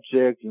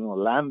object,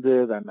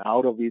 landed, and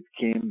out of it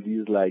came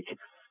these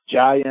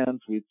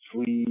giants with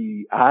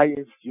 3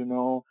 eyes.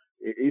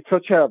 It's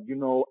such a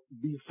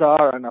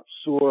bizarre and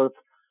absurd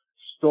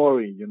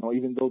story.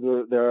 Even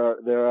though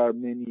there are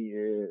many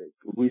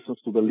reasons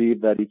to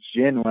believe that it's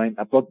genuine.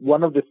 But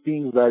one of the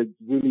things that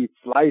really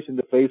flies in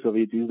the face of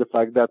it is the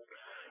fact that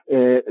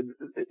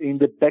in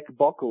the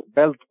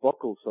belt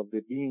buckles of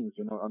the beings,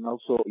 and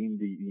also in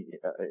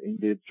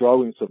the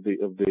drawings of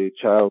the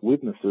child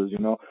witnesses,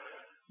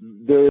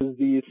 there is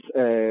this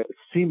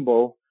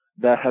symbol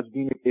that has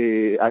been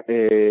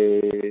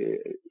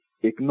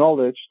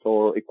acknowledged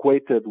or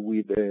equated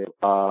with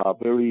a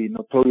very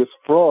notorious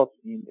fraud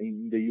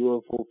in the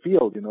UFO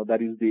field.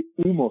 That is the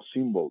UMO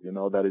symbol.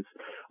 That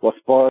was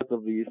part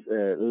of these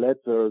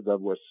letters that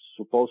were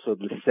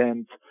supposedly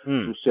sent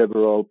to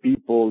several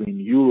people in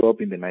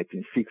Europe in the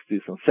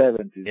 1960s and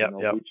 70s.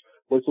 Which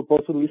were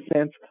supposedly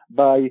sent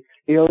by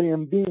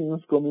alien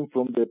beings coming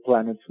from the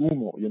planet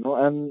UMO.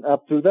 And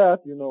after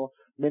that,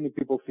 many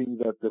people think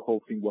that the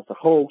whole thing was a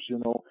hoax,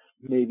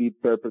 maybe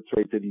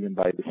perpetrated even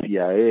by the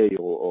CIA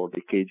or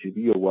the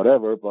KGB or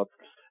whatever. But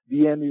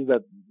the end is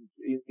that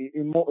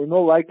in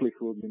all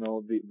likelihood,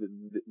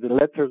 the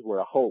letters were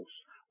a hoax.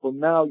 But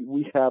now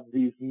we have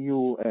this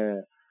new,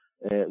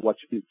 what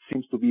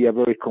seems to be a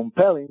very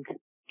compelling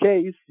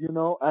case,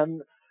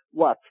 and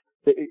what?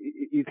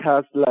 It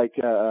has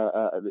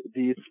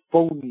this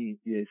phony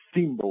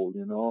symbol,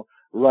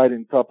 right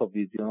on top of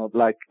it,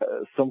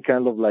 some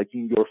kind of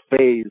in your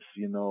face,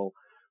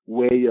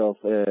 way of,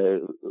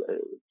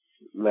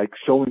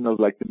 showing us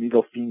the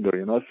middle finger,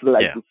 it's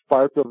it's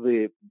part of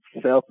the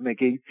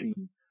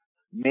self-negating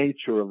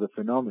nature of the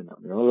phenomenon,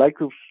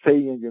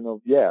 saying,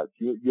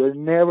 you're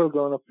never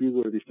gonna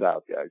figure this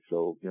out, guys.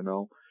 So,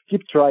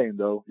 keep trying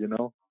though,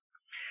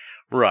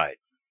 Right.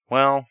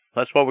 Well,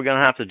 that's what we're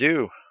gonna have to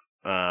do,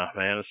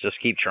 man. Let's just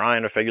keep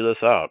trying to figure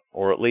this out,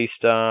 or at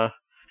least,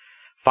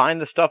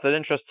 find the stuff that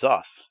interests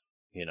us,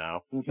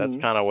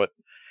 That's kind of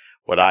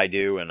what I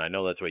do, and I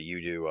know that's what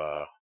you do,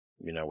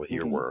 with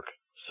your work.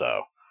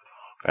 So,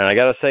 and I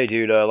gotta say,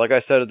 dude, like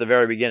I said at the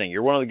very beginning,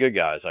 you're one of the good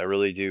guys. I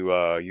really do,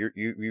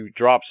 you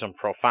dropped some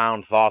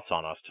profound thoughts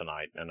on us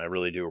tonight, and I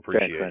really do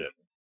appreciate it.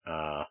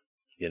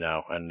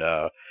 And,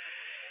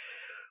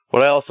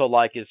 what I also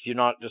like is you're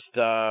not just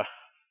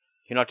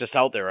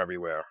out there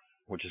everywhere,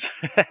 which is,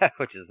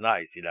 which is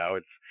nice,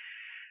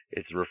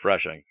 it's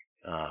refreshing.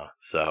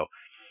 So,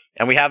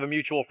 and we have a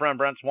mutual friend,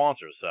 Brent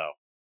Swanser, so.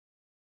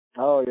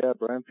 Oh yeah,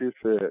 Brent is,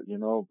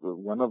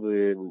 one of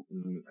the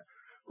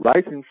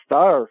rising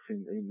stars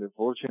in the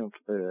fortune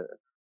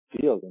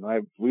field, and I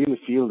really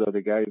feel that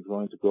the guy is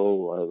going to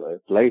go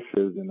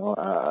places.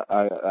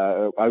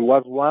 I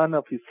was one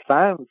of his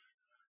fans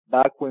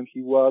back when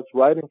he was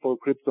writing for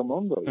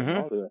Cryptomundo.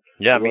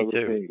 Yeah, me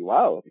too. Saying,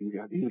 wow,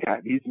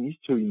 this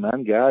mystery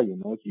man guy,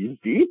 he's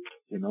deep.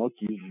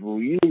 He's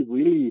really,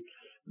 really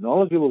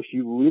knowledgeable.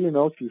 He really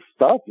knows his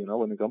stuff.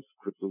 When it comes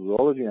to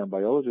cryptozoology and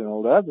biology and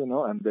all that.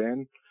 And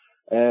then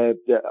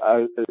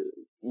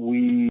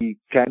we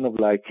kind of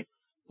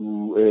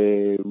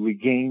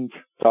regained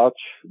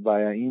touch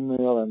via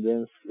email, and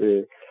then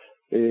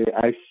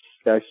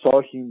I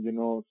saw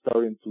him,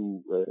 starting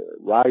to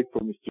write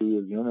for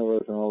Mysterious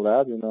Universe and all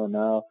that,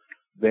 now.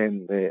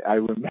 Then I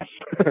remember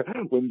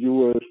when you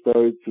were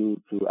starting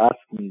to ask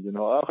me,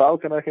 how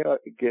can I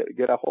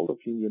get a hold of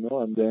him,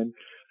 and then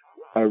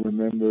I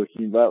remember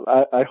him. Well,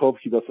 I hope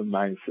he doesn't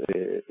mind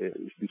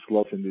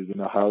disclosing this,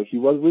 how he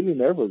was really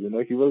nervous,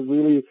 he was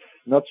really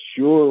not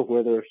sure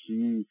whether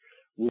he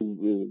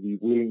will be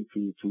willing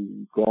to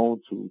go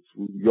to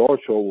your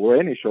show or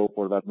any show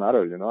for that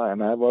matter, and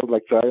I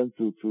was trying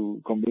to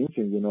convince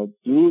him,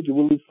 dude, you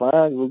will be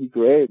fine, it will be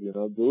great,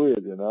 do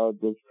it,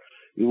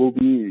 it will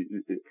be,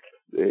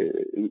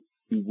 it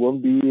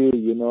won't be,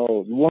 you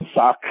won't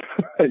suck.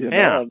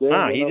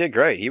 He did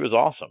great. He was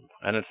awesome.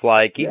 And it's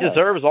he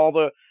deserves all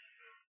the,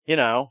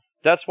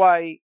 that's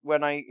why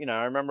when I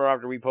remember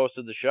after we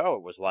posted the show,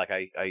 it was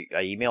I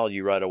emailed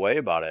you right away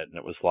about it, and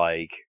it was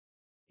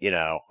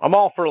I'm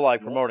all for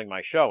promoting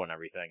my show and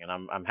everything, and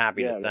I'm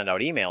happy to send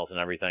out emails and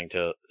everything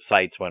to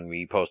sites when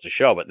we post a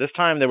show. But this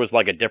time there was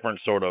a different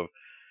sort of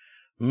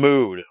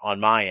mood on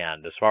my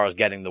end as far as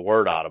getting the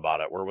word out about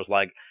it, where it was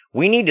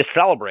we need to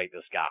celebrate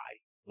this guy.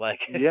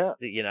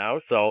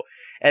 So,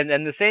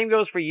 and the same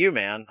goes for you,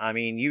 man. I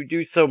mean, you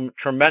do some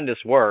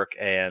tremendous work,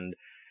 and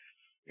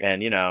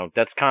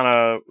that's kind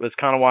of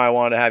why I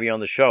wanted to have you on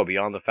the show,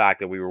 beyond the fact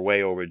that we were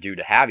way overdue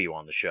to have you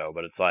on the show.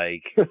 But it's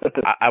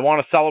I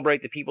want to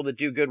celebrate the people that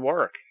do good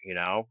work,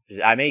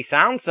 I may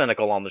sound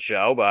cynical on the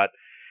show, but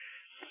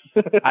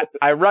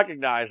I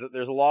recognize that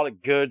there's a lot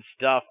of good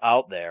stuff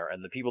out there,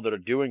 and the people that are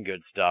doing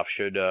good stuff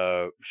should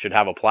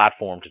have a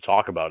platform to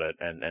talk about it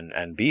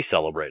and be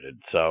celebrated.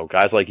 So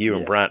guys like you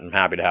and Brent, I'm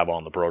happy to have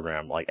on the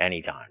program like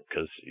anytime,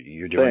 because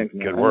you're doing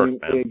good work,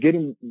 man.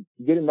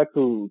 Getting back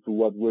to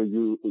what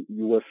you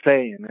were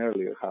saying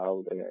earlier,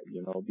 how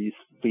this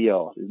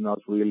field is not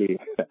really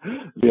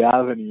the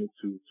avenue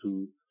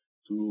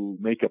to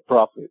make a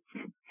profit.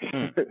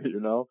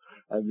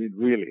 I mean,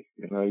 really,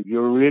 if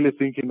you're really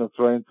thinking of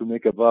trying to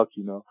make a buck,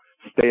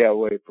 stay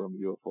away from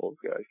UFOs,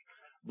 guys.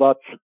 But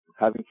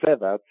having said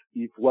that,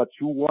 if what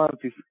you want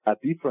is a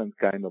different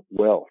kind of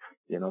wealth,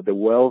 the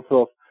wealth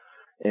of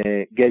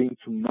getting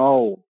to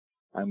know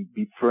and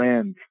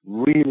befriend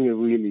really,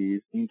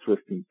 really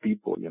interesting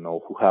people,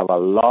 who have a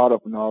lot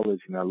of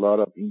knowledge and a lot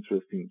of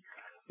interesting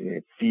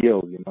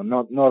fields,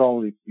 not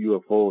only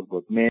UFOs,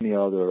 but many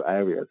other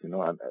areas, and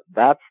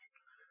that's,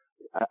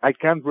 I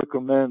can't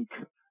recommend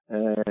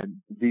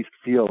this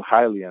field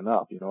highly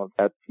enough,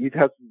 that it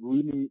has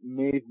really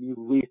made me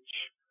rich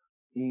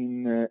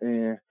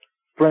in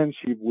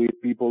friendship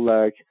with people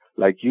like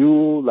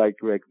you, like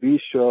Greg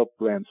Bishop,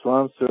 Brent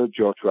Swanson,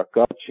 Joshua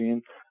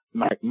Cutchin,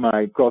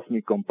 my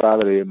cosmic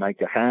compadre,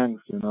 Micah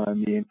Hanks, I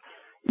mean,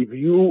 if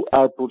you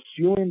are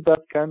pursuing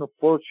that kind of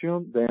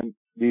fortune, then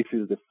this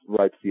is the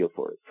right field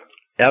for it.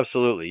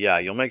 Absolutely, yeah.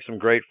 You'll make some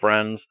great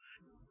friends,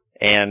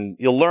 and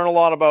you'll learn a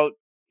lot about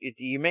it.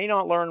 You may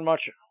not learn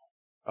much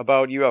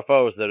about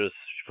UFOs, that is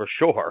for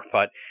sure,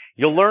 but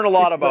you'll learn a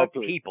lot about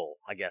people.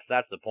 I guess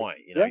that's the point.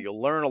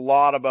 You'll learn a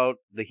lot about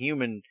the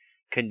human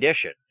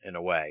condition in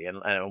a way,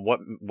 and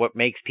what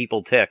makes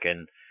people tick,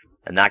 and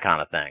that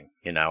kind of thing.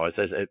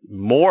 It's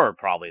more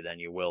probably than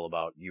you will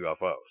about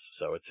UFOs.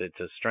 So it's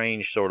a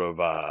strange sort of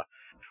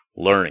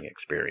learning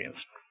experience.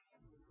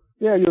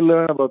 Yeah, you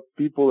learn about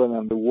people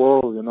and the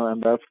world,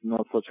 and that's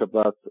not such a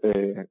bad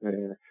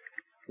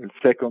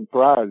second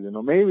prize.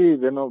 Maybe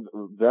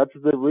that's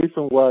the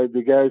reason why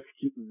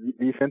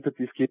these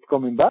entities keep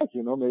coming back.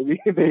 Maybe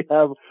they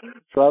have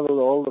traveled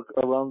all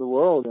around the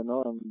world. And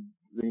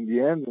in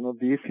the end,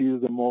 this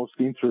is the most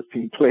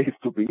interesting place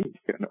to be.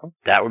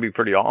 That would be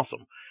pretty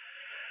awesome.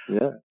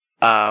 Yeah.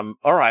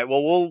 All right.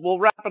 Well, we'll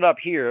wrap it up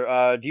here.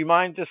 Do you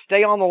mind to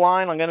stay on the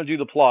line? I'm going to do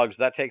the plugs.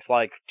 That takes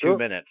like 2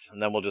 minutes,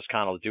 and then we'll just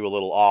kind of do a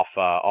little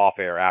off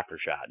air after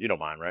chat. You don't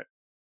mind, right?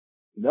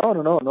 No,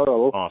 not at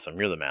all. Awesome.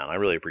 You're the man. I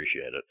really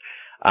appreciate it.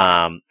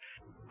 I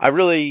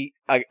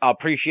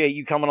appreciate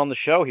you coming on the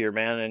show here,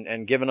 man,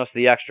 and giving us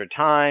the extra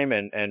time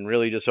and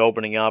really just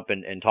opening up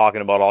and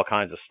talking about all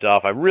kinds of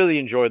stuff. I really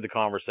enjoyed the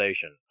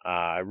conversation.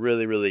 I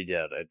really, really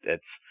did.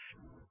 It's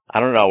I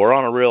don't know. We're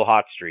on a real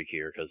hot streak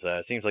here, because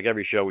it seems like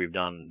every show we've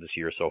done this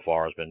year so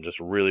far has been just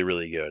really,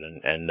 really good.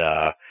 And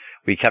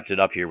we kept it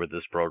up here with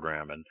this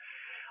program. And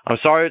I'm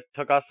sorry it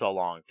took us so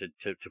long to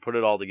put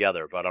it all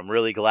together, but I'm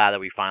really glad that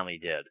we finally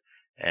did.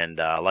 And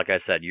like I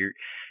said, you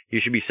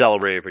should be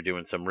celebrated for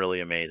doing some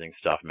really amazing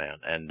stuff, man.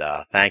 And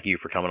thank you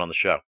for coming on the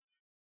show.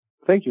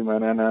 Thank you,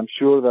 man. And I'm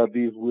sure that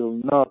this will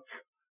not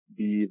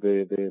be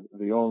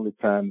the only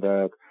time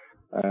that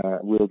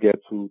we'll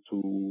get to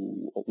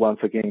once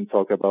again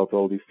talk about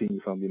all these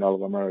things on Binnall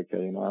of America.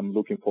 I'm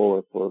looking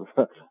forward for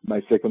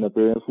my second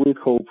appearance, which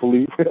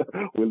hopefully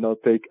will not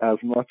take as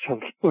much as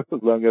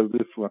long as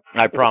this one.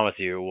 I promise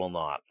you it will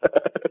not.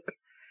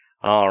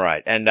 All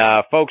right. And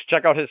folks,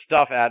 check out his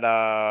stuff at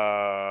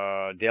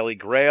Daily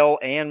Grail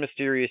and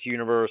Mysterious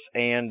Universe,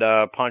 and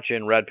punch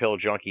in Red Pill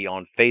Junkie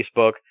on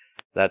Facebook.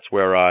 That's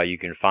where you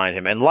can find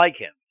him and like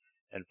him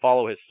and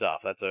follow his stuff.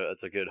 That's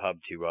a good hub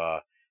to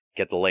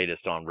get the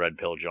latest on Red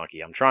Pill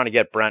Junkie. I'm trying to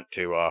get Brent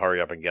to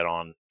hurry up and get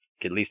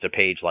at least a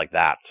page like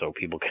that so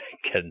people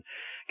can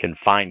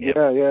find him.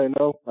 Yeah, I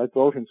know. I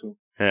told him to.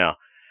 Yeah.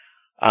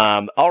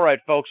 All right,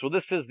 folks. Well,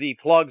 this is the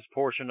plugs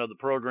portion of the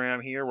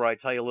program here, where I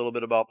tell you a little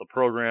bit about the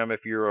program.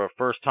 If you're a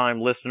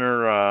first-time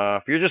listener,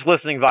 if you're just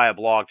listening via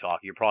Blog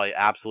Talk, you're probably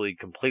absolutely,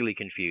 completely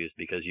confused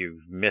because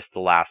you've missed the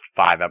last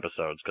 5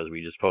 episodes because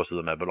we just posted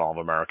them at Binnall of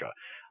America.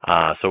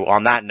 So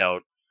on that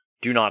note,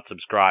 do not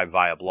subscribe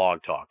via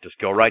Blog Talk. Just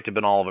go right to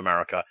Binnall of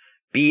America,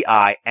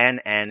 BINNALL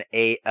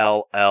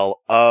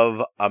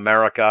of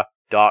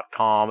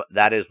America.com.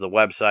 That is the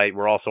website.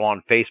 We're also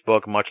on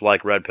Facebook, much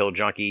like Red Pill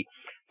Junkie.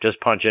 Just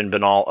punch in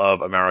Binnall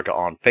of America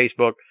on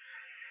Facebook.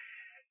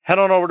 Head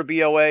on over to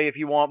BOA if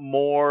you want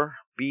more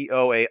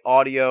BOA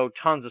audio.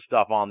 Tons of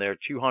stuff on there.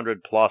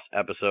 200 plus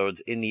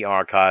episodes in the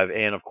archive.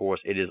 And of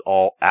course, it is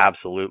all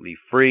absolutely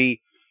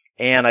free.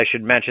 And I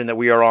should mention that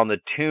we are on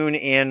the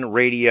TuneIn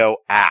Radio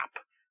app.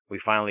 We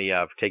finally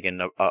have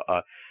taken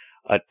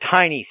a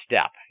tiny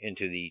step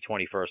into the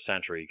 21st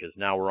century, because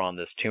now we're on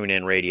this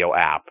TuneIn Radio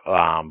app.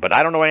 But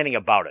I don't know anything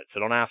about it, so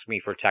don't ask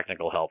me for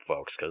technical help,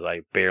 folks, because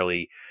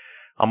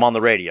I'm on the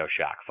Radio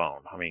Shack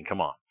phone. I mean,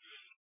 come on.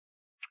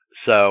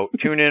 So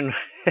TuneIn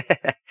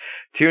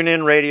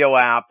Radio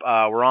app,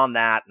 we're on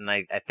that, and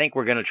I think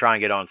we're going to try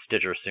and get on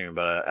Stitcher soon,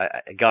 but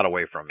it got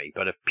away from me.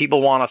 But if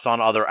people want us on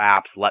other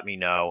apps, let me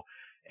know,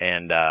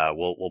 and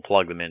we'll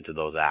plug them into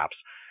those apps.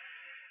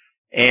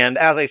 And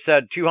as I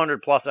said,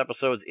 200 plus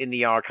episodes in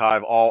the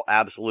archive, all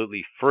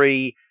absolutely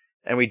free.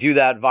 And we do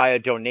that via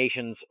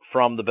donations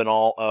from the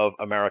Binnall of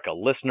America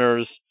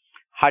listeners.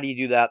 How do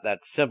you do that?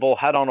 That's simple.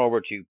 Head on over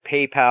to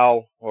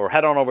PayPal or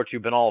head on over to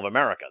Binnall of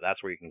America.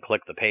 That's where you can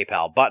click the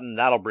PayPal button.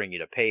 That'll bring you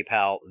to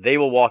PayPal. They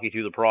will walk you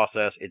through the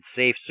process. It's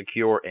safe,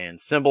 secure, and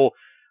simple.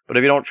 But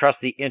if you don't trust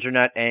the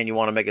internet and you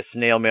want to make a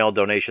snail mail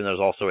donation, there's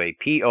also a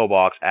P.O.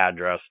 Box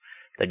address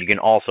that you can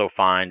also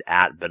find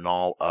at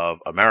Binnall of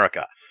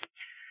America.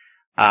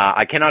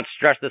 I cannot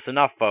stress this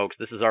enough, folks.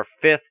 This is our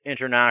 5th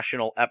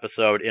international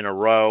episode in a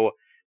row.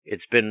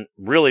 It's been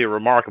really a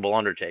remarkable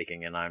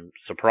undertaking, and I'm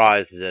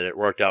surprised that it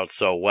worked out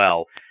so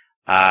well.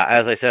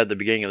 As I said at the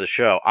beginning of the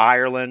show,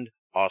 Ireland,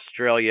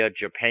 Australia,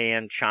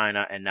 Japan,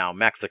 China, and now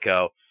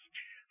Mexico.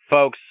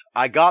 Folks,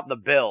 I got the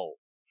bill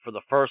for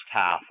the first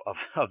half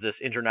of this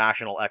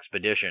international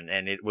expedition,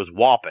 and it was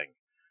whopping.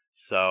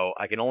 So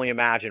I can only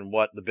imagine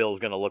what the bill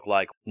is going to look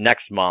like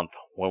next month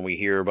when we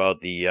hear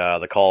about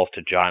the calls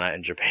to China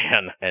and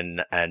Japan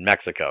and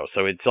Mexico.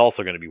 So it's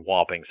also going to be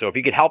whopping. So if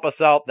you could help us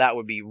out, that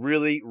would be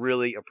really,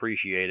 really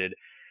appreciated.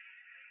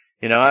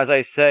 You know, as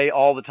I say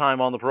all the time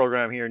on the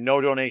program here,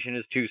 no donation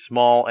is too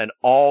small, and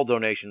all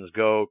donations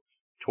go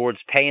towards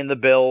paying the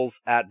bills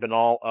at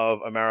Binnall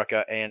of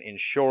America and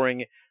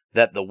ensuring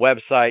that the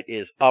website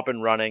is up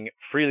and running,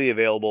 freely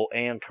available,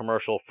 and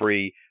commercial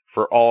free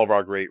for all of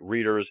our great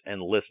readers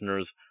and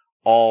listeners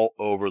all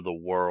over the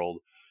world.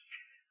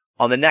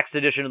 On the next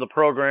edition of the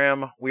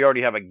program, we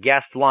already have a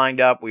guest lined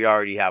up. We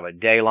already have a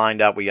day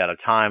lined up. We got a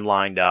time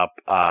lined up.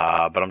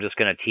 But I'm just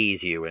going to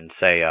tease you and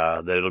say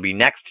that it'll be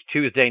next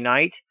Tuesday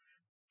night,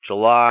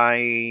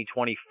 July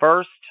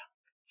 21st,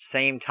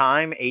 same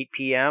time, 8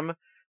 p.m.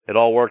 It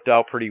all worked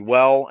out pretty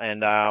well. And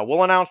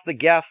we'll announce the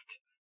guest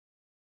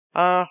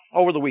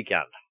over the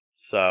weekend.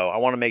 So I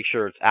want to make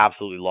sure it's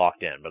absolutely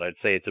locked in, but I'd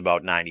say it's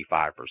about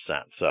 95%.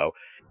 So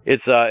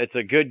it's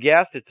a good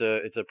guest.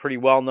 It's a pretty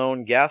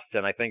well-known guest,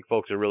 and I think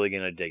folks are really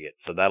going to dig it.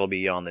 So that'll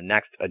be on the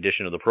next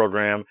edition of the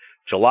program,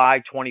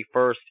 July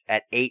 21st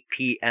at 8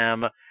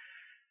 p.m.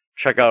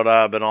 Check out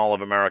Binnall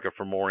of America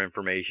for more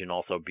information.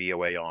 Also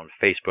BOA on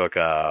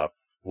Facebook.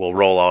 We'll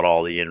roll out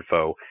all the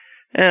info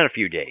in a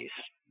few days.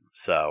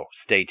 So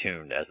stay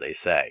tuned, as they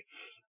say.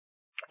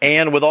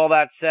 And with all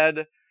that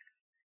said,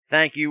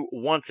 thank you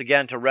once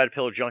again to Red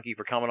Pill Junkie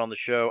for coming on the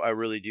show. I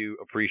really do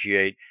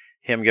appreciate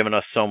him giving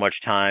us so much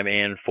time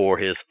and for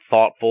his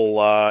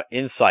thoughtful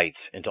insights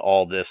into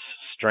all this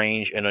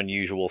strange and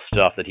unusual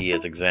stuff that he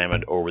has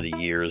examined over the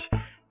years.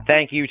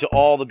 Thank you to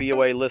all the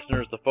BOA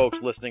listeners, the folks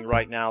listening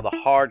right now, the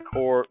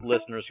hardcore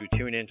listeners who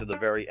tune in to the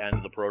very end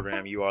of the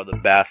program. You are the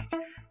best.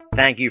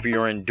 Thank you for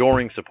your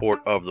enduring support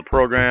of the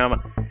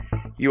program.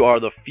 You are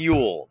the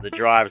fuel that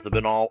drives the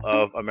Binnall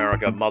of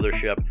America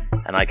mothership,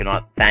 and I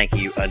cannot thank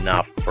you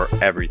enough for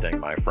everything,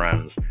 my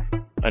friends.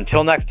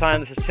 Until next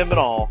time, this is Tim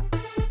Binnall,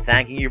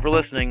 thanking you for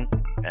listening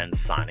and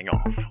signing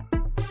off.